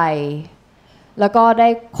ข้าใจแล้วก็ได้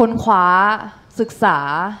ค้นคว้าศึกษา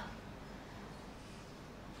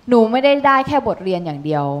หนูไม่ได้แค่บทเรียนอย่างเ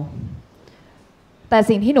ดียวแต่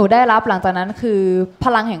สิ่งที่หนูได้รับหลังจากนั้นคือพ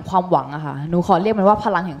ลังแห่งความหวังอะค่ะหนูขอเรียกมันว่าพ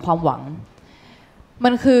ลังแห่งความหวังมั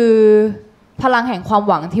นคือพลังแห่งความ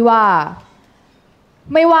หวังที่ว่า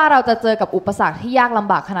ไม่ว่าเราจะเจอกับอุปสรรคที่ยากล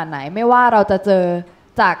ำบากขนาดไหนไม่ว่าเราจะเจอ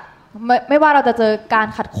การ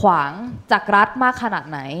ขัดขวางจากรัฐมากขนาด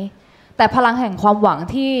ไหนแต่พลังแห่งความหวัง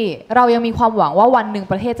ที่เรายังมีความหวังว่าวันหนึ่ง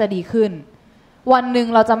ประเทศจะดีขึ้นวันหนึ่ง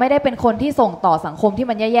เราจะไม่ได้เป็นคนที่ส่งต่อสังคมที่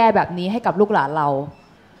มันแย่ๆแบบนี้ให้กับลูกหลานเรา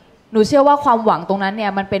หนูเชื่อว่าความหวังตรงนั้นเนี่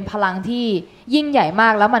ยมันเป็นพลังที่ยิ่งใหญ่มา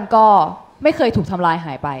กแล้วมันก็ไม่เคยถูกทำลายห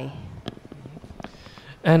ายไป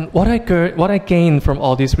And what I gained from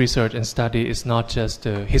all this research and study is not just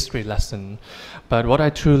a history lesson, but what I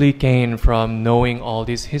truly gained from knowing all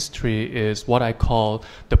this history is what I call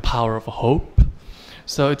the power of hope.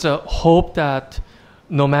 So it's a hope that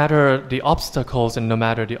no matter the obstacles and no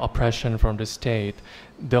matter the oppression from the state,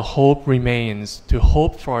 the hope remains to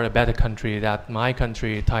hope for a better country, that my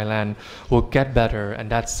country, Thailand, will get better and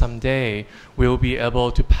that someday we'll be able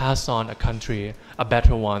to pass on a country, a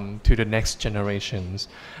better one, to the next generations.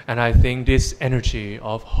 And I think this energy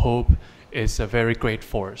of hope is a very great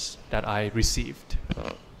force that I received.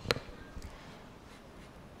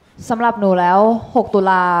 สำหรับหนูแล้ว6ตุ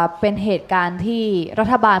ลาเป็นเหตุการณ์ที่รั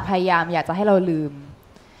ฐบาลพยายามอยากจะให้เราลืม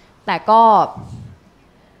แต่ก็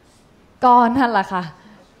นั่นแหละค่ะ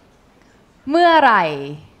เมื่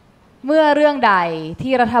อเรื่องใด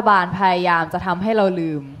ที่รัฐบาลพยายามจะทำให้เรา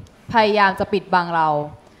ลืม พยายามจะปิดบังเ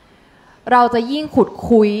ราจะยิ่งขุด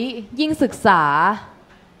คุยยิ่งศึกษา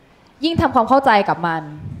ยิ่งทำความเข้าใจกับมัน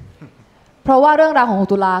เพราะว่าเรื่องราวของ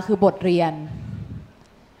6 ตุลาคือบทเรีย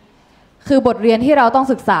นที่เราต้อง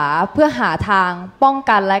ศึกษาเพื่อหาทางป้อง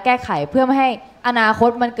กันและแก้ไขเพื่อไม่ให้อนาคต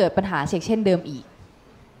มันเกิดปัญหาเช่นเดิมอีก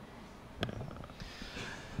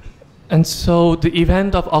And so the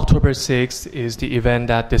event of October 6th is the event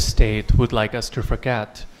that the state would like us to forget.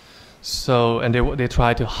 So, and they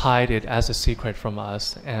try to hide it as a secret from us.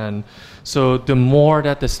 And so the more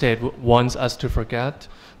that the state wants us to forget,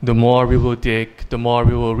 the more we will dig, the more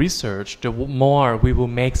we will research, the more we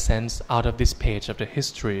will make sense out of this page of the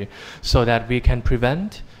history so that we can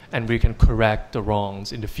prevent and we can correct the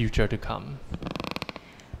wrongs in the future to come.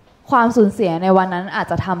 ความสูญเสียในวันนั้นอาจ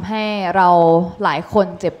จะทำให้เราหลายคน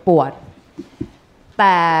เจ็บปวดแ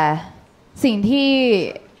ต่สิ่งที่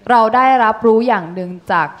เราได้รับรู้อย่างหนึ่ง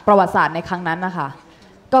จากประวัติศาสตร์ในครั้งนั้นนะคะ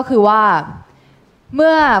ก็คือว่าเ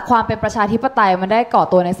มื่อความเป็นประชาธิปไตยมันได้ก่อ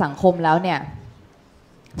ตัวในสังคมแล้วเนี่ย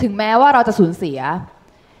ถึงแม้ว่าเราจะสูญเสีย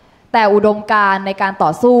แต่อุดมการณ์ในการต่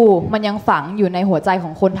อสู้มันยังฝังอยู่ในหัวใจข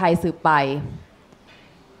องคนไทยสืบไป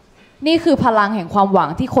นี่คือพลังแห่งความหวัง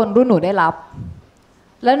ที่คนรุ่นหนูได้รับ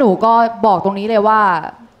และหนูก็บอกตรงนี้เลยว่า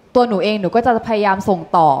ตัวหนูเองหนูก็จะพยายามส่ง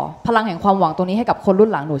ต่อพลังแห่งความหวังตรงนี้ให้กับคนรุ่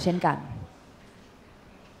นหลังหนูเช่นกัน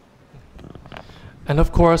And of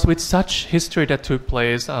course, with such history that took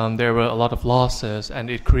place, there were a lot of losses, and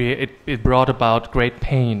it brought about great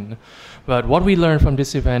pain. But what we learned from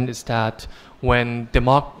this event is that when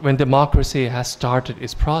democracy has started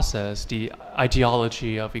its process, the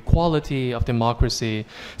ideology of equality, of democracy,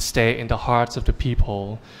 stay in the hearts of the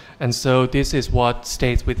people. And so this is what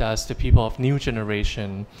stays with us, the people of new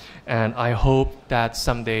generation. And I hope that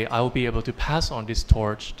someday I will be able to pass on this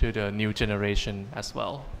torch to the new generation as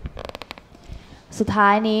well. สุดท้า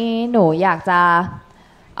ยนี้หนูอยากจะ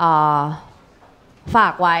ฝา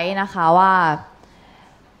กไว้นะคะว่า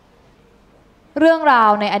เรื่องรา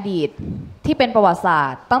วในอดีตที่เป็นประวัติศา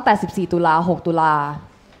สตร์ตั้งแต่14 ตุลา 6 ตุลา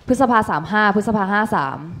พฤษภา 35 พฤษภา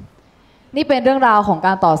 53นี่เป็นเรื่องราวของก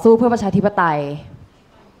ารต่อสู้เพื่อประชาธิปไตย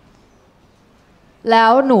แล้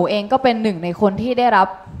วหนูเองก็เป็นหนึ่งในคนที่ได้รับ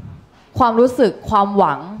ความรู้สึกความห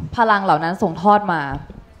วังพลังเหล่านั้นส่งทอดมา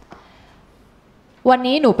วัน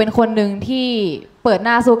นี้หนูเป็นคนหนึ่งที่เปิดห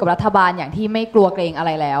น้าสู้กับรัฐบาลอย่างที่ไม่กลัวเกรงอะไ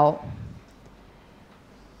รแล้ว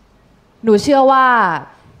หนูเชื่อว่า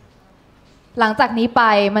หลังจากนี้ไป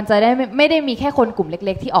มันจะไม่ได้มีแค่คนกลุ่มเ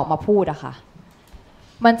ล็กๆที่ออกมาพูดอะค่ะ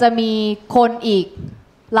มันจะมีคนอีก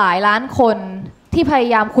หลายล้านคนที่พย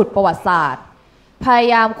ายามขุดประวัติศาสตร์พย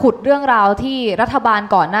ายามขุดเรื่องราวที่รัฐบาล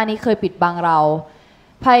ก่อนหน้านี้เคยปิดบังเรา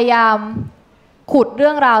พยายามขุดเรื่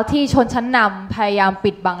องราวที่ชนชั้นนำพยายาม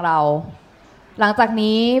ปิดบังเราหลังจาก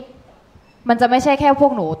นี้มันจะไม่ใช่แค่พว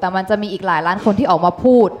กหนูแต่มันจะมีอีกหลายล้านคนที่ออกมา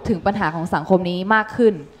พูดถึงปัญหาของสังคมนี้มาก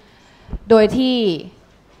ขึ้นโดยที่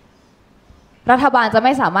รัฐบาลจะไ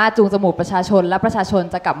ม่สามารถจูงจมูกประชาชนและประชาชน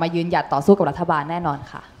จะกลับมายืนหยัดต่อสู้กับรัฐบาลแน่นอน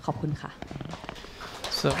ค่ะขอบคุณค่ะ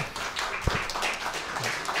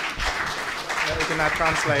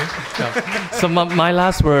So my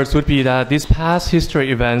last words would be that these past history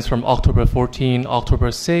events from October 14, October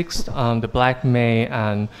 6th, the Black May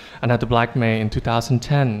and another Black May in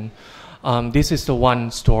 2010, this is the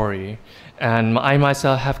one story. And I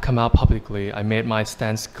myself have come out publicly. I made my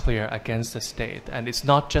stance clear against the state. And it's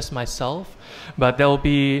not just myself, but there will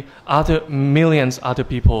be millions other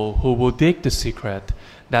people who will dig the secret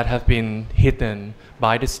that have been hidden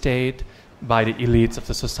by the state, by the elites of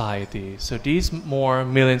the society. So these more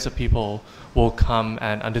millions of people will come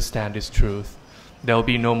and understand this truth. There will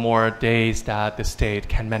be no more days that the state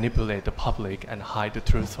can manipulate the public and hide the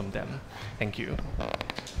truth from them. Thank you.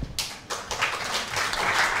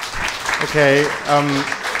 Okay,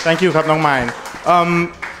 thank you, Kap Nong Main.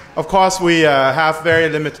 Of course, we have very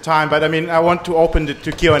limited time, but I mean, I want to open it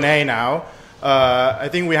to Q&A now. I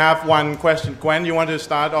think we have one question. Gwen, you want to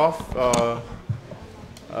start off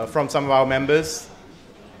from some of our members?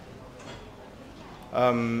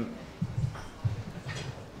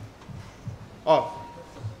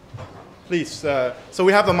 Please. So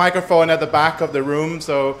we have a microphone at the back of the room,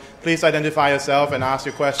 so please identify yourself and ask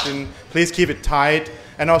your question. Please keep it tight.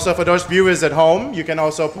 And also for those viewers at home, you can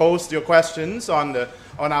also post your questions on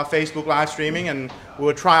our Facebook live streaming, and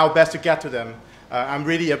we'll try our best to get to them. I'm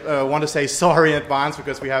really want to say sorry in advance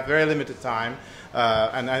because we have very limited time,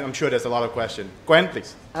 and I'm sure there's a lot of questions. Gwen,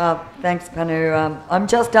 please. Thanks, Panu. I'm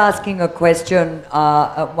just asking a question,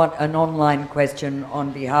 an online question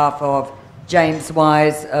on behalf of James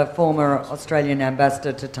Wise, a former Australian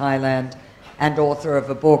ambassador to Thailand and author of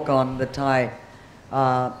a book on the Thai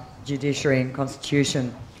judiciary and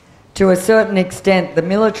constitution. To a certain extent, the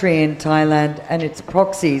military in Thailand and its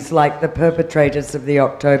proxies, like the perpetrators of the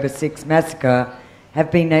October 6 massacre, have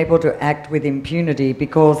been able to act with impunity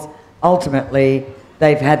because ultimately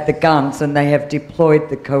they've had the guns and they have deployed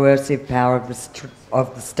the coercive power of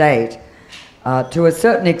the state. To a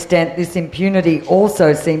certain extent, this impunity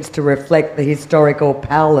also seems to reflect the historical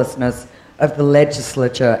powerlessness of the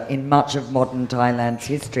legislature in much of modern Thailand's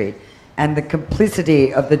history and the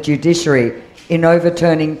complicity of the judiciary in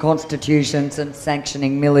overturning constitutions and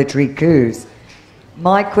sanctioning military coups.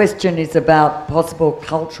 My question is about possible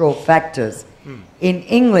cultural factors. In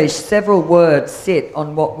English, several words sit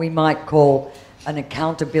on what we might call an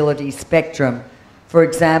accountability spectrum. For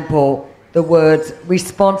example, the words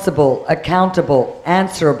responsible, accountable,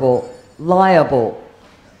 answerable, liable.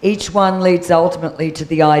 Each one leads ultimately to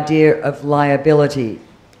the idea of liability.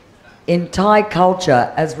 In Thai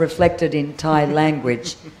culture, as reflected in Thai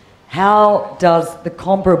language, how does the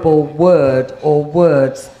comparable word or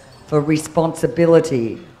words for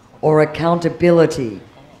responsibility or accountability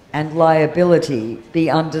and liability be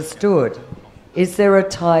understood? Is there a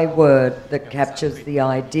Thai word that captures the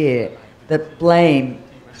idea that blame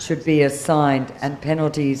should be assigned and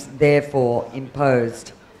penalties therefore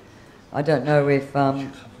imposed? I don't know if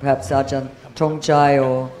perhaps Ajahn Thongchai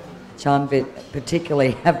or Chanvit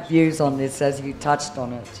particularly have views on this as you touched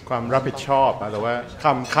on it. ความรับผิดชอบแต่ว่าค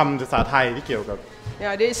ำภาษาไทยที่เกี่ยวกับ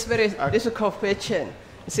Yeah, this is very difficult question.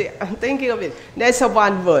 See, I'm thinking of it. There's a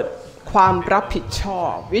one word, ความรับผิดชอ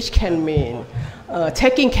บ which can mean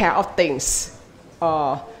taking care of things, or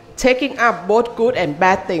taking up both good and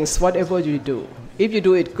bad things, whatever you do. If you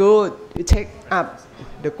do it good, you take up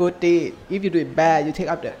the good deed. If you do it bad, you take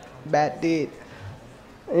up the bad deed.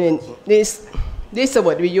 I mean, this is the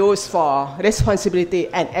word we use for responsibility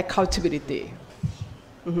and accountability.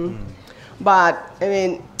 But I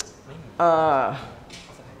mean,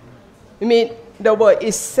 the word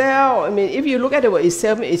itself. I mean, if you look at the word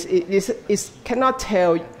itself, it cannot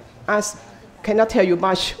tell you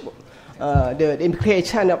much the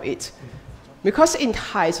implication of it, because in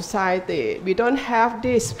Thai society we don't have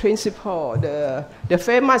this principle. The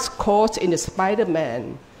famous quote in the Spider-Man.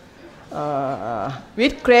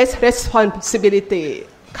 With great responsibility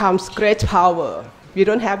comes great power. We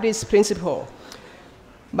don't have this principle.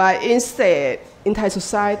 But instead, in Thai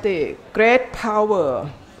society, great power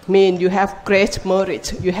means you have great merit.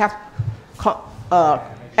 You have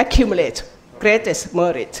accumulate greatest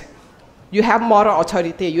merit. You have moral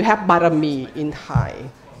authority. You have barami in Thai.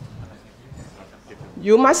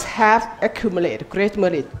 You must have accumulate great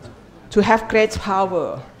merit to have great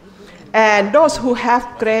power. And those who have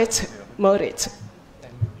great merit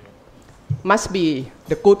must be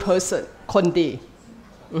the good person, คนดี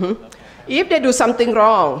If they do something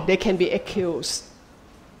wrong, they can be accused.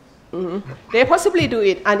 They possibly do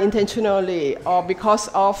it unintentionally or because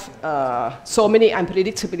of so many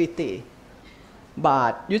unpredictability.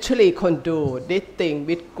 But usually คนดู they think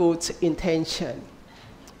with good intention,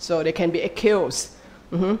 so they can be accused.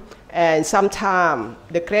 And sometimes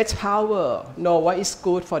the great power know what is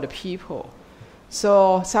good for the people. So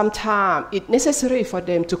sometimes it's necessary for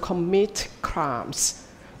them to commit crimes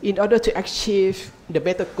in order to achieve the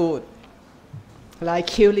better good, like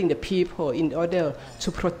killing the people in order to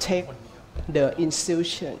protect the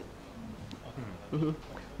institution.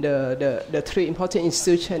 The three important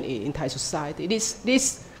institutions in Thai society.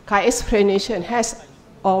 This kind of explanation has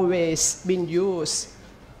always been used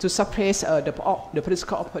to suppress the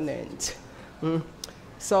political opponent.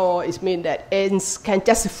 So it means that ends can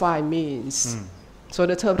justify means. So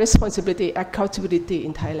the term responsibility, accountability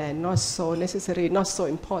in Thailand, not so necessary, not so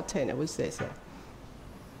important, I would say so.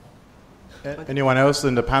 Anyone else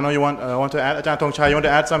in the panel you want to add? Ajahn Thongchai, you want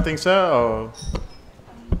to add something, sir? Or?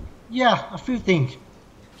 Yeah, a few things.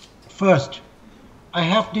 First, I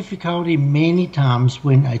have difficulty many times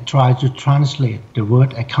when I try to translate the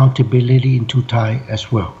word accountability into Thai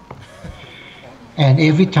as well. And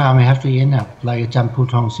every time I have to end up, like Ajahn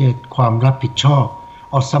Putong said, ความรับผิดชอบ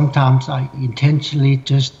or sometimes I intentionally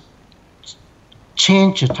just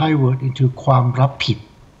change the Thai word into ความรับผิด.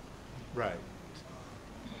 Right.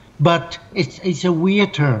 But it's a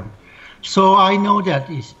weird term. So I know that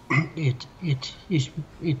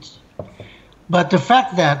but the fact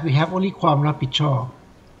that we have only ความรับผิดชอบ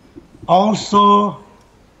also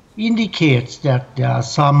indicates that there are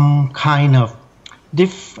some kind of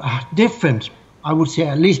difference, I would say,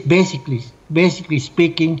 at least basically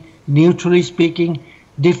speaking, neutrally speaking,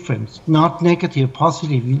 difference, not negative,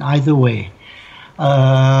 positive in either way,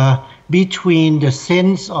 between the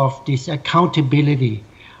sense of this accountability.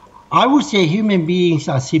 I would say human beings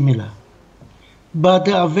are similar. but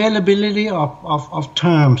the availability of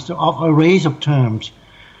terms, of arrays of terms,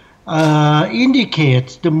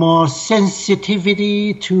 indicates the more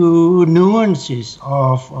sensitivity to nuances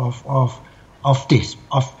of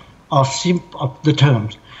the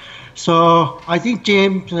terms. So I think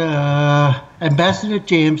James, Ambassador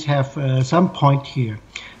James, have some point here,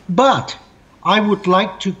 but I would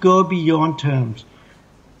like to go beyond terms.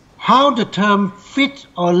 How the term fits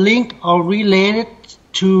or link or related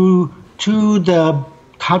to the,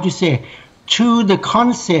 how to say, to the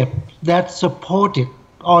concept that support it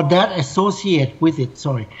or that associate with it,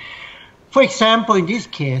 sorry. For example, in this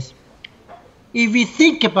case, if we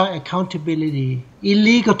think about accountability in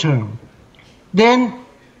legal terms, then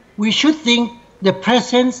we should think the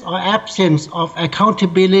presence or absence of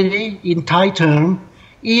accountability in Thai term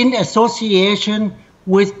in association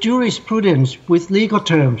with jurisprudence, with legal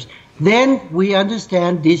terms, then we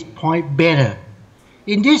understand this point better.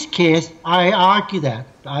 In this case, I argue that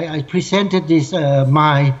I presented this the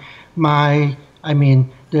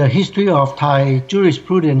history of Thai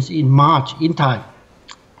jurisprudence in March in Thai.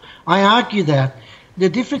 I argue that the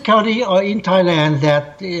difficulty in Thailand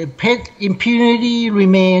that impunity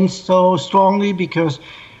remains so strongly because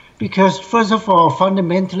first of all,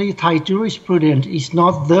 fundamentally, Thai jurisprudence is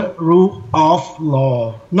not the rule of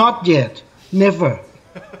law. Not yet. Never.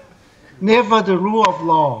 Never the rule of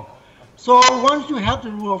law. So once you have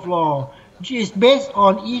the rule of law, which is based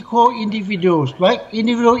on equal individuals, right?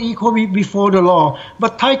 Individual equal before the law.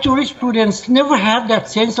 But Thai jurisprudence never had that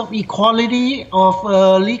sense of equality of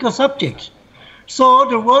legal subjects. So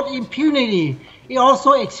the word impunity, it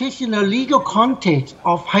also exists in a legal context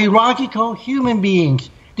of hierarchical human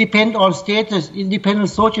beings, depend on status, independent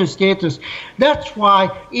social status. That's why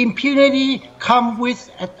impunity comes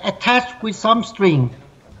with attached with some string.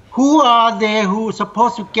 Who are there who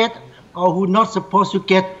supposed to get or who not supposed to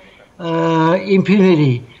get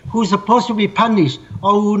impunity? Who's supposed to be punished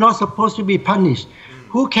or who not supposed to be punished?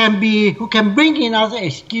 Who can bring in other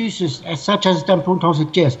excuses, as such as Dan Phung Thong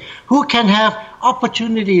suggests? Who can have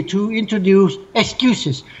opportunity to introduce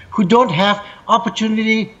excuses? Who don't have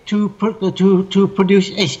opportunity to produce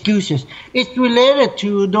excuses? It's related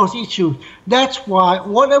to those issues. That's why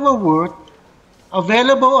whatever word,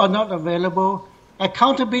 available or not available,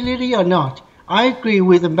 accountability or not, I agree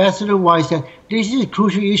with Ambassador Wise that this is a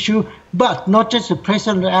crucial issue, but not just the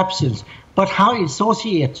presence or absence, but how it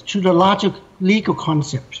associates to the larger legal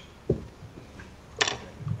concepts.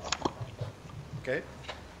 Okay.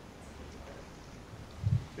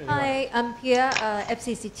 Hi, I'm Pia,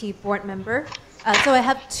 FCCT board member. So I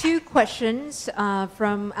have two questions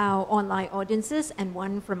from our online audiences and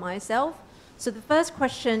one from myself. So the first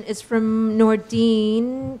question is from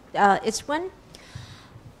Nordine Iswan.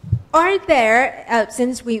 Are there,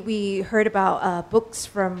 since we heard about books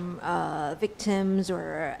from victims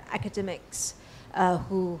or academics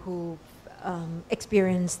who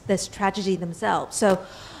experienced this tragedy themselves, so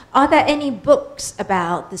are there any books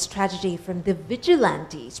about this tragedy from the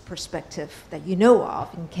vigilantes' perspective that you know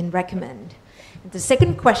of and can recommend? And the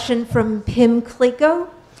second question from Pim Kligo,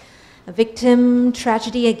 a victim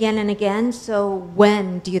tragedy again and again, so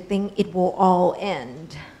when do you think it will all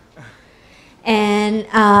end? And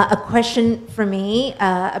a question for me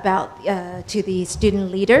about to the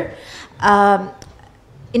student leader,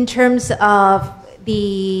 in terms of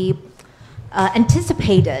the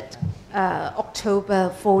anticipated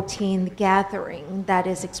October 14th gathering that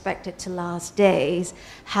is expected to last days,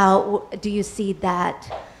 how do you see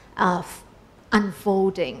that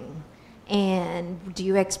unfolding? And do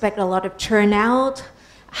you expect a lot of turnout?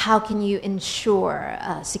 How can you ensure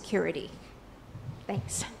security?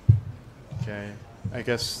 Thanks. Okay, I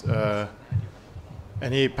guess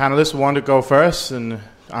any panelists want to go first and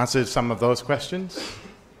answer some of those questions?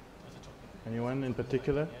 Anyone in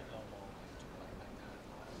particular?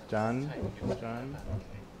 John?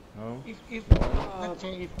 No?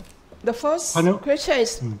 The first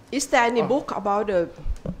question is there any book about the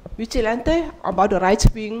vigilante, about the right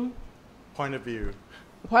wing? Point of view.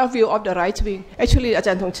 Point of view of the right wing. Actually,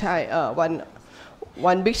 Ajahn Thongchai,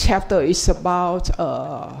 one big chapter is about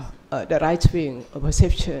the right wing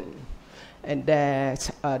perception and their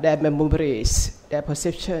memories, their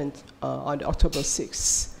perception on the October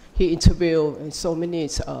 6th. He interviewed so many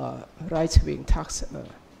right wing talks.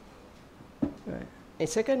 And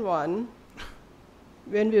second one,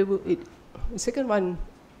 when we will, the second one,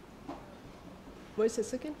 what is the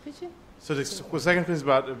second question? So the second question is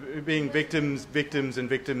about being victims,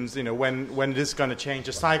 you know, when this is going to change.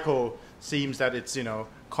 The cycle seems that it's, you know,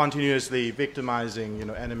 continuously victimizing, you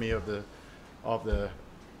know, enemy of the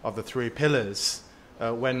three pillars.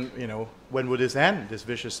 When will this end, this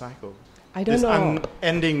vicious cycle? I don't this know.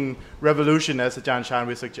 unending revolution, as Ajahn Chan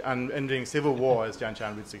would suggest, unending civil war, as Ajahn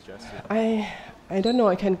Chan would suggest. I don't know.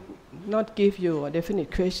 I can not give you a definite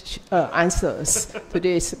answers to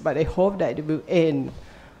this, but I hope that it will end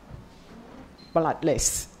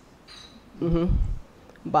bloodless.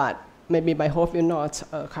 But maybe my hope will not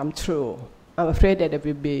come true. I'm afraid that it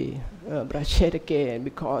will be bloodshed again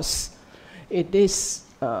because it is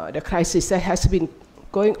the crisis that has been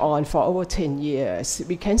going on for over 10 years.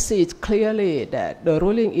 We can see it clearly that the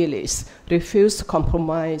ruling elites refuse to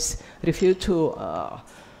compromise, refuse to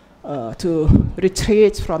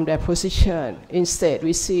retreat from their position. Instead,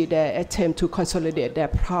 we see their attempt to consolidate their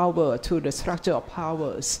power to the structure of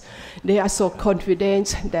powers. They are so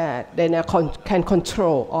confident that they now can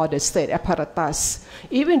control all the state apparatus,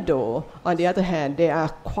 even though, on the other hand, they are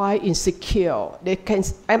quite insecure.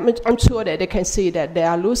 I'm sure that they can see that they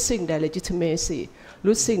are losing their legitimacy,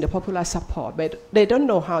 losing the popular support, but they don't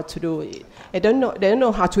know how to do it. They don't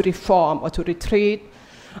know how to reform or to retreat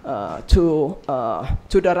to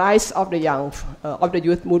the rise of the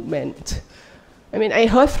youth movement. I mean, I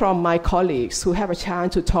heard from my colleagues who have a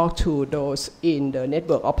chance to talk to those in the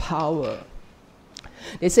network of power.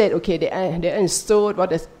 They said, okay, they understood what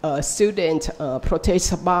the student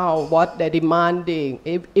protests about, what they're demanding,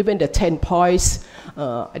 even the 10 points,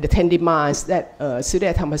 the 10 demands that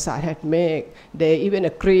student Thammasat had made. They even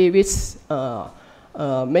agree with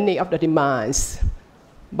many of the demands.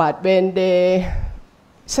 But when they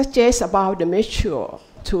suggest about the measure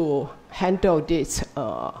to handle this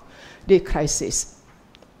crisis,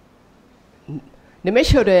 the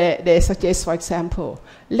measure they suggest, for example,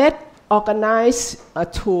 let's organize a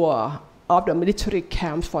tour of the military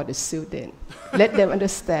camps for the students. Let them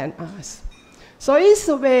understand us. So it's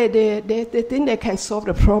a way they think they can solve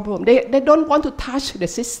the problem. They don't want to touch the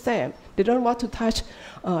system. They don't want to touch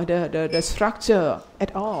the structure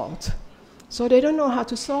at all. So they don't know how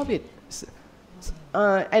to solve it.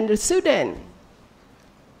 And the students,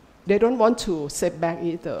 they don't want to step back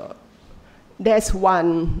either. There's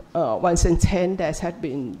one sentence that has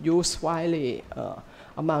been used widely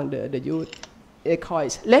among the youth. They call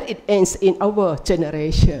it, let it end in our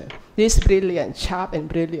generation. This is brilliant, sharp and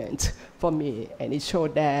brilliant for me. And it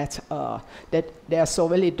showed that they are so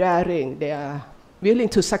very daring. They are willing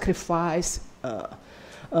to sacrifice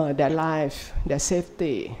their life, their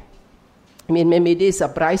safety. I mean, maybe this is a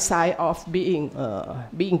bright side of being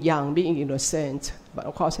young, being innocent. But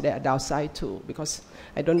of course, there are downside too, because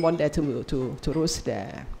I don't want them to lose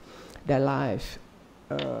their life.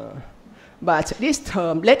 But this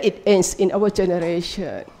term, let it end in our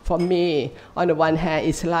generation, for me, on the one hand,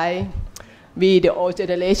 it's like we, the old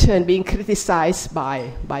generation, being criticized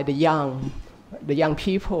by the young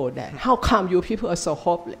people, that how come you people are so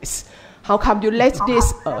hopeless? How come you let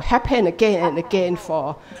this happen again and again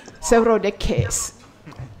for several decades?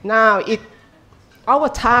 Now, our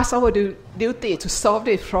task, our duty to solve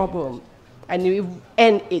this problem, and we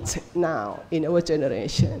end it now in our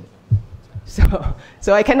generation.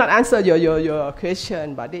 So I cannot answer your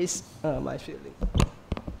question, but this is my feeling.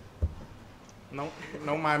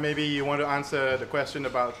 No, maybe you want to answer the question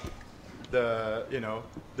about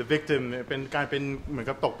the victim เป็นการเป็นเหมือน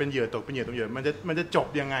กับตกเป็นเหยื่อมันจะจบ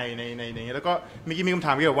ยังไงในนี้แล้วก็เมื่อกี้มีคำถ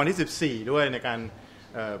ามเกี่ยวกับวันที่14ด้วยในการ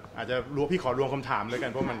อาจจะพี่ขอรวมคำถามด้วยกั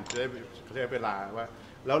นเพราะมันจะได้ใช้เวลาว่า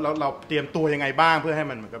แล้วเราเตรียมตัวยังไงบ้างเพื่อให้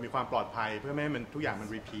มันเหมือนกับมีความปลอดภัยเพื่อไม่ให้มันทุกอย่างมัน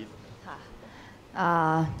รีพีทค่ะ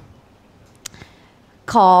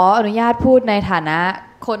ขออนุญาตพูดในฐานะ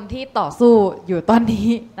คนที่ต่อสู้อยู่ตอนนี้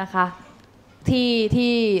นะคะ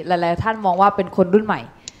ที่หลายๆท่านมองว่าเป็นคนรุ่นใหม่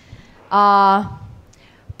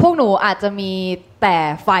พวกหนูอาจจะมีแต่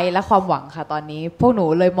ไฟและความหวังค่ะตอนนี้พวกหนู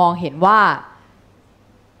เลยมองเห็นว่า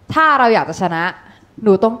ถ้าเราอยากจะชนะห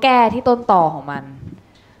นูต้องแก้ที่ต้นตอของมัน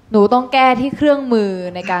หนูต้องแก้ที่เครื่องมือ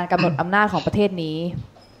ในการกำหนดอำนาจของประเทศนี้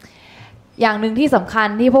อย่างหนึ่งที่สำคัญ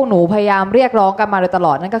ที่พวกหนูพยายามเรียกร้องกันมาโดยตล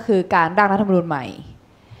อดนั่นก็คือการร่างรัฐธรรมนูญใหม่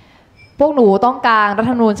พวกหนูต้องการรัฐ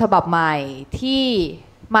ธรรมนูญฉบับใหม่ที่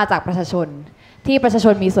มาจากประชาชนที่ประชาช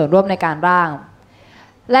นมีส่วนร่วมในการร่าง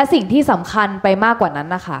และสิ่งที่สำคัญไปมากกว่านั้น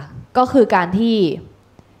นะคะก็คือการที่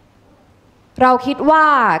เราคิดว่า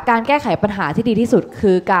การแก้ไขปัญหาที่ดีที่สุด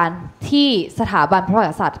คือการที่สถาบันพระมหา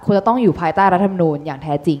กษัตริย์ควรจะต้องอยู่ภายใต้รัฐธรรมนูญอย่างแ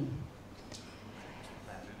ท้จริง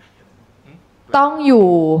ต้องอยู่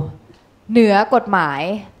เหนือกฎหมาย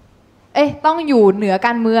ต้องอยู่เหนือก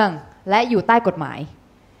ารเมืองและอยู่ใต้กฎหมาย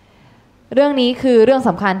เรื่องนี้คือเรื่องส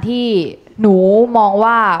ำคัญที่หนูมอง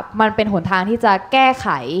ว่ามันเป็นหนทางที่จะแก้ไข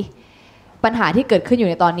ปัญหาที่เกิดขึ้นอยู่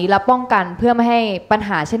ในตอนนี้และป้องกันเพื่อไม่ให้ปัญห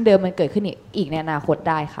าเช่นเดิมมันเกิดขึ้นอีกในอนาคต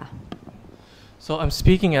ได้ค่ะ So I'm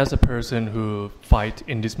speaking as a person who fight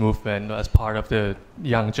in this movement as part of the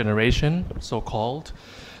young generation, so-called.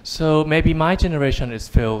 So maybe my generation is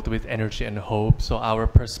filled with energy and hope, so our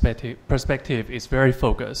perspective is very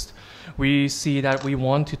focused. We see that we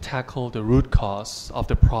want to tackle the root cause of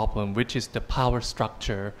the problem, which is the power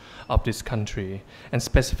structure of this country. And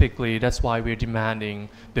specifically, that's why we're demanding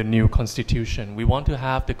the new constitution. We want to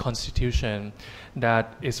have the constitution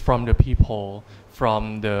that is from the people,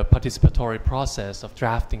 from the participatory process of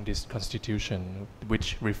drafting this constitution,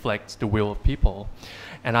 which reflects the will of people.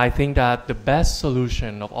 And I think that the best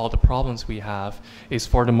solution of all the problems we have is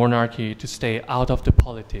for the monarchy to stay out of the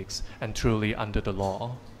politics and truly under the law.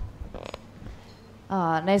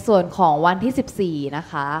 ในส่วนของวันที่ 14 นะ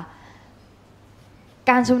คะ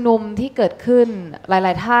การชุมนุมที่เกิดขึ้นหล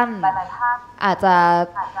ายๆท่านอาจจะ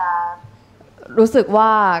รู้สึกว่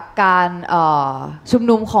าการชุม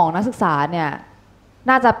นุมของนักศึกษาเนี่ย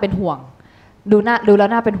น่าจะเป็นห่วงดูแล้ว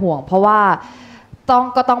น่าเป็นห่วงเพราะว่า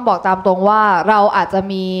ก็ต้องบอกตามตรงว่าเราอาจจะ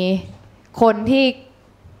มีคนที่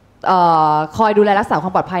คอยดูแลรักษาควา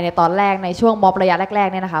มปลอดภัยในตอนแรกในช่วงม็อบระยะแรก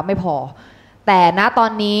ๆเนี่ยนะคะไม่พอแต่ณตอ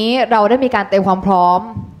นนี้เราได้มีการเตรียมความพร้อม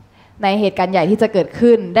ในเหตุการณ์ใหญ่ที่จะเกิด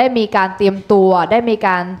ขึ้นได้มีการเตรียมตัวได้มีก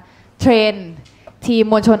ารเทรนทีม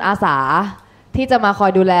มวลชนอาสาที่จะมาคอ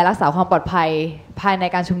ยดูแลรักษาความปลอดภัยภายใน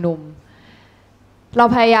การชุมนุมเรา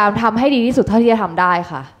พยายามทำให้ดีที่สุดเท่าที่จะทำได้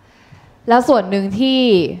ค่ะแล้วส่วนหนึ่งที่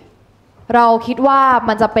เราคิดว่า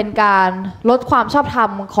มันจะเป็นการลดความชอบธรร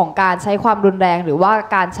มของการใช้ความรุนแรงหรือว่า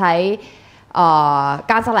การใช้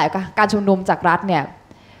การสลายการชุมนุมจากรัฐเนี่ย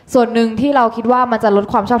ส่วนหนึ่งที่เราคิดว่ามันจะลด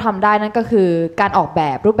ความชอบธรรมได้นั่นก็คือการออกแบ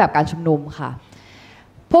บรูปแบบการชุมนุมค่ะ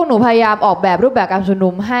พวกหนูพยายามออกแบบรูปแบบการชุมนุ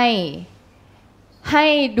มให้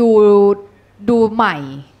ดูใหม่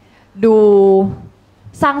ดู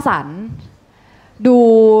สร้างสรรค์ดู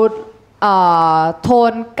โท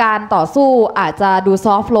นการต่อสู้อาจจะดูซ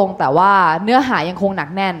อฟต์ลงแต่ว่าเนื้อหายังคงหนัก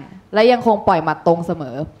แน่นและยังคงปล่อยหมัดตรงเสม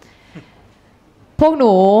อพวกห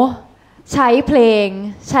นูใช้เพลง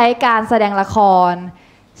ใช้การแสดงละคร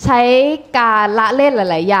ใช้การละเล่นห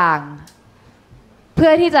ลายๆอย่างเพื่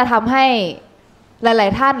อที่จะทำให้หลาย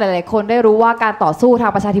ๆท่านหลายๆคนได้รู้ว่าการต่อสู้ทา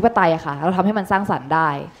งประชาธิปไตยอะค่ะเราทำให้มันสร้างสรรค์ได้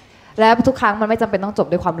และทุกครั้งมันไม่จำเป็นต้องจบ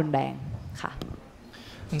ด้วยความรุนแรงค่ะ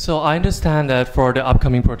And so I understand that for the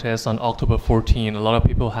upcoming protests on October 14, a lot of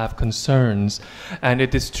people have concerns. And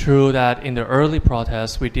it is true that in the early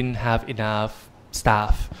protests, we didn't have enough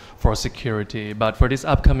staff for security. But for this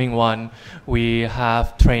upcoming one, we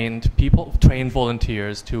have trained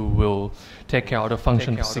volunteers who will take care of the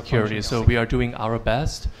function of security. So we are doing our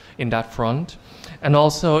best in that front. And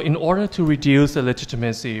also, in order to reduce the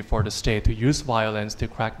legitimacy for the state to use violence to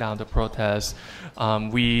crack down the protests,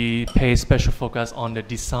 we pay special focus on the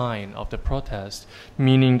design of the protest,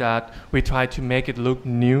 meaning that we try to make it look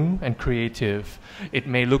new and creative. It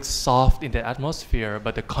may look soft in the atmosphere,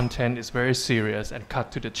 but the content is very serious and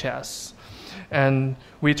cut to the chest. And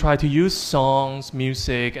we try to use songs,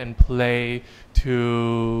 music, and play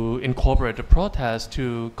to incorporate the protest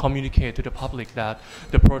to communicate to the public that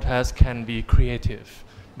the protest can be creative,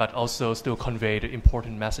 but also still convey the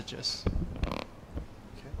important messages.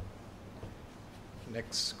 Okay.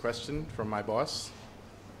 Next question from my boss.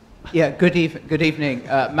 Yeah, good evening.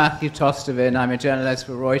 Matthew Tostevin, I'm a journalist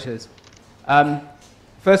for Reuters.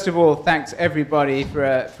 First of all, thanks everybody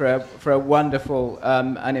for a wonderful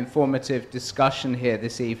and informative discussion here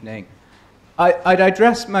this evening. I'd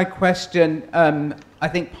address my question, I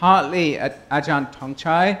think partly at Ajahn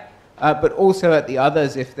Tongchai, but also at the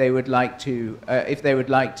others if they would like to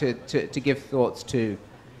give thoughts to.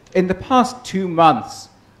 In the past 2 months,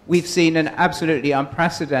 we've seen an absolutely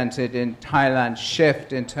unprecedented in Thailand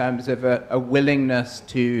shift in terms of a willingness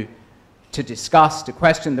to discuss, to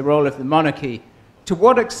question the role of the monarchy. To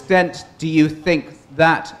what extent do you think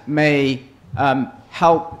that may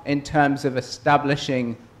help in terms of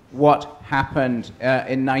establishing what happened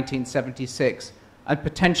in 1976 and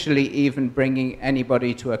potentially even bringing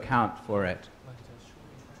anybody to account for it?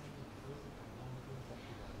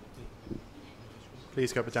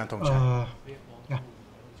 Please, Ajahn Tongchai. Yeah.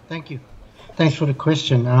 Thank you. Thanks for the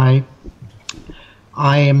question. I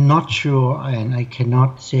am not sure and I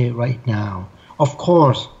cannot say right now. Of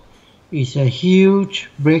course, it's a huge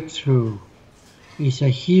breakthrough. It's a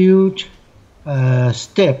huge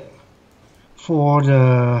step for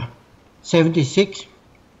the 76.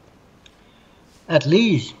 At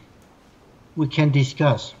least we can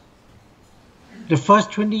discuss. The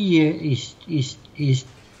first 20 years is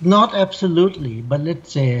not absolutely, but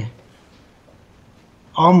let's say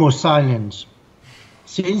almost silence.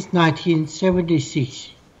 Since 1976,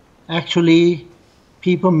 actually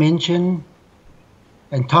people mention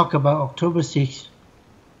and talk about October 6th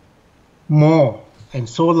more and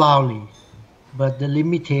so loudly. But the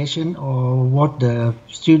limitation, or what the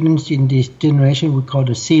students in this generation would call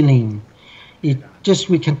the ceiling, we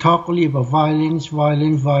can talk only about violence,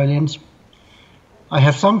 violence, violence. I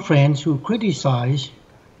have some friends who criticize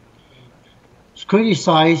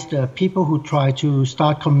the people who try to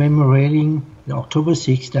start commemorating the October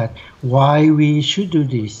 6th, that why we should do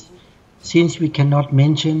this, since we cannot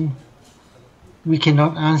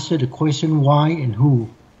answer the question why and who.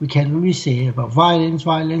 We can only say about violence,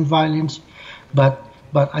 violence, violence. But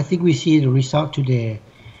I think we see the result today,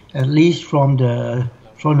 at least from the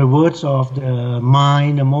words of the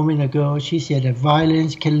Mind a moment ago. She said that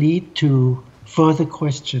violence can lead to further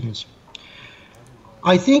questions.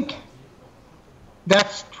 I think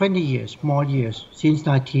that's 20 years, more years, since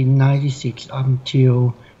 1996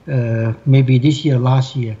 until maybe this year,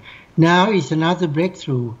 last year. Now is another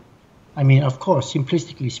breakthrough. I mean, of course,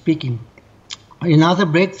 simplistically speaking, another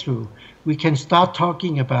breakthrough. We can start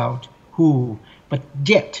talking about who, but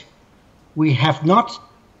yet we have not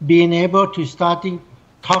been able to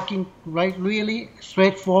talking really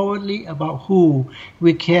straightforwardly about who.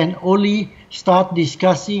 We can only start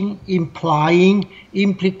discussing, implying,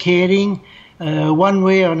 implicating one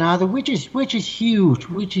way or another, which is huge.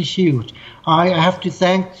 I have to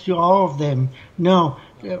thank to all of them. No,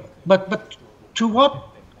 but to what?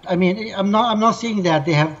 I mean, I'm not saying that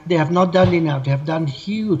they have not done enough. They have done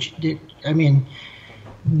huge.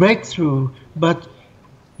 Breakthrough, but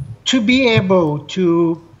to be able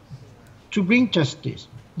to bring justice.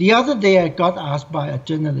 The other day I got asked by a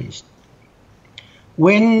journalist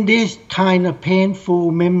when this kind of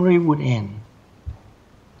painful memory would end.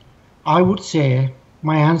 I would say,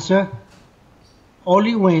 my answer,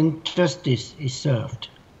 only when justice is served.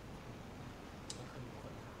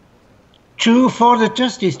 For the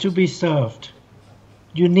justice to be served,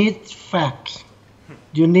 you need facts,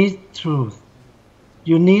 you need truth,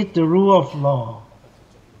 you need the rule of law.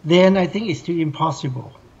 Then I think it's too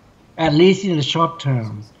impossible, at least in the short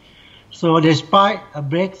term. So despite a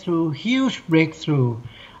breakthrough, huge breakthrough,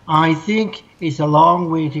 I think it's a long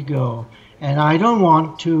way to go. And I don't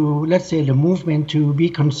want to, let's say, the movement to be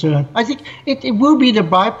concerned. I think it will be the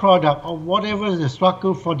byproduct of whatever the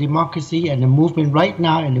struggle for democracy and the movement right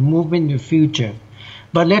now and the movement in the future.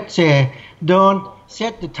 But let's say, don't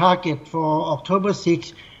set the target for October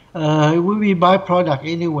 6th. It will be byproduct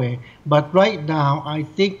anyway. But right now, I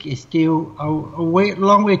think it's still a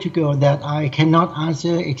long way to go that I cannot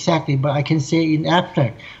answer exactly, but I can say in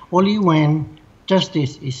abstract, only when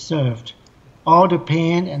justice is served. All the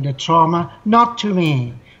pain and the trauma, not to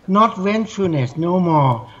me, not vengefulness, no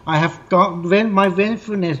more. I have got my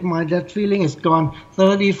vengefulness, that feeling is gone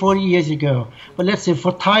 30, 40 years ago. But let's say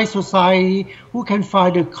for Thai society, who can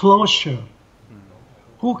find a closure?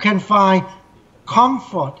 Who can find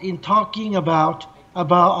comfort in talking about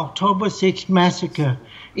October 6th massacre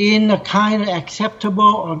in a kind of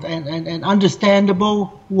acceptable and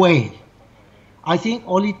understandable way? I think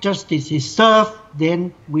only justice is served,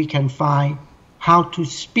 then we can find how to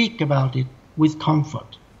speak about it with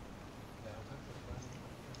comfort.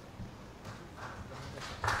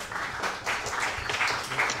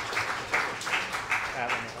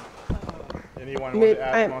 Anyone want to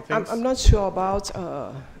add more things? I'm not sure about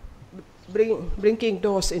bringing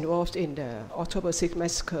those involved in the October 6th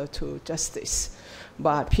massacre to justice,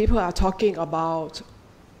 but people are talking about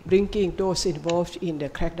bringing those involved in the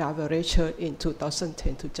crackdown watershed in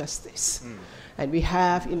 2010 to justice. And we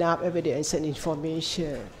have enough evidence and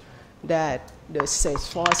information that the state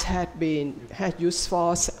force had used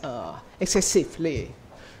force excessively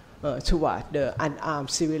toward the unarmed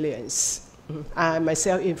civilians. I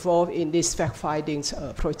myself involved in this fact-finding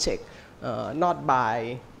project, not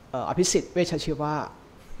by Abhisit Vechachiva,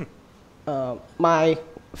 my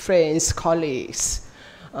friends, colleagues,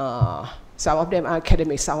 some of them are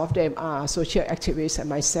academics, some of them are social activists, and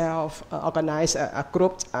myself organized a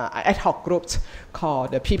group, ad hoc group called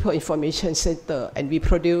the People Information Center, and we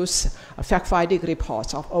produce a fact-finding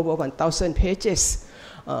report of over 1,000 pages.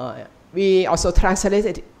 We also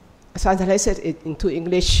translated it into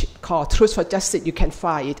English called Truth for Justice. You can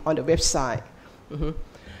find it on the website.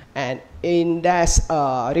 And in that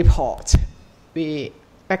report, we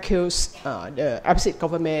accuse the opposite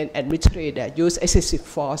government and military that use excessive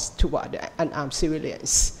force toward the unarmed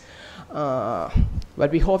civilians. But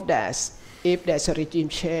we hope that if there's a regime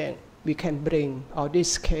change, we can bring all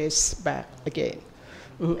this case back again.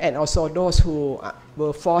 And also those who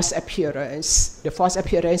were forced appearance, the forced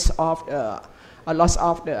appearance of a loss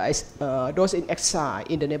of those in exile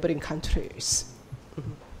in the neighboring countries.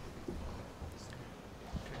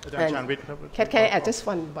 Can I add just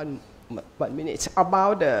one minute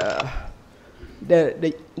about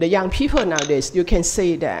the young people nowadays? You can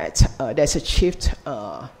see that there's a shift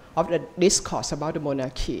of the discourse about the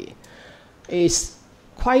monarchy. It's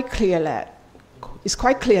quite clear that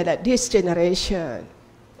this generation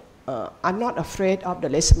are not afraid of the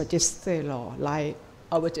lèse majesté law like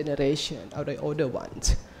our generation or the older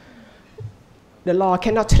ones. The law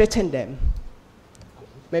cannot threaten them.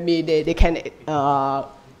 Maybe they can, not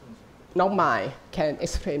mine, can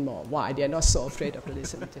explain more why they are not so afraid of the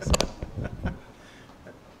lèse majesté.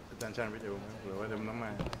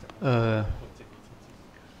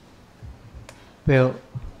 Well,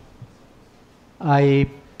 I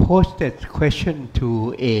posted question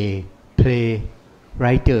to a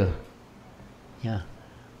playwriter. Yeah.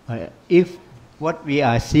 If what we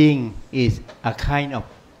are seeing is a kind of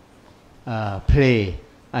play,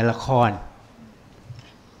 a ละคร,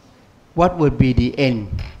 what would be the end?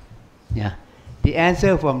 Yeah. The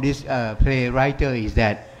answer from this playwriter is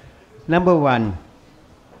that number one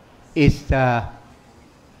is the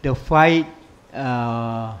fight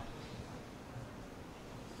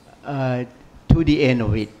to the end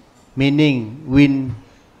of it, meaning win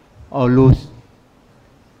or lose.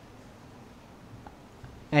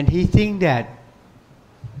 And he thinks that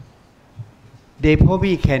they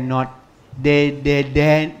probably cannot, they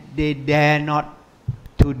dare not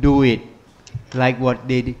to do it like what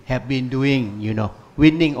they have been doing, you know,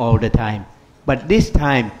 winning all the time. But this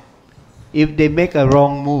time, if they make a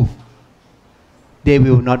wrong move, they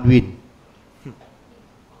will not win.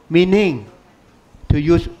 Meaning, to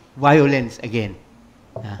use violence again.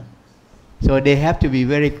 So they have to be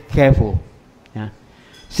very careful.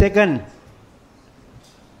 Second,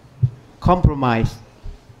 compromise.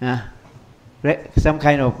 Some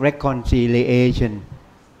kind of reconciliation.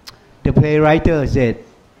 The playwright said,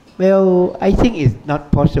 well, I think it's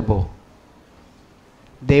not possible.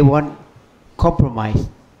 They want compromise.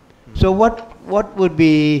 So what would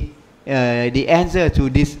be the answer to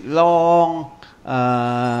this long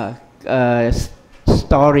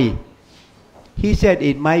story? He said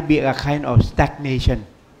it might be a kind of stagnation,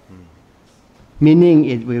 meaning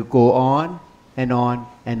it will go on and on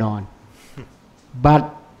and on.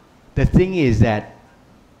 But the thing is that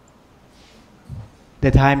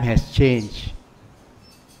the time has changed.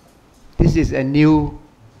 This is a new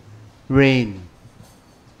reign.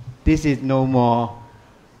 This is no more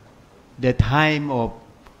the time of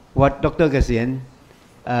what Dr. Ghasian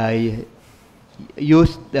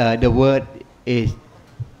used the word is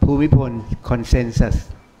Bhumipol consensus.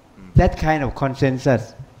 That kind of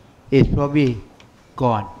consensus is probably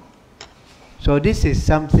gone. So this is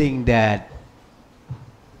something that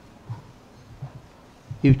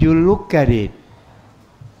if you look at it,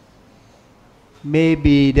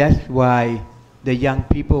 maybe that's why the young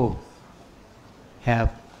people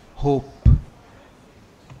have hope.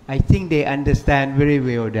 I think they understand very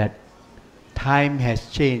well that time has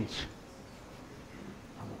changed.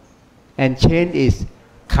 And change is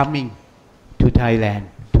coming to Thailand,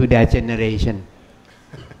 to their generation.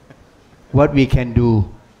 What we can do,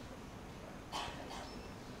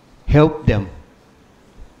 help them,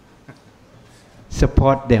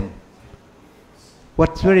 support them.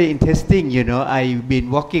 What's very interesting, you know, I've been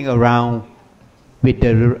walking around with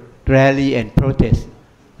the rally and protest.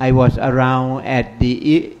 I was around at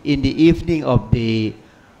in the evening of the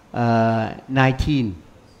 19th.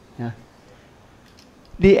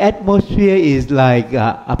 The atmosphere is like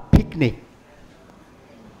a picnic.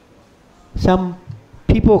 Some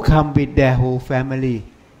people come with their whole family,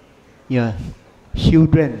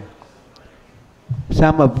 children.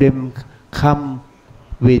 Some of them come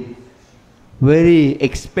with very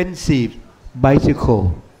expensive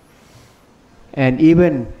bicycle and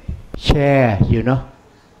even chair, you know.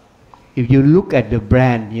 If you look at the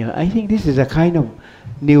brand, I think this is a kind of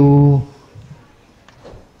new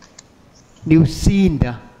scene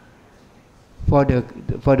for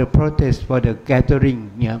the protest, for the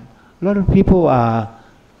gathering. A lot of people are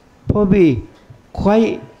probably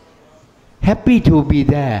quite happy to be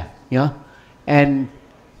there. And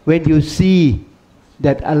when you see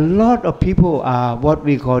that a lot of people are what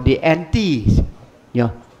we call the antis,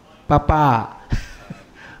 Papa,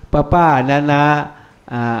 Nana,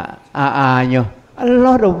 a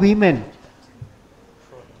lot of women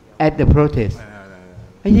at the protest.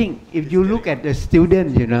 I think if you look at the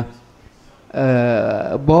students,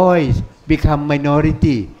 boys become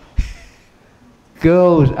minority,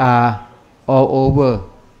 girls are all over.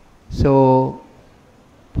 So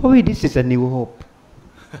probably this is a new hope.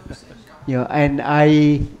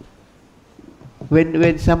 And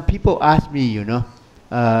when some people ask me,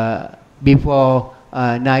 before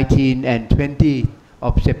 19 and 20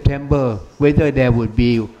 of September, whether there would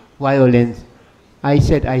be violence. I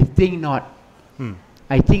said, I think not.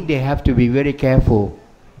 I think they have to be very careful.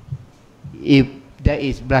 If there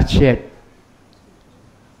is bloodshed,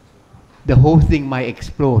 the whole thing might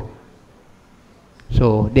explode.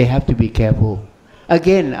 So they have to be careful.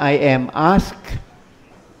 Again, I am asked,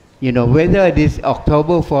 whether this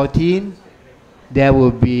October 14, there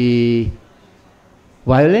will be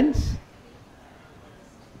violence.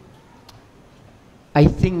 I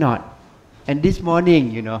think not. And this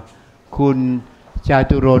morning, Kun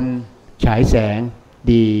Chaturon Chai Sang,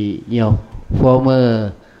 the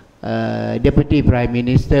former Deputy Prime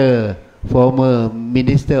Minister, former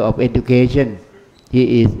Minister of Education,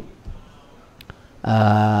 he is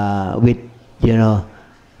with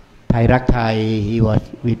Thai Rak Thai, he was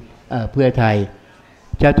with Pheu Thai.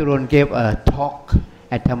 Chaturon gave a talk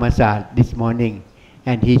at Thammasat this morning,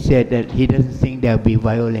 and he said that he doesn't think there will be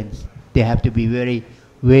violence. They have to be very,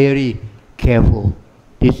 very careful.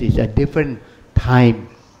 This is a different time,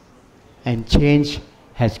 and change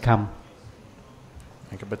has come.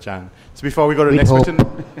 Thank you, Bachan. So before we go to the next question,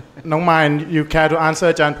 Nong Mine, you care to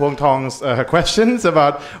answer Ajahn Phuong Thong's questions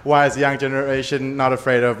about why is the young generation not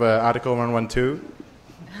afraid of Article 112?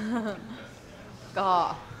 ก็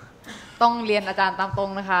ต้องเรียนอาจารย์ตามตรง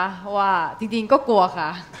นะคะว่าจริงๆก็กลัวค่ะ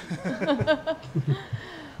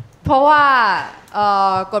เพราะว่า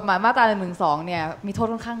กฎหมายมาตรา 112 เนี่ยมีโทษ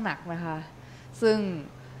ค่อนข้างหนักนะคะซึ่ง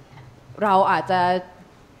เราอาจจะ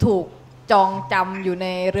ถูกจองจำอยู่ใน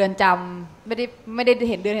เรือนจำไม่ได้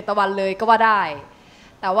เห็นเดือนเห็นตะวันเลยก็ว่าได้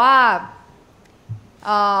แต่ว่า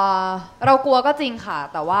เรากลัวก็จริงค่ะ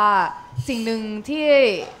แต่ว่าสิ่งหนึ่ง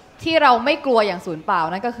ที่เราไม่กลัวอย่างสูญเปล่า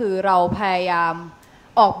นั่นก็คือเราพยายาม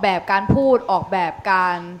ออกแบบการพูดออกแบบกา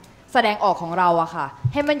รแสดงออกของเราอะค่ะ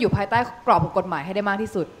ให้มันอยู่ภายใต้กรอบของกฎหมายให้ได้มาก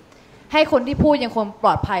ที่สุดให้คนที่พูดยังคงปล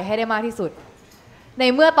อดภัยให้ได้มากที่สุดใน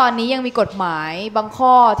เมื่อตอนนี้ยังมีกฎหมายบางข้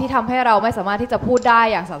อที่ทำให้เราไม่สามารถที่จะพูดได้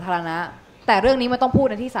อย่างสาธารณะแต่เรื่องนี้มันต้องพูด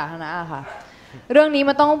ในที่สาธารณะอะค่ะเรื่องนี้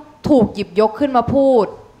มันต้องถูกหยิบยกขึ้นมาพูด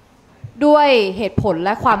ด้วยเหตุผลแล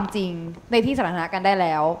ะความจริงในที่สาธารณะกันได้แ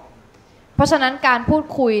ล้วเพราะฉะนั้นการพูด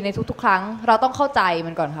คุยในทุกๆครั้งเราต้องเข้าใจ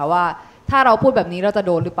มันก่อนค่ะว่าถ้าเราพูดแบบนี้เราจะโ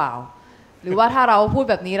ดนหรือเปล่าหรือว่าถ้าเราพูด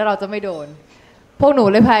แบบนี้แล้วเราจะไม่โดนพวกหนู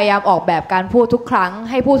เลยพยายามออกแบบการพูดทุกครั้ง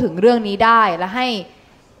ให้พูดถึงเรื่องนี้ได้และให้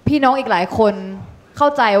พี่น้องอีกหลายคนเข้า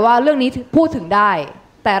ใจว่าเรื่องนี้พูดถึงได้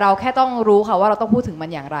แต่เราแค่ต้องรู้ค่ะว่าเราต้องพูดถึงมัน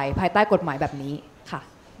อย่างไรภายใต้กฎหมายแบบนี้ค่ะ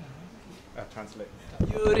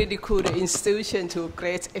You ridicule the institution to a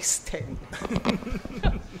great extent.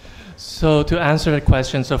 So to answer that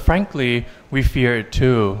question, so frankly, we fear it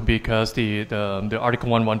too because the Article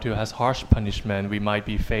 112 has harsh punishment. We might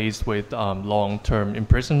be faced with long-term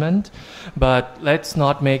imprisonment, but let's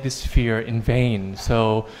not make this fear in vain.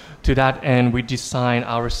 So to that end, we design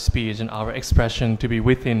our speech and our expression to be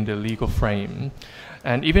within the legal frame.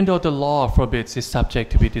 And even though the law forbids this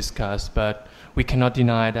subject to be discussed, but we cannot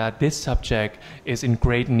deny that this subject is in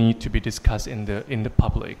great need to be discussed in the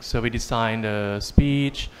public. So we design the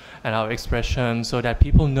speech and our expression so that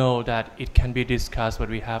people know that it can be discussed, but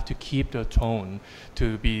we have to keep the tone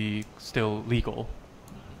to be still legal.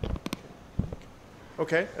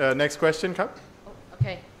 Okay, next question, Kap.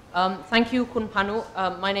 Okay, thank you, Kun Panu.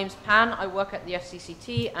 My name's Pan. I work at the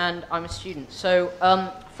FCCT and I'm a student. So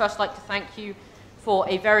first I'd like to thank you for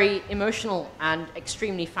a very emotional and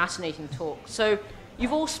extremely fascinating talk. So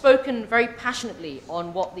you've all spoken very passionately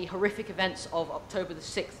on what the horrific events of October the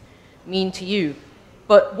 6th mean to you.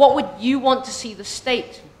 But what would you want to see the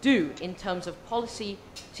state do in terms of policy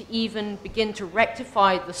to even begin to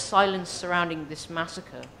rectify the silence surrounding this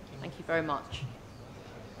massacre? Thank you very much.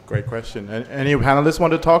 Great question. Any panelists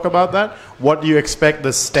want to talk about that? What do you expect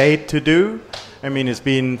the state to do? I mean, it's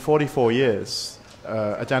been 44 years.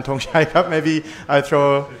 Ajahn Thongchai Kap, maybe I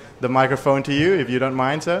throw the microphone to you if you don't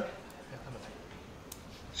mind, sir.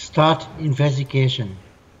 Start investigation.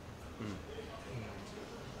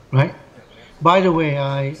 Right? By the way,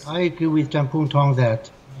 I agree with Ajahn Phuong Thong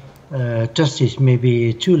that justice may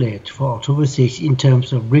be too late for October 6 in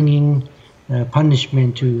terms of bringing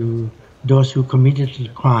punishment to those who committed the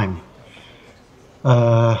crime.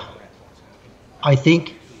 I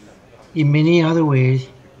think in many ways,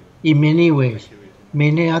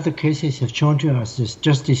 many other cases have shown to us that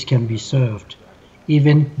justice can be served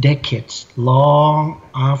even decades long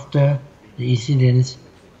after the incidents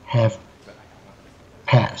have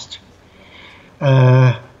passed.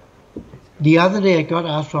 The other day I got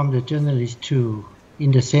asked from the journalist too,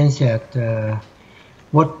 in the sense that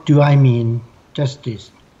what do I mean justice?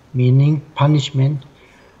 Meaning punishment.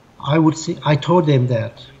 I told them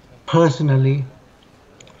that personally,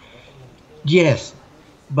 yes,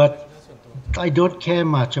 but I don't care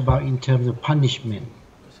much about in terms of punishment,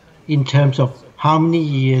 in terms of how many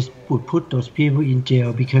years would put those people in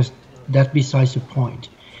jail, because that's besides the point.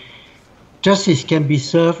 Justice can be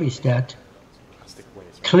served is that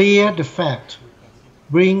clear the fact,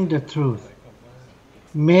 bring the truth,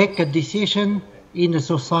 make a decision in the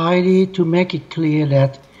society to make it clear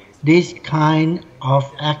that this kind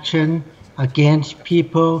of action against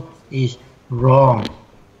people is wrong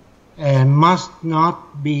and must not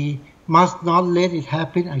let it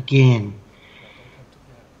happen again.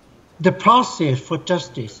 The process for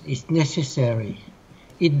justice is necessary.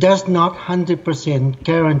 It does not 100%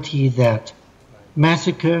 guarantee that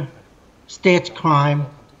massacre, state crime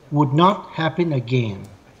would not happen again.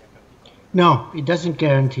 No, it doesn't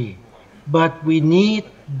guarantee. But we need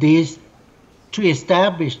this to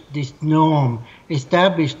establish this norm,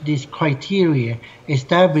 establish this criteria,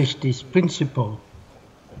 establish this principle.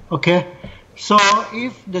 Okay? So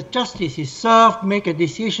if the justice is served, make a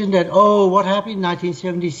decision that, oh, what happened in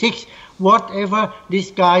 1976, whatever,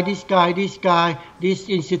 this guy, this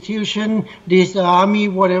institution, this army,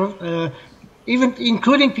 whatever, even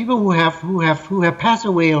including people who have passed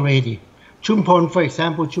away already. Chumpon, for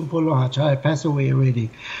example, Chumpon Lohachai passed away already.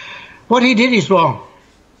 What he did is wrong.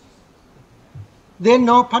 Then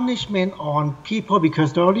no punishment on people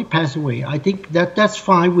because they already passed away. I think that's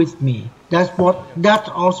fine with me. That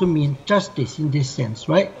also means justice in this sense,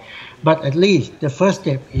 right? But at least the first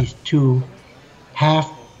step is to have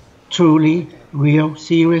truly, real,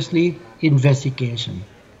 seriously investigation.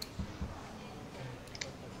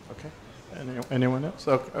 Okay. Anyone else?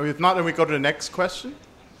 So if not, then we go to the next question.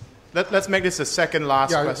 Let's make this the second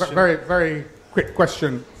last question. Very, very quick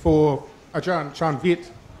question for Ajahn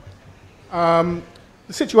Chanvit.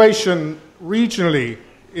 The situation regionally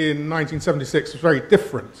in 1976 was very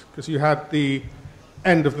different because you had the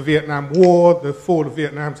end of the Vietnam War, the fall of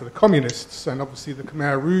Vietnam to the communists, and obviously the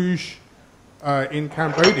Khmer Rouge in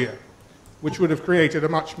Cambodia, which would have created a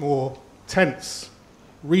much more tense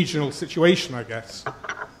regional situation, I guess.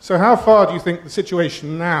 So how far do you think the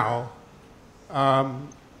situation now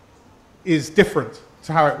is different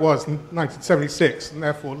to how it was in 1976, and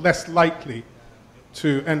therefore less likely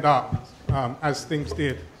to end up as things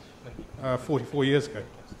did 44 years ago?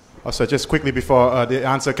 Also, just quickly before the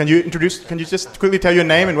answer, can you just quickly tell your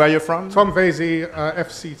name and where you're from? Tom Vasey,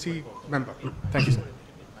 FCCT member. Thank you, sir.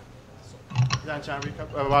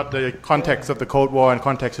 About the context of the Cold War and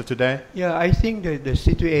context of today? Yeah, I think the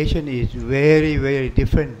situation is very, very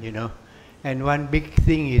different, you know. And one big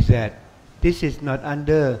thing is that this is not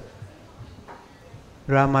under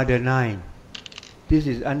Rama the 9. This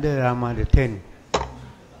is under Rama the 10.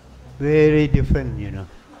 Very different, you know.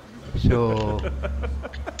 So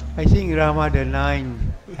I think Rama the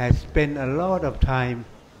 9 has spent a lot of time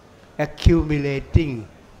accumulating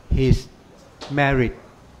his merit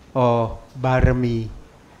or barami,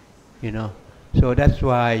 you know. So that's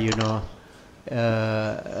why, you know,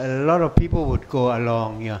 a lot of people would go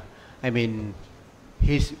along, yeah. I mean,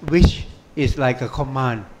 his wish is like a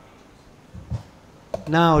command.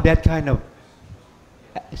 Now that kind of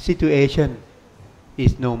situation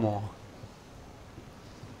is no more.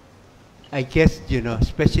 I guess, you know,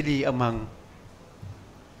 especially among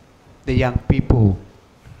the young people,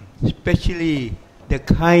 especially the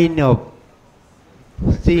kind of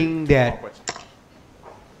thing that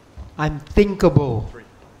unthinkable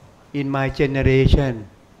in my generation,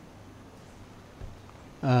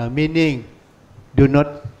 meaning do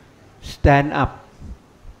not stand up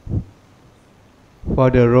for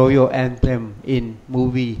the royal anthem in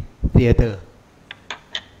movie theater.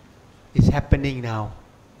 It's happening now.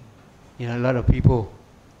 You know, a lot of people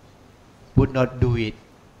would not do it.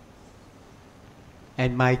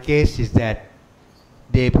 And my case is that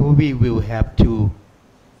they probably will have to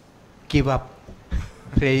give up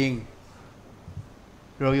playing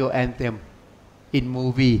royal anthem in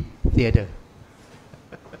movie theater.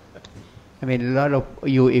 I mean, a lot of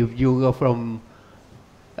you, if you go from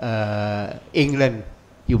England,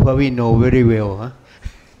 you probably know very well, huh?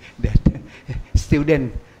 That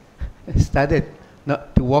students started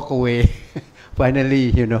not to walk away.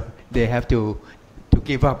 Finally, you know, they have to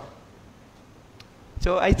give up.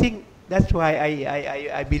 So I think that's why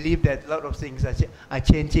I believe that a lot of things are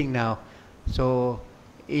changing now. So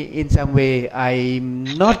in some way, I'm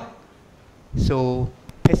not so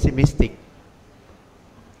pessimistic.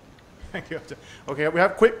 Thank you. Okay, we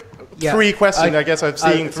have three questions. I guess I'm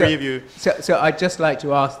seeing three of you. So I'd just like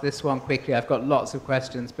to ask this one quickly. I've got lots of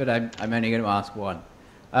questions, but I'm only going to ask one.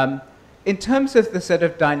 In terms of the sort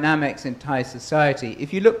of dynamics in Thai society,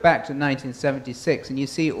 if you look back to 1976 and you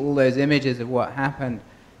see all those images of what happened,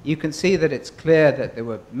 you can see that it's clear that there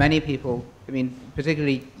were many people, I mean,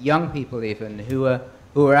 particularly young people even, who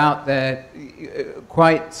were out there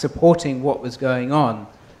quite supporting what was going on,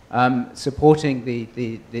 supporting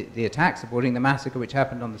the attack, supporting the massacre which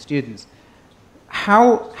happened on the students.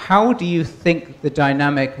 How do you think the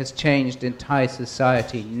dynamic has changed in Thai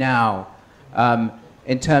society now,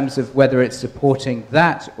 in terms of whether it's supporting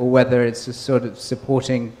that or whether it's a sort of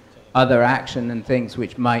supporting other action and things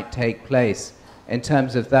which might take place, in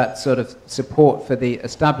terms of that sort of support for the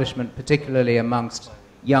establishment, particularly amongst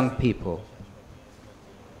young people?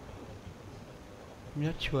 I'm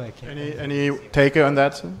not sure I can. Any taker on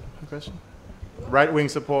that question? Right-wing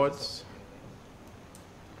supports?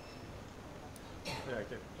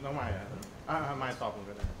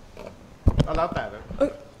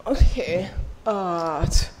 Okay.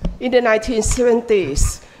 In the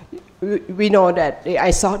 1970s, we know that the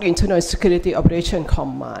ISOC Internal Security Operation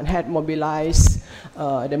Command had mobilized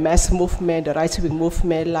the mass movement, the right-wing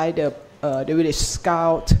movement, like the Village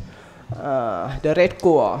Scout, the Red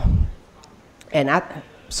Corps, and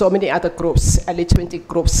so many other groups, at least 20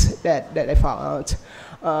 groups that I found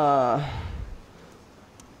out.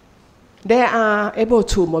 They are able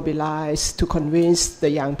to mobilize, to convince the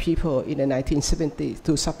young people in the 1970s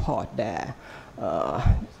to support their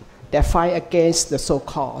fight against the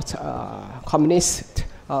so-called communist,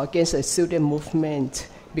 against the student movement,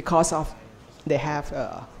 because of they have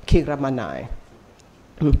King Ramanai,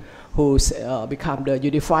 who's become the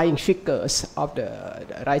unifying figures of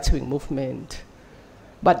the right-wing movement.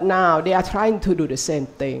 But now they are trying to do the same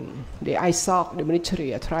thing. The ISOC, the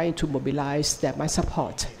military, are trying to mobilize their mass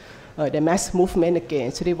support, the mass movement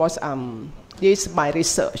against. This is my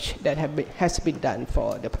research that has been done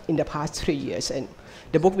in the past 3 years, and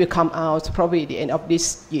the book will come out probably at the end of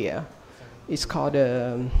this year. It's called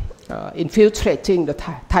Infiltrating the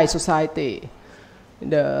Thai Society,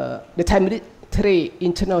 the Thai Military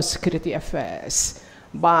Internal Security Affairs.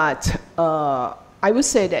 But I would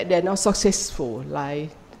say that they're not successful like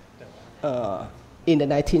in the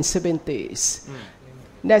 1970s.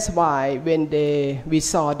 That's why when we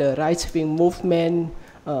saw the right-wing movement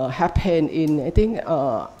happen in, I think,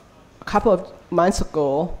 a couple of months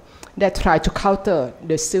ago, that tried to counter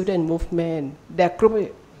the student movement. Their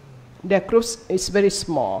group is very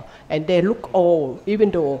small, and they look old,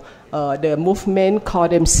 even though the movement call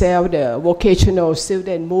themselves the vocational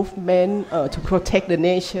student movement to protect the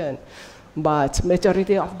nation. But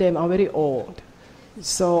majority of them are very old.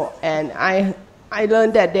 So, and I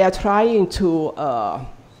learned that they are trying to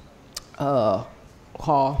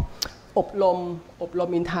call อบร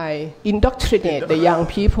ม in Thai, indoctrinate the young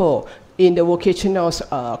people in the vocational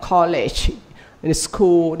college, in the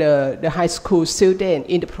school, the high school student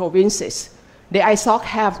in the provinces. The ISOC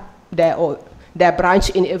have their branch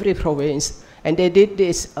in every province, and they did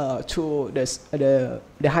this to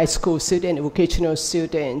the high school student, vocational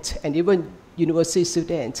student, and even university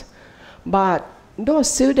students. But those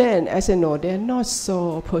students, as I know, they're not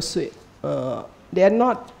so persuaded. They're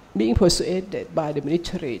not being persuaded by the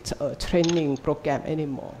military training program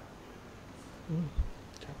anymore.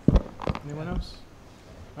 Anyone else?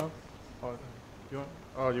 No?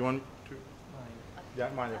 Or you want to? Yeah,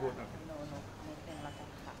 mind your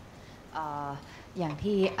อย่าง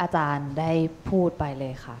ที่อาจารย์ได้พูดไปเล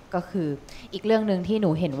ยค่ะก็คืออีกเรื่องหนึ่งที่หนู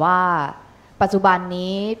เห็นว่าปัจจุบัน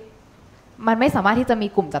นี้มันไม่สามารถที่จะมี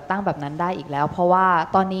กลุ่มจัดตั้งแบบนั้นได้อีกแล้วเพราะว่า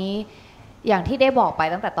ตอนนี้อย่างที่ได้บอกไป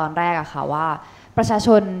ตั้งแต่ตอนแรกอะค่ะว่าประชาช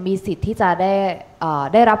นมีสิทธิ์ที่จะ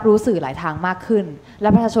ได้รับรู้สื่อหลายทางมากขึ้นและ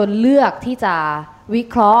ประชาชนเลือกที่จะวิ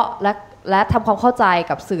เคราะห์และทำความเข้าใจ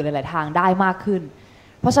กับสื่อหลายๆทางได้มากขึ้น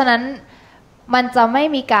เพราะฉะนั้นมันจะไม่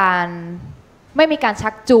มีการชั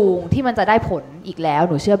กจูงที่มันจะได้ผลอีกแล้ว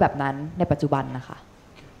หนูเชื่อแบบนั้นในปัจจุบันนะคะ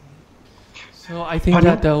So I think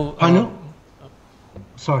that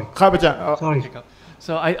sorry. Sorry.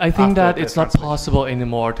 So I think that it's not possible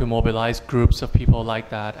anymore to mobilize groups of people like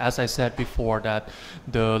that. As I said before, that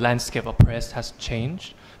the landscape of press has changed,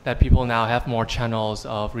 that people now have more channels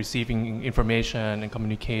of receiving information and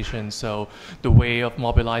communication. So the way of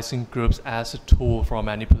mobilizing groups as a tool for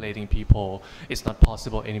manipulating people is not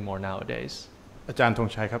possible anymore nowadays. อาจารย์ธง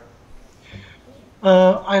ชัยครับ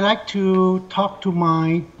I like to talk to my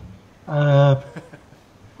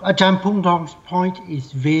Ajahn Pungtong's point is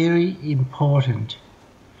very important.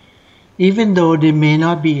 Even though they may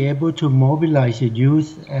not be able to mobilize the youth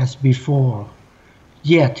as before,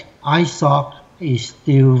 yet ISOC is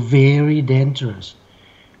still very dangerous.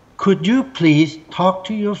 Could you please talk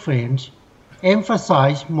to your friends,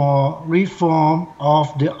 emphasize more reform of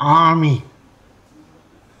the army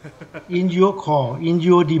in your call, in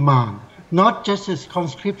your demand, not just as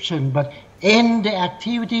conscription, but end the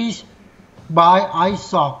activities by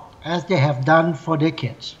ISOC as they have done for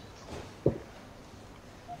decades.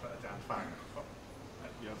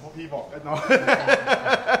 พี่บอกกันเนาะ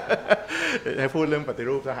ให้พูดเรื่องปฏิ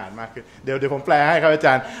รูปทหารมากขึ้นเดี๋ยวผมแปลให้ครับอาจ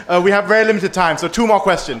ารย์ we have very limited time so two more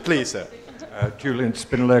questions please sir Julian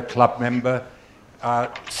Spindler club member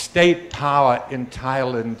state power in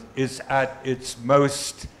Thailand is at its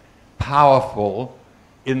most powerful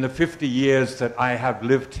in the 50 years that I have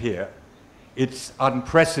lived here. It's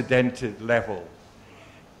unprecedented level.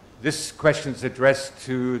 This question is addressed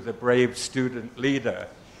to the brave student leader.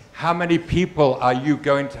 How many people are you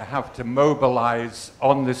going to have to mobilize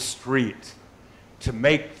on the street to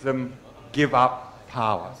make them give up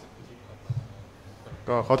power?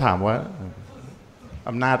 ก็เขาถามว่า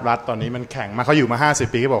อำนาจรัฐตอนนี้มันแข็งมาเขาอยู่มา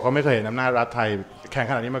50 ปีเขาบอกเขาไม่เคยเห็นอำนาจรัฐไทยแข็ง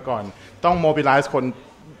ขนาดนี้มาก่อนต้อง mobilize คน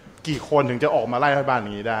กี่คนถึงจะออกมาไล่รัฐบาลอย่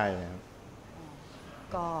างนี้ได้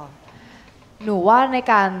ก็หนูว่าใน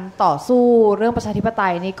การต่อสู้เรื่องประชาธิปไต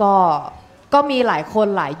ยนี่ก็มีหลายคน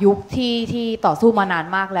หลายยุคที่ต่อสู้มานาน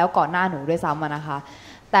มากแล้วก่อนหน้าหนูด้วยซ้ำนะคะ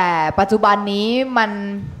แต่ปัจจุบันนี้มัน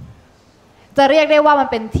จะเรียกได้ว่ามัน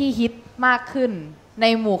เป็นที่ฮิตมากขึ้นใน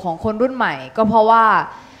หมู่ของคนรุ่นใหม่ก็เพราะว่า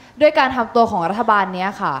ด้วยการทำตัวของรัฐบาลนี้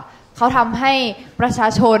ค่ะเขาทำให้ประชา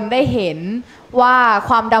ชนได้เห็นว่า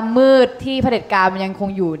ความดำมืดที่เผด็จการมันยังคง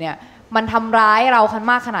อยู่เนี่ยมันทำร้ายเราคัน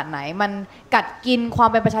มากขนาดไหนมันกัดกินความ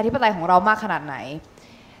เป็นประชาธิปไตยของเรามากขนาดไหน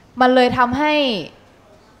มันเลยทำใ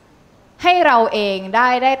ห้เราเองไ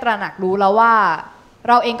ด้ตระหนักรู้แล้วว่า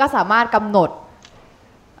เราเองก็สามารถกำหนด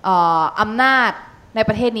อำนาจในป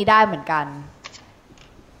ระเทศนี้ได้เหมือนกัน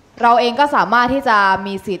เราเองก็สามารถที่จะ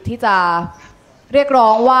มีสิทธิ์ที่จะเรียกร้อ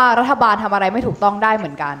งว่ารัฐบาลทำอะไรไม่ถูกต้องได้เหมื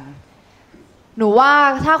อนกันหนูว่า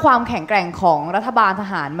ถ้าความแข็งแกร่งของรัฐบาลท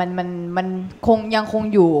หารมันยังคง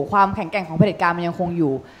อยู่ความแข็งแกร่งของเผด็จการมันยังคงอ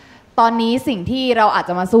ยู่ตอนนี้สิ่งที่เราอาจ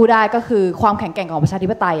จะมาสู้ได้ก็คือความแข็งแกร่งของประชาธิ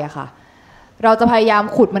ปไตยอะค่ะเราจะพยายาม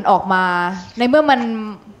ขุดมันออกมาในเมื่อ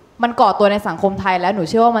มันก่อตัวในสังคมไทยแล้วหนู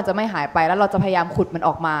เชื่อว่ามันจะไม่หายไปแล้วเราจะพยายามขุดมันอ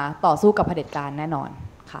อกมาต่อสู้กับเผด็จการแน่นอน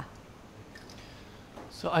ค่ะ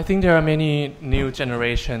So I think there are many new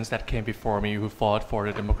generations that came before me who fought for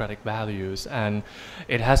the democratic values, and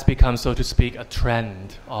it has become, so to speak, a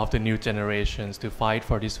trend of the new generations to fight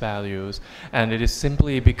for these values, and it is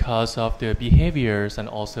simply because of the behaviors and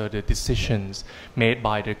also the decisions made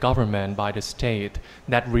by the government, by the state,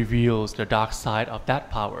 that reveals the dark side of that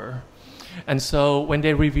power. And so when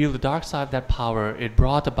they reveal the dark side of that power, it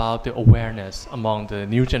brought about the awareness among the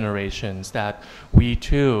new generations that we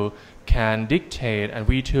too can dictate and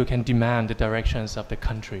we too can demand the directions of the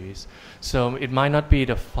countries. So it might not be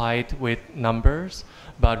the fight with numbers,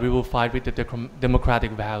 but we will fight with the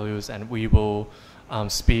democratic values, and we will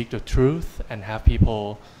speak the truth and have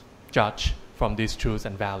people judge from these truths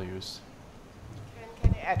and values.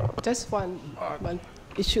 Can I add just one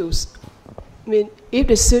issues? I mean, if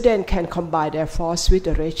the student can combine their force with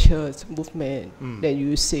the research movement, then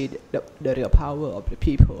you see the real power of the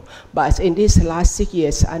people. But in these last 6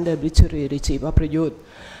 years under military regime of Prayut,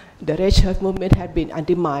 the research movement has been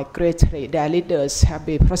undermined greatly. Their leaders have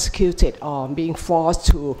been prosecuted or being forced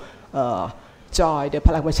to join the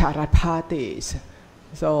Palang Pracharat parties.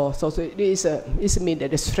 So this means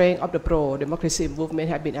that the strength of the pro-democracy movement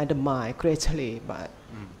has been undermined greatly. But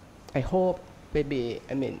I hope maybe,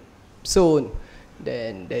 soon,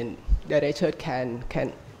 then the research can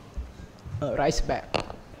rise back.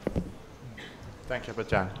 Thank you,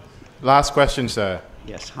 Pajan. Last question, sir.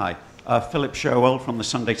 Yes, hi. Philip Sherwell from the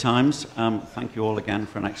Sunday Times. Thank you all again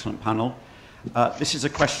for an excellent panel. This is a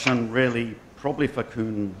question really probably for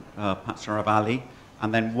Kun Patsaravali,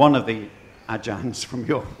 and then one of the Ajahns from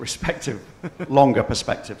your respective longer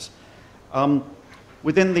perspectives.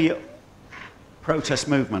 Within the protest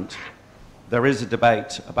movement, there is a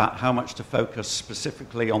debate about how much to focus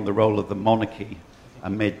specifically on the role of the monarchy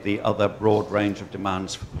amid the other broad range of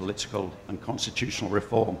demands for political and constitutional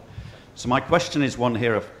reform. So my question is one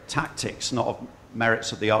here of tactics, not of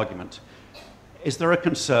merits of the argument. Is there a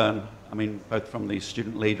concern, both from the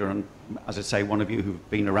student leader and, as I say, one of you who've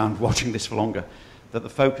been around watching this for longer, that the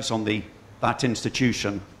focus on that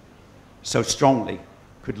institution so strongly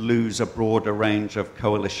could lose a broader range of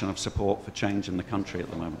coalition of support for change in the country at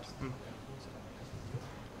the moment?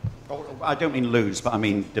 I don't mean lose, but I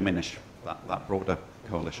mean diminish that broader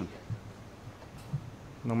coalition.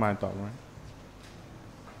 No mind thought, right?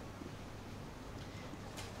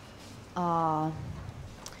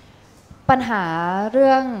 ปัญหาเ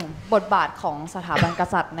รื่องบทบาทของสถาบันก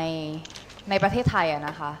ษัตริย์ในประเทศไทยอะน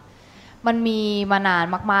ะคะมันมีมานาน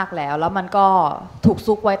มากๆแล้วมันก็ถูก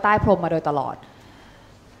ซุกไว้ใต้พรมมาโดยตลอด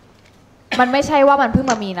มันไม่ใช่ว่ามันเพิ่ง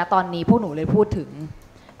มามีนะตอนนี้พวกหนูเลยพูดถึง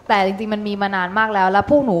แต่จริงๆมันมีมานานมากแล้วและ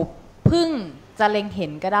พวกหนูเพิ่งจะเล็งเห็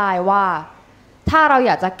นก็ได้ว่าถ้าเราอ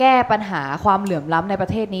ยากจะแก้ปัญหาความเหลื่อมล้ำในประ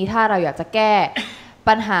เทศนี้ถ้าเราอยากจะแก้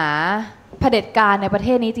ปัญหาเผด็จการในประเท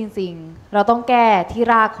ศนี้จริงๆเราต้องแก้ที่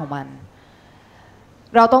รากของมัน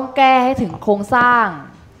เราต้องแก้ให้ถึงโครงสร้าง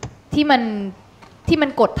ที่มัน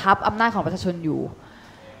กดทับอำนาจของประชาชนอยู่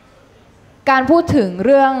การพูดถึงเ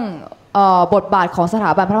รื่องบทบาทของสถ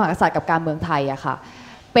าบันพระมหากษัตริย์กับการเมืองไทยอะค่ะ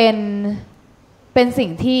เป็นสิ่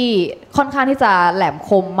งที่ค่อนข้างที่จะแหลมค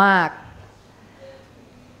มมาก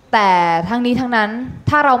แต่ทั้งนี้ทั้งนั้น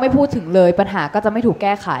ถ้าเราไม่พูดถึงเลยปัญหาก็จะไม่ถูกแ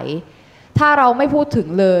ก้ไขถ้าเราไม่พูดถึง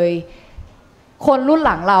เลยคนรุ่นห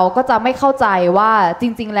ลังเราก็จะไม่เข้าใจว่าจ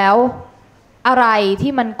ริงๆแล้วอะไร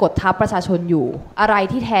ที่มันกดทับประชาชนอยู่อะไร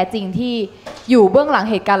ที่แท้จริงที่อยู่เบื้องหลัง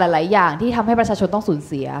เหตุการณ์หลายๆอย่างที่ทำให้ประชาชนต้องสูญ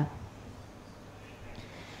เสีย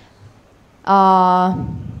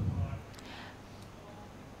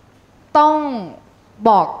ต้องบ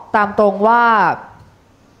อกตามตรงว่า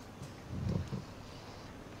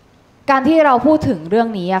การที่เราพูดถึงเรื่อง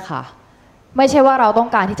นี้อะค่ะไม่ใช่ว่าเราต้อง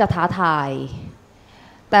การที่จะท้าทาย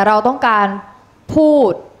แต่เราต้องการพู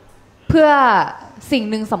ดเพื่อสิ่ง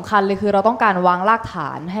หนึ่งสำคัญเลยคือเราต้องการวางรากฐ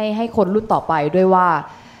านให้คนรุ่นต่อไปด้วยว่า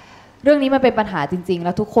เรื่องนี้มันเป็นปัญหาจริงๆแล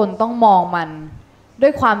ะทุกคนต้องมองมันด้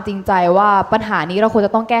วยความจริงใจว่าปัญหานี้เราควรจ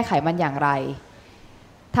ะต้องแก้ไขมันอย่างไร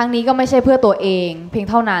ทั้งนี้ก็ไม่ใช่เพื่อตัวเองเพียง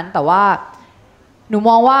เท่านั้นแต่ว่าหนู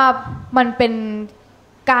มองว่ามันเป็น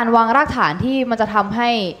การวางรากฐานที่มันจะทำให้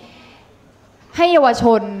เยาวช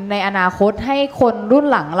นในอนาคตให้คนรุ่น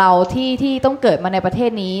หลังเราที่ต้องเกิดมาในประเท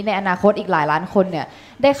ศนี้ในอนาคตอีกหลายล้านคนเนี่ย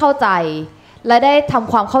ได้เข้าใจและได้ท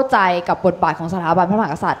ำความเข้าใจกับบทบาทของสถาบันพระมหา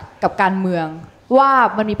กษัตริย์กับการเมืองว่า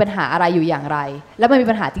มันมีปัญหาอะไรอยู่อย่างไรและมันมี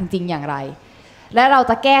ปัญหาจริงๆอย่างไรและเรา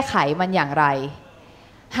จะแก้ไขมันอย่างไร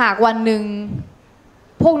หากวันหนึ่ง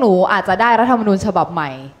พวกหนูอาจจะได้รัฐธรรมนูญฉบับใหม่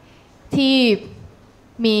ที่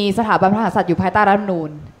มีสถาบันพระมหากษัตริย์อยู่ภายใต้รัฐธรรมนู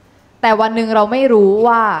ญแต่วันหนึ่งเราไม่รู้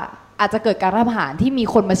ว่าอาจจะเกิดการรัฐประหารที่มี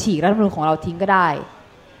คนมาฉีกรัฐธรรมนูญของเราทิ้งก็ได้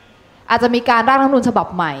อาจจะมีการร่างรัฐธรรมนูญฉบับ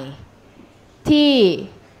ใหม่ที่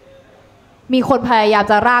มีคนพยายาม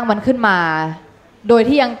จะร่างมันขึ้นมาโดย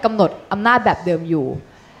ที่ยังกำหนดอำนาจแบบเดิมอยู่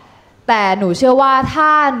แต่หนูเชื่อว่าถ้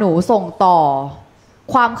าหนูส่งต่อ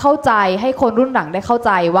ความเข้าใจให้คนรุ่นหลังได้เข้าใ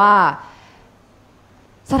จว่า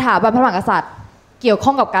สถาบันพระมหากษัตริย์เกี่ยวข้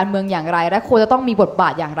องกับการเมืองอย่างไรและควรจะต้องมีบทบา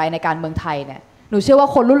ทอย่างไรในการเมืองไทยเนี่ยหนูเชื่อว่า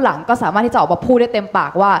คนรุ่นหลังก็สามารถที่จะออกมาพูดได้เต็มปา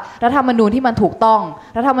กว่ารัฐธรรมนูญที่มันถูกต้อง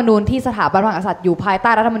รัฐธรรมนูญที่สถาบันพระมหากษัตริย์อยู่ภายใต้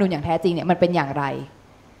รัฐธรรมนูญอย่างแท้จริงเนี่ยมันเป็นอย่างไร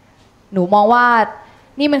หนูมองว่า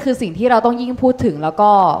นี่มันคือสิ่งที่เราต้องยิ่งพูดถึงแล้ว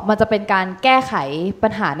ก็มันจะเป็นการแก้ไขปั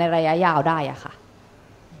ญหาในระยะยาวได้อะค่ะ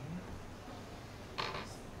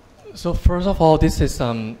So first of all,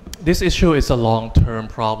 this issue is a long-term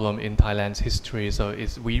problem in Thailand's history. So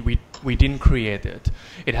we didn't create it.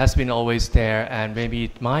 It has been always there, and maybe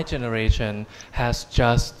my generation has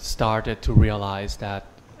just started to realize that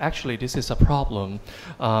actually this is a problem.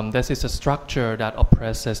 This is a structure that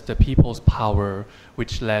oppresses the people's power,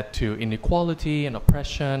 which led to inequality and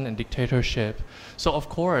oppression and dictatorship. So of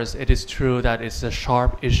course, it is true that it's a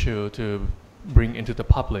sharp issue to bring into the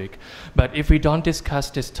public. But if we don't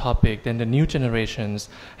discuss this topic, then the new generations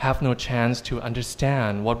have no chance to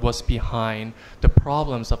understand what was behind the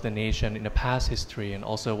problems of the nation in the past history and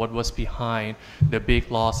also what was behind the big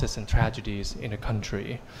losses and tragedies in the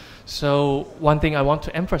country. So one thing I want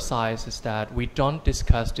to emphasize is that we don't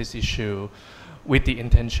discuss this issue with the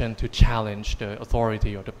intention to challenge the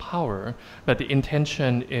authority or the power, but the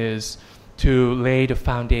intention is to lay the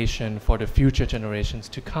foundation for the future generations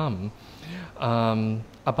to come.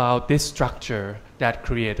 About this structure that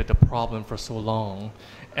created the problem for so long.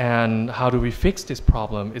 And how do we fix this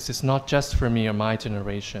problem? It's not just for me or my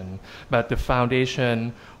generation, but the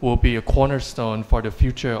foundation will be a cornerstone for the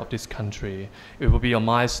future of this country. It will be a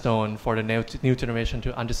milestone for the new generation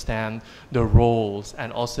to understand the roles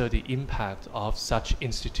and also the impact of such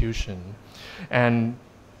institution. And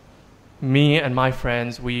me and my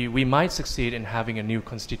friends, we might succeed in having a new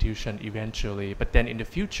constitution eventually, but then in the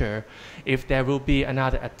future, if there will be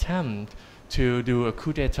another attempt to do a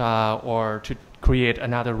coup d'etat or to create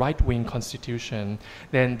another right-wing constitution,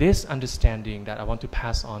 then this understanding that I want to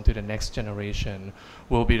pass on to the next generation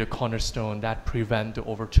will be the cornerstone that prevent the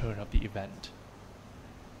overturn of the event.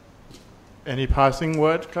 Any passing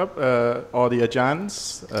word, Club, or the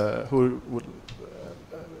Ajans who would...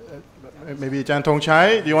 Maybe Jan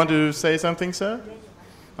Tongchai, do you want to say something, sir,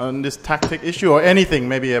 on this tactic issue or anything,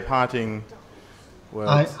 maybe a parting word?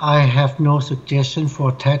 I have no suggestion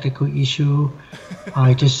for tactical issue.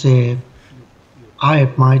 I just say I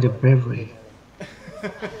admire the bravery.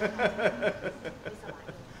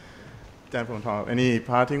 Any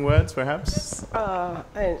parting words, perhaps?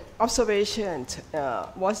 An observation.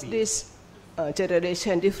 Was this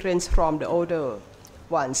generation different from the older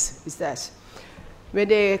ones? Is that when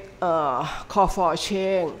they call for a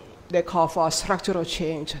change, they call for structural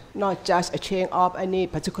change, not just a change of any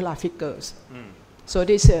particular figures. So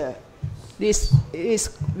this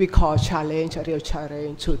is we call challenge, a real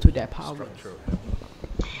challenge to their power.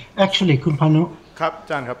 Actually, Kun Panu, ครับอา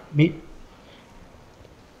จารย์ครับ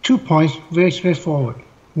 2 points, very straightforward.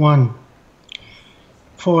 One,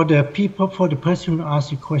 for the person who asked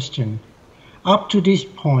the question, up to this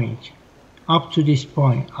point,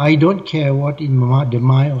 I don't care what in the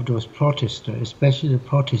mind of those protesters, especially the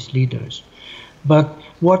protest leaders, but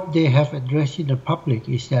what they have addressed in the public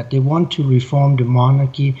is that they want to reform the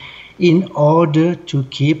monarchy in order to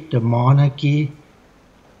keep the monarchy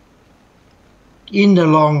in the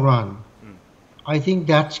long run. I think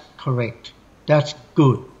that's correct. That's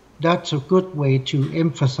good. That's a good way to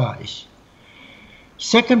emphasize.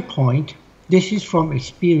 Second point, this is from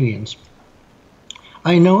experience.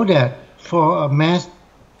 I know that for a mass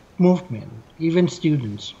movement, even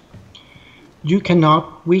students, we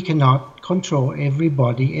cannot control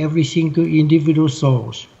everybody, every single individual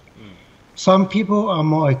souls. Some people are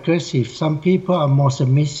more aggressive, some people are more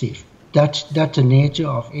submissive. That's the nature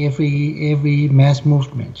of every mass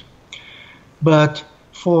movement. But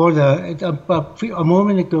for a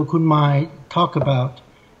moment ago, Kun Mai talked about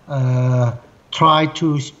try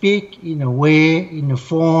to speak in a way, in a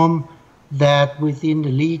form that within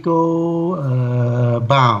the legal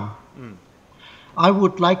bound. I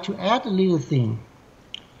would like to add a little thing.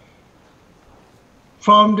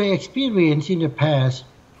 From the experience in the past,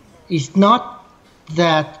 it's not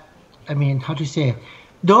that, how to say,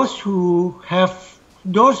 those who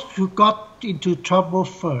got into trouble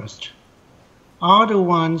first are the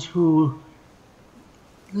ones who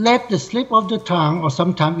let the slip of the tongue, or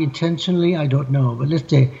sometimes intentionally, I don't know, but let's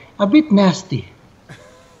say a bit nasty.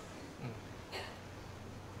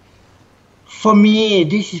 For me,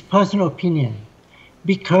 this is personal opinion,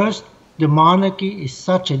 because the monarchy is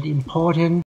such an important